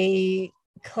 they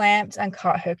clamped and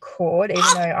cut her cord, even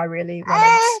though I really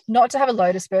wanted not to have a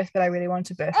lotus birth, but I really wanted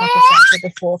to birth my placenta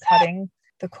before cutting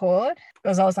the cord,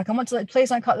 because I was like, I want to, please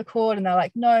don't cut the cord. And they're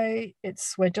like, no,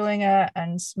 we're doing it.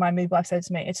 And my midwife said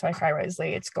to me, it's okay,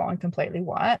 Rosalie, it's gone completely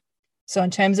white. So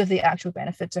in terms of the actual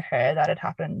benefit to her that had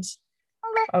happened,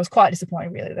 I was quite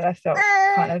disappointed, really, that I felt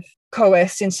kind of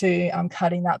coerced into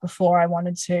cutting that before I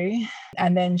wanted to.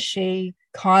 And then she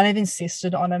kind of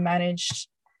insisted on a managed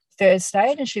third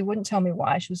stage, and she wouldn't tell me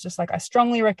why. She was just like, I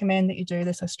strongly recommend that you do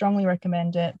this. I strongly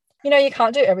recommend it. You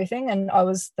can't do everything. And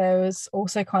there was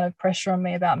also kind of pressure on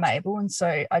me about Mabel. And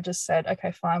so I just said,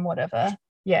 okay, fine, whatever.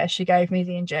 Yeah, she gave me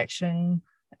the injection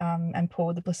and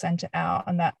pulled the placenta out.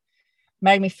 And that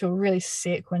made me feel really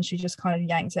sick when she just kind of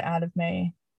yanked it out of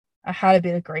me. I had a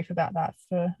bit of grief about that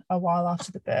for a while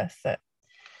after the birth, that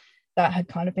had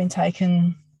kind of been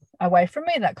taken away from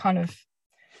me. That kind of,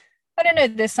 I don't know,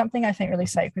 there's something I think really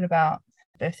sacred about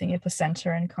birthing your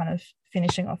placenta and kind of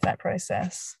finishing off that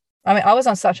process. I mean, I was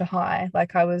on such a high,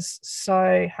 like I was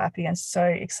so happy and so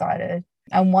excited.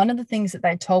 And one of the things that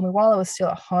they told me while I was still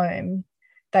at home,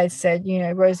 they said,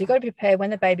 Rosie, you've got to be prepared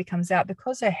when the baby comes out,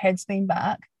 because her head's been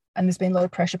back and there's been a lot of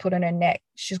pressure put on her neck,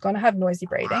 she's going to have noisy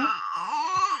breathing.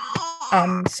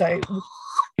 And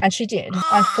she did.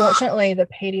 Unfortunately, the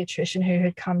pediatrician who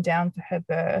had come down for her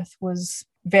birth was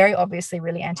very obviously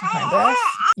really anti-homebirth,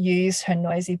 used her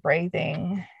noisy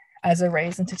breathing as a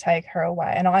reason to take her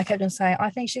away. And I kept on saying, I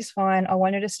think she's fine. I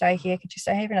want her to stay here. Could you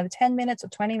stay here for another 10 minutes or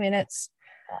 20 minutes?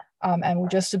 And we'll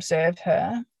just observe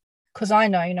her. Because I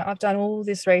know, I've done all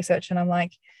this research, and I'm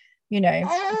like,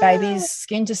 babies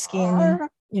skin to skin,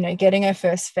 getting her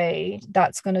first feed,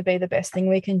 that's going to be the best thing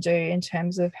we can do in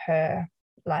terms of her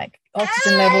like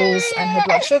oxygen levels and her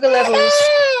blood sugar levels.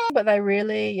 But they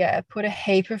really, put a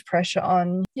heap of pressure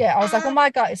on. I was like, well, my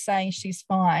gut is saying she's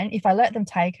fine. If I let them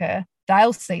take her,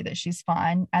 they'll see that she's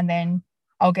fine, and then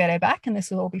I'll get her back and this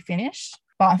will all be finished.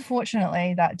 But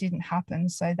unfortunately, that didn't happen.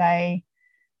 So they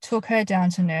took her down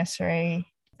to nursery,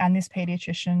 and this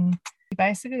pediatrician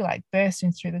basically like burst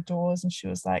in through the doors, and she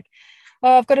was like,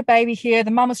 oh, I've got a baby here.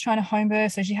 The mum was trying to home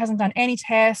birth, so she hasn't done any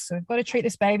tests. So we've got to treat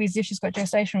this baby as if she's got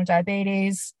gestational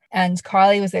diabetes. And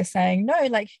Kylie was there saying, no,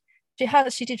 like,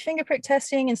 She did finger prick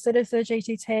testing instead of the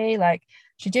GTT. Like,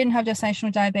 she didn't have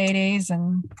gestational diabetes.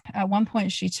 And at one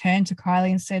point she turned to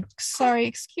Kylie and said, sorry,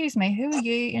 excuse me, who are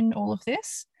you in all of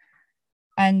this?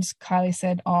 And Kylie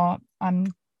said, oh,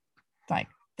 I'm like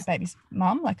the baby's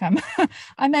mum. Like, I'm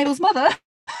Mabel's mother.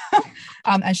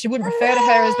 And she wouldn't refer to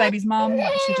her as baby's mum.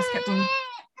 Like, she just kept on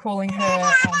calling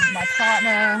her my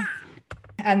partner.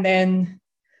 And then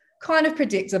kind of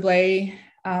predictably,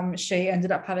 she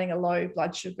ended up having a low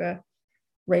blood sugar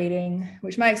reading,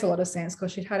 which makes a lot of sense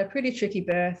because she'd had a pretty tricky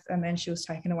birth, and then she was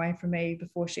taken away from me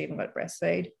before she even got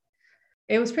breastfeed.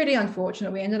 It was pretty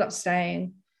unfortunate. We ended up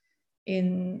staying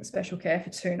in special care for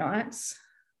 2 nights.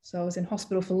 So I was in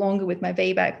hospital for longer with my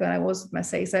VBAC than I was with my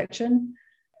C-section.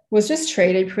 Was just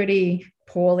treated pretty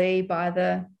poorly by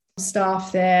the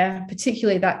staff there,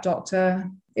 particularly that doctor.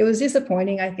 It was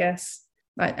disappointing, I guess.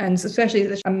 And especially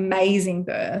this amazing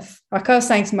birth. Like, I was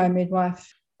saying to my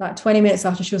midwife, like 20 minutes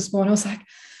after she was born, I was like,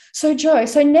 so Jo,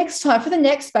 so next time for the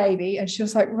next baby. And she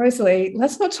was like, Rosalie,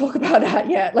 let's not talk about that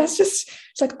yet. She's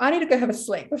like, I need to go have a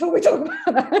sleep before we talk about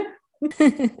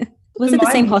that. Was it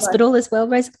the same hospital as well,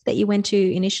 Rosalie, that you went to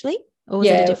initially? Or was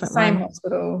it a different same one?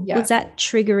 Hospital. Yeah. Was that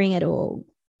triggering at all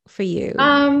for you?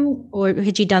 Or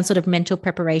had you done sort of mental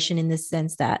preparation in the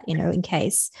sense that, in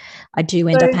case I do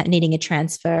end up needing a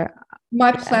transfer?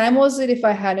 My plan was that if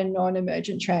I had a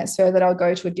non-emergent transfer that I'll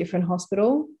go to a different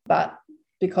hospital, but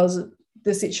because of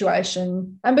the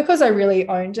situation and because I really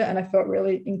owned it and I felt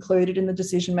really included in the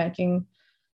decision-making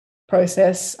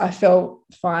process, I felt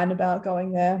fine about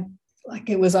going there. Like,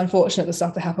 it was unfortunate the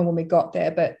stuff that happened when we got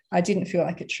there, but I didn't feel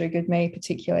like it triggered me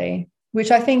particularly, which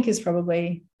I think is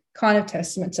probably kind of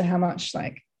testament to how much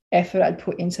effort I'd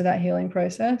put into that healing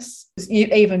process.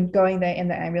 Even going there in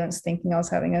the ambulance thinking I was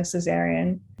having a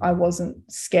caesarean, I wasn't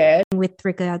scared. With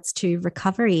regards to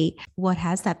recovery, what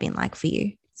has that been like for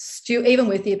you? Still, even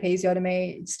with the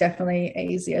episiotomy, it's definitely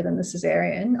easier than the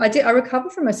caesarean. I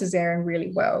recovered from a caesarean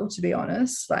really well, to be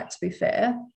honest. To be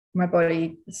fair, my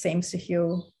body seems to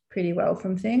heal pretty well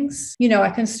from things. I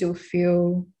can still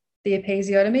feel the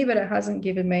episiotomy, but it hasn't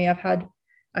given me, I've had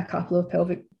a couple of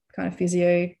pelvic kind of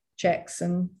physio checks,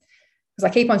 and because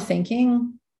I keep on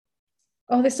thinking,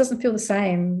 oh, this doesn't feel the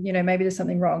same, maybe there's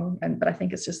something wrong. But I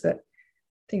think it's just that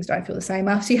things don't feel the same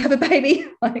after you have a baby.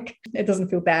 It doesn't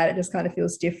feel bad. It just kind of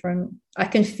feels different. I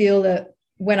can feel that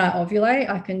when I ovulate,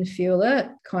 I can feel it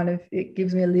kind of, it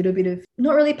gives me a little bit of,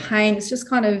 not really pain, it's just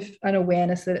kind of an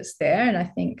awareness that it's there. And I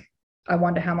think, I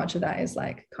wonder how much of that is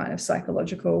kind of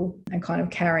psychological and kind of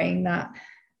carrying that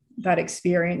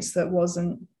experience that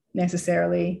wasn't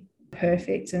necessarily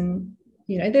perfect. And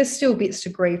there's still bits to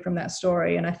grieve from that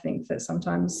story. And I think that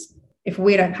sometimes if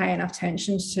we don't pay enough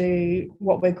attention to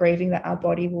what we're grieving, that our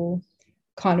body will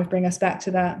kind of bring us back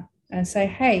to that and say,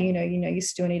 hey, you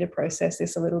still need to process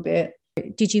this a little bit.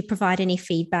 Did you provide any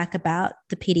feedback about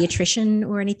the pediatrician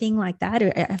or anything like that?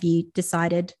 Or have you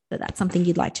decided that that's something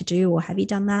you'd like to do, or have you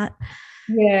done that?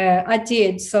 Yeah, I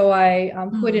did. So I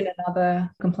put in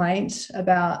another complaint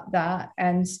about that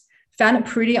and found it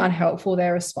pretty unhelpful,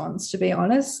 their response, to be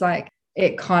honest.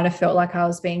 It kind of felt like I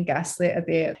was being gaslit a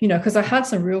bit, because I had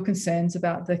some real concerns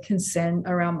about the consent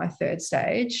around my 3rd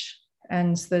stage.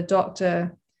 And the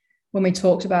doctor, when we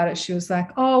talked about it, she was like,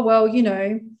 oh, well,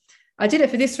 I did it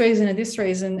for this reason and this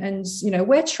reason. And,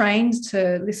 we're trained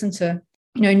to listen to,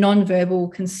 non-verbal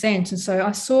consent. And so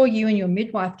I saw you and your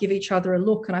midwife give each other a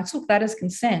look, and I took that as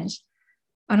consent.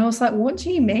 And I was like, what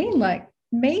do you mean?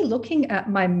 Me looking at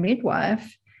my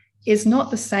midwife is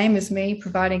not the same as me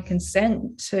providing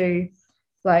consent to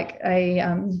a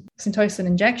Syntocin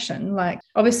injection.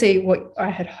 Obviously what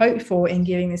I had hoped for in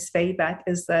giving this feedback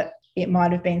is that it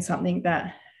might have been something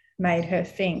that made her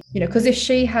think, because if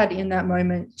she had in that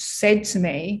moment said to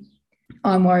me,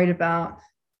 I'm worried about,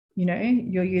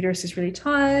 your uterus is really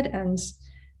tired and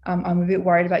I'm a bit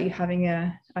worried about you having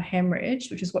a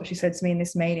hemorrhage, which is what she said to me in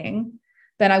this meeting,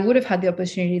 then I would have had the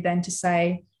opportunity then to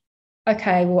say,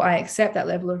 okay, well, I accept that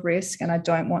level of risk and I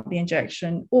don't want the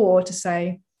injection, or to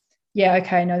say, yeah,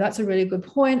 okay, no, that's a really good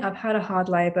point. I've had a hard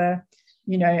labor,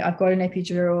 I've got an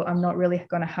epidural. I'm not really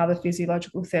going to have a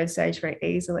physiological 3rd stage very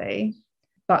easily.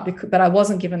 But I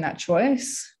wasn't given that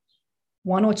choice.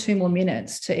 1 or 2 more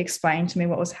minutes to explain to me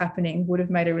what was happening would have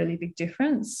made a really big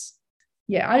difference.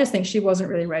 Yeah, I just think she wasn't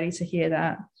really ready to hear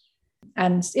that.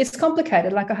 And it's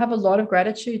complicated. I have a lot of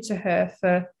gratitude to her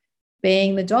for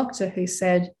being the doctor who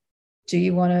said, do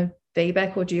you want a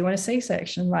VBAC or do you want a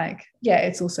C-section?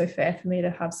 It's also fair for me to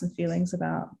have some feelings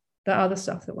about the other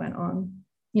stuff that went on.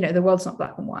 The world's not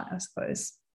black and white, I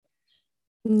suppose.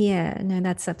 Yeah, no,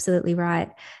 that's absolutely right.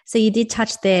 So you did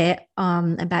touch there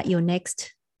about your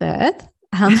next birth.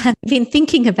 Have you been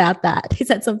thinking about that? Is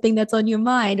that something that's on your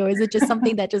mind, or is it just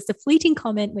something that just a fleeting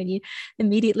comment when you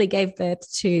immediately gave birth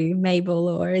to Mabel,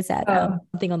 or is that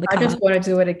something on the card? I just want to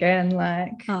do it again.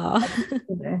 Oh.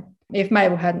 If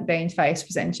Mabel hadn't been face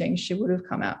presenting, she would have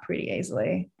come out pretty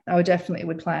easily. I definitely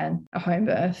would plan a home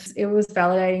birth. It was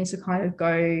validating to kind of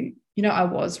go, I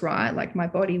was right. Like, my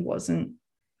body wasn't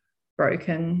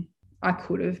broken. I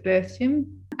could have birthed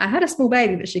him. I had a small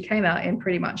baby, but she came out in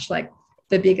pretty much like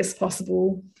the biggest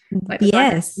possible, like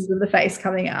the face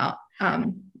coming out. I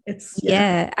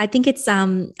think it's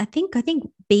I think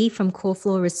B from Core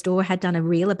Floor Restore had done a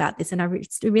reel about this, and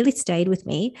it really stayed with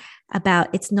me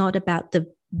about it's not about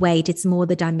the weight, it's more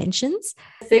the dimensions.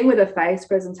 The thing with a face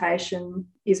presentation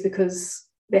is because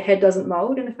the head doesn't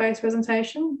mold in a face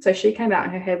presentation. So she came out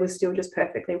and her head was still just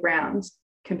perfectly round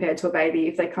compared to a baby.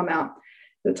 If they come out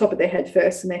the top of their head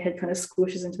first and their head kind of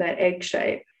squishes into that egg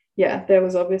shape, there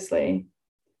was obviously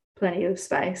plenty of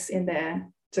space in there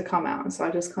to come out. And so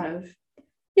I just kind of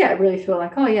really feel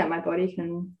like, my body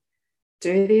can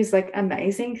do these like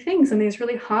amazing things and these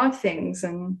really hard things.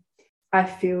 And I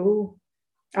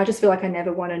just feel like I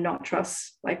never want to not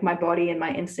trust like my body and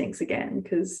my instincts again,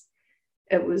 because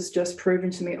it was just proven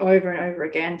to me over and over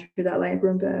again through that labor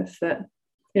and birth that,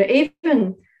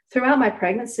 even throughout my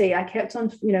pregnancy, I kept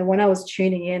on, when I was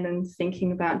tuning in and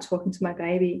thinking about talking to my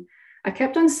baby, I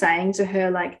kept on saying to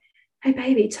her, like, hey,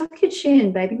 baby, tuck your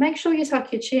chin, baby, make sure you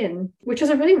tuck your chin, which is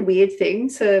a really weird thing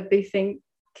to be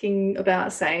thinking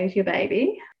about saying to your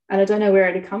baby. And I don't know where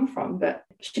it had come from, but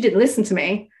she didn't listen to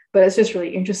me. But it's just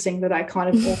really interesting that I kind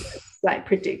of almost like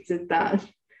predicted that.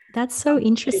 That's so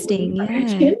interesting.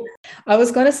 Yeah. I was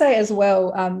going to say as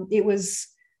well, it was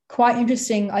quite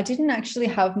interesting. I didn't actually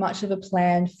have much of a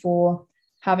plan for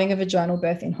having a vaginal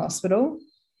birth in hospital,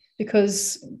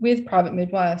 because with private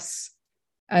midwives,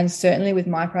 and certainly with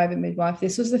my private midwife,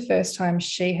 this was the first time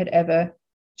she had ever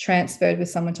transferred with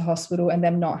someone to hospital and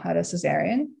them not had a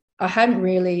caesarean. I hadn't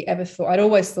really ever thought, I'd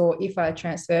always thought if I had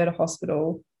transferred to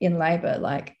hospital in labour,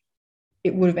 like, we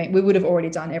would have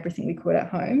already done everything we could at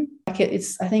home. Like,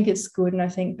 I think it's good, and I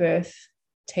think birth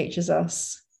teaches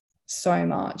us so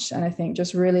much. And I think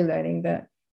just really learning that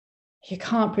you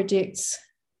can't predict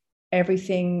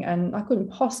everything, and I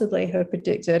couldn't possibly have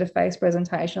predicted a face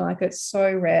presentation. Like, it's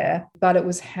so rare, but it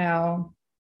was how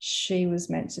she was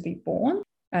meant to be born,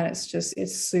 and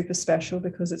it's super special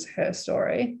because it's her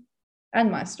story and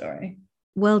my story.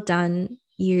 Well done,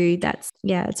 you.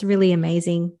 It's really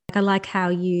amazing. I like how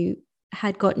you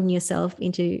had gotten yourself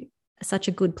into such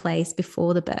a good place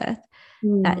before the birth,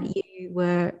 that you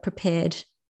were prepared,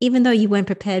 even though you weren't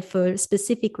prepared for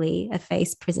specifically a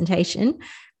face presentation,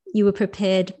 you were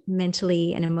prepared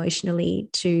mentally and emotionally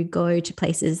to go to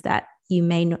places that you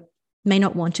may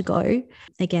not want to go,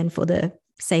 again, for the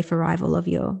safe arrival of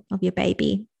your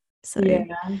baby. So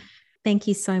thank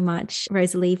you so much,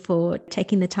 Rosalie, for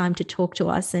taking the time to talk to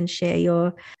us and share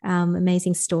your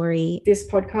amazing story. This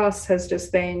podcast has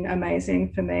just been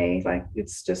amazing for me. Like,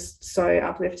 it's just so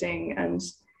uplifting and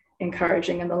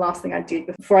encouraging. And the last thing I did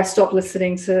before I stopped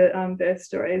listening to birth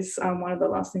stories, one of the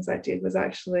last things I did was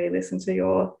actually listen to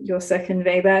your second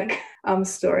VBAC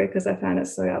story, because I found it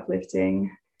so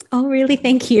uplifting. Oh, really?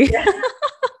 Thank you. Yeah.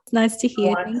 Nice to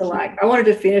hear. I wanted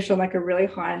to finish on like a really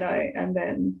high note and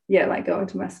then go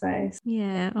into my space.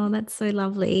 Yeah. Oh, that's so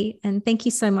lovely. And thank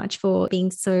you so much for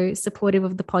being so supportive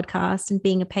of the podcast and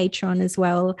being a patron as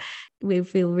well. We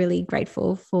feel really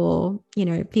grateful for,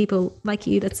 people like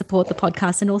you that support the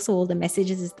podcast, and also all the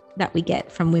messages that we get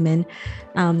from women.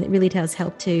 It really does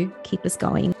help to keep us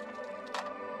going.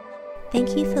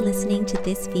 Thank you for listening to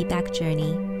this VBAC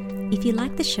journey. If you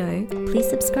like the show, please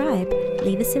subscribe,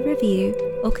 leave us a review,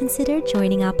 or consider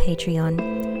joining our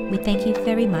Patreon. We thank you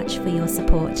very much for your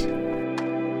support.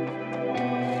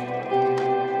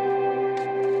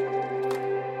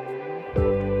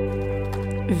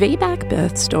 VBAC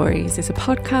Birth Stories is a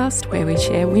podcast where we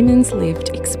share women's lived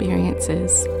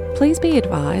experiences. Please be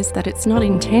advised that it's not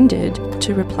intended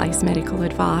to replace medical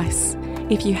advice.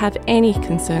 If you have any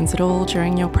concerns at all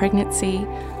during your pregnancy,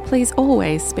 please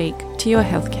always speak to your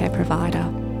healthcare provider.